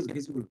hope now it is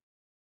visible.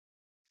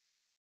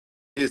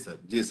 Yes, sir.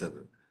 Yes, sir.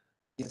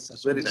 Yes, sir.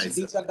 So very nice.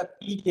 These are the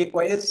key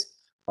takeaways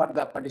for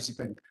the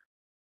participant.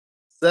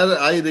 Sir,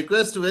 I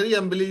request very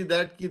humbly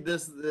that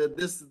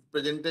this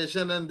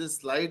presentation and this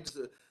slides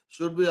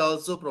should be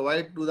also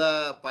provided to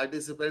the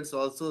participants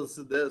also,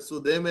 so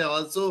they may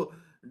also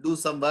do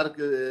some work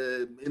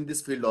in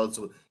this field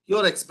also.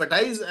 Your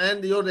expertise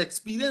and your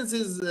experience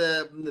is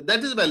that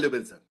is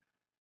valuable, sir.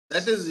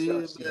 That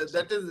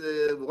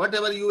is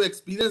whatever you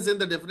experience in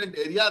the different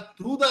area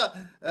through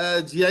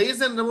the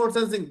GIS and remote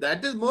sensing.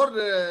 That is more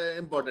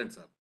important,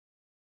 sir.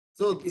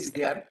 So it is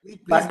there,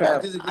 but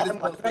I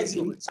am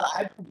advising, so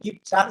I have to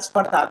give chance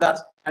for the others.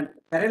 And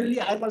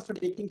currently, I am also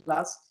taking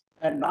class,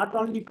 and not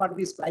only for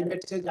this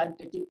climate change, I am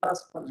taking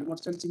class for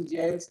remote sensing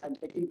GIS, and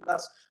taking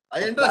class.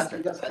 I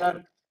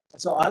understand.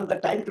 So all the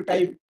time to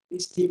time,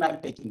 this theme I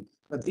am taking.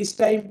 But this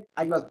time,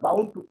 I was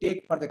bound to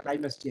take for the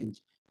climate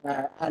change.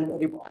 And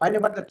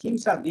whenever the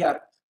themes are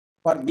there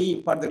for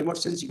me, for the remote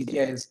sensing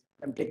GIS,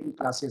 I'm taking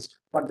classes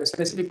for the,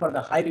 especially for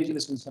the high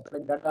resolution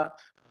satellite data,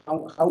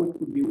 how it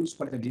could be used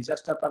for the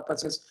disaster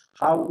purposes,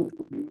 how it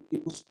could be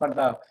used for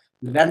the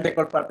land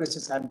record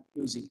purposes I'm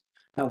using.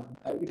 Now,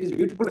 it is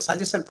beautiful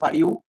suggestion for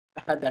you.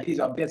 That is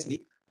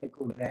obviously I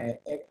could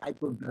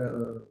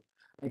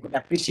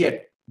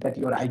appreciate that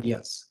your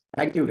ideas.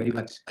 Thank you very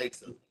much. Right,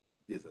 sir.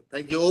 Yes, sir.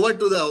 Thank you. Over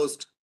to the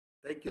host.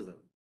 Thank you, sir.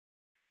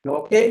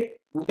 Okay,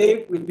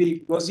 today we'll be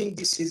closing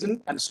this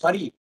season, and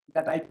sorry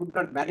that I could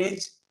not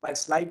manage my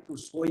slide to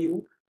show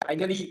you.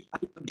 Finally, I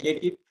could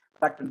get it,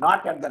 but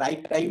not at the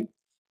right time.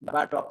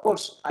 But of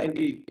course, I'll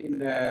be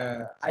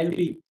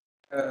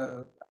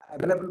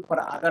available for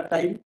other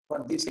time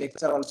for this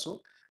lecture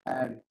also.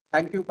 And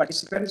thank you,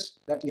 participants,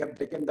 that you have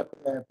taken the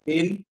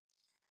pain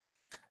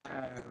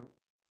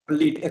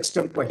only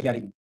extent for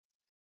hearing.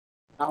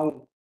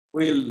 Now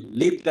we'll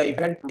leave the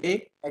event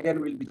today. Again,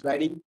 we'll be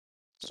joining.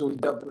 So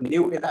the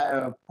new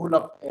full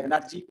of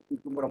energy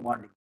tomorrow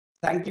morning.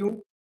 Thank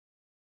you.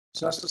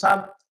 Swasta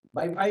Sahab,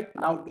 bye bye.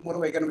 Now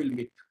tomorrow again we'll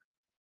meet.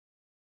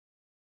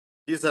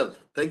 Yes, sir.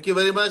 Thank you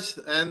very much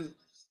and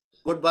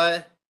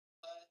goodbye.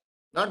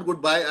 Not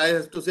goodbye. I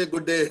have to say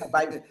good day.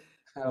 Bye.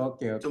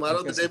 Okay. Tomorrow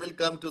Okay, the day will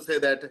come to say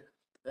that.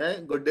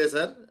 Good day,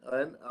 sir.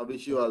 And I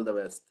wish you all the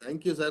best.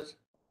 Thank you, sir.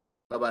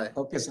 Bye-bye.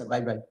 Okay, sir.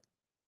 Bye bye.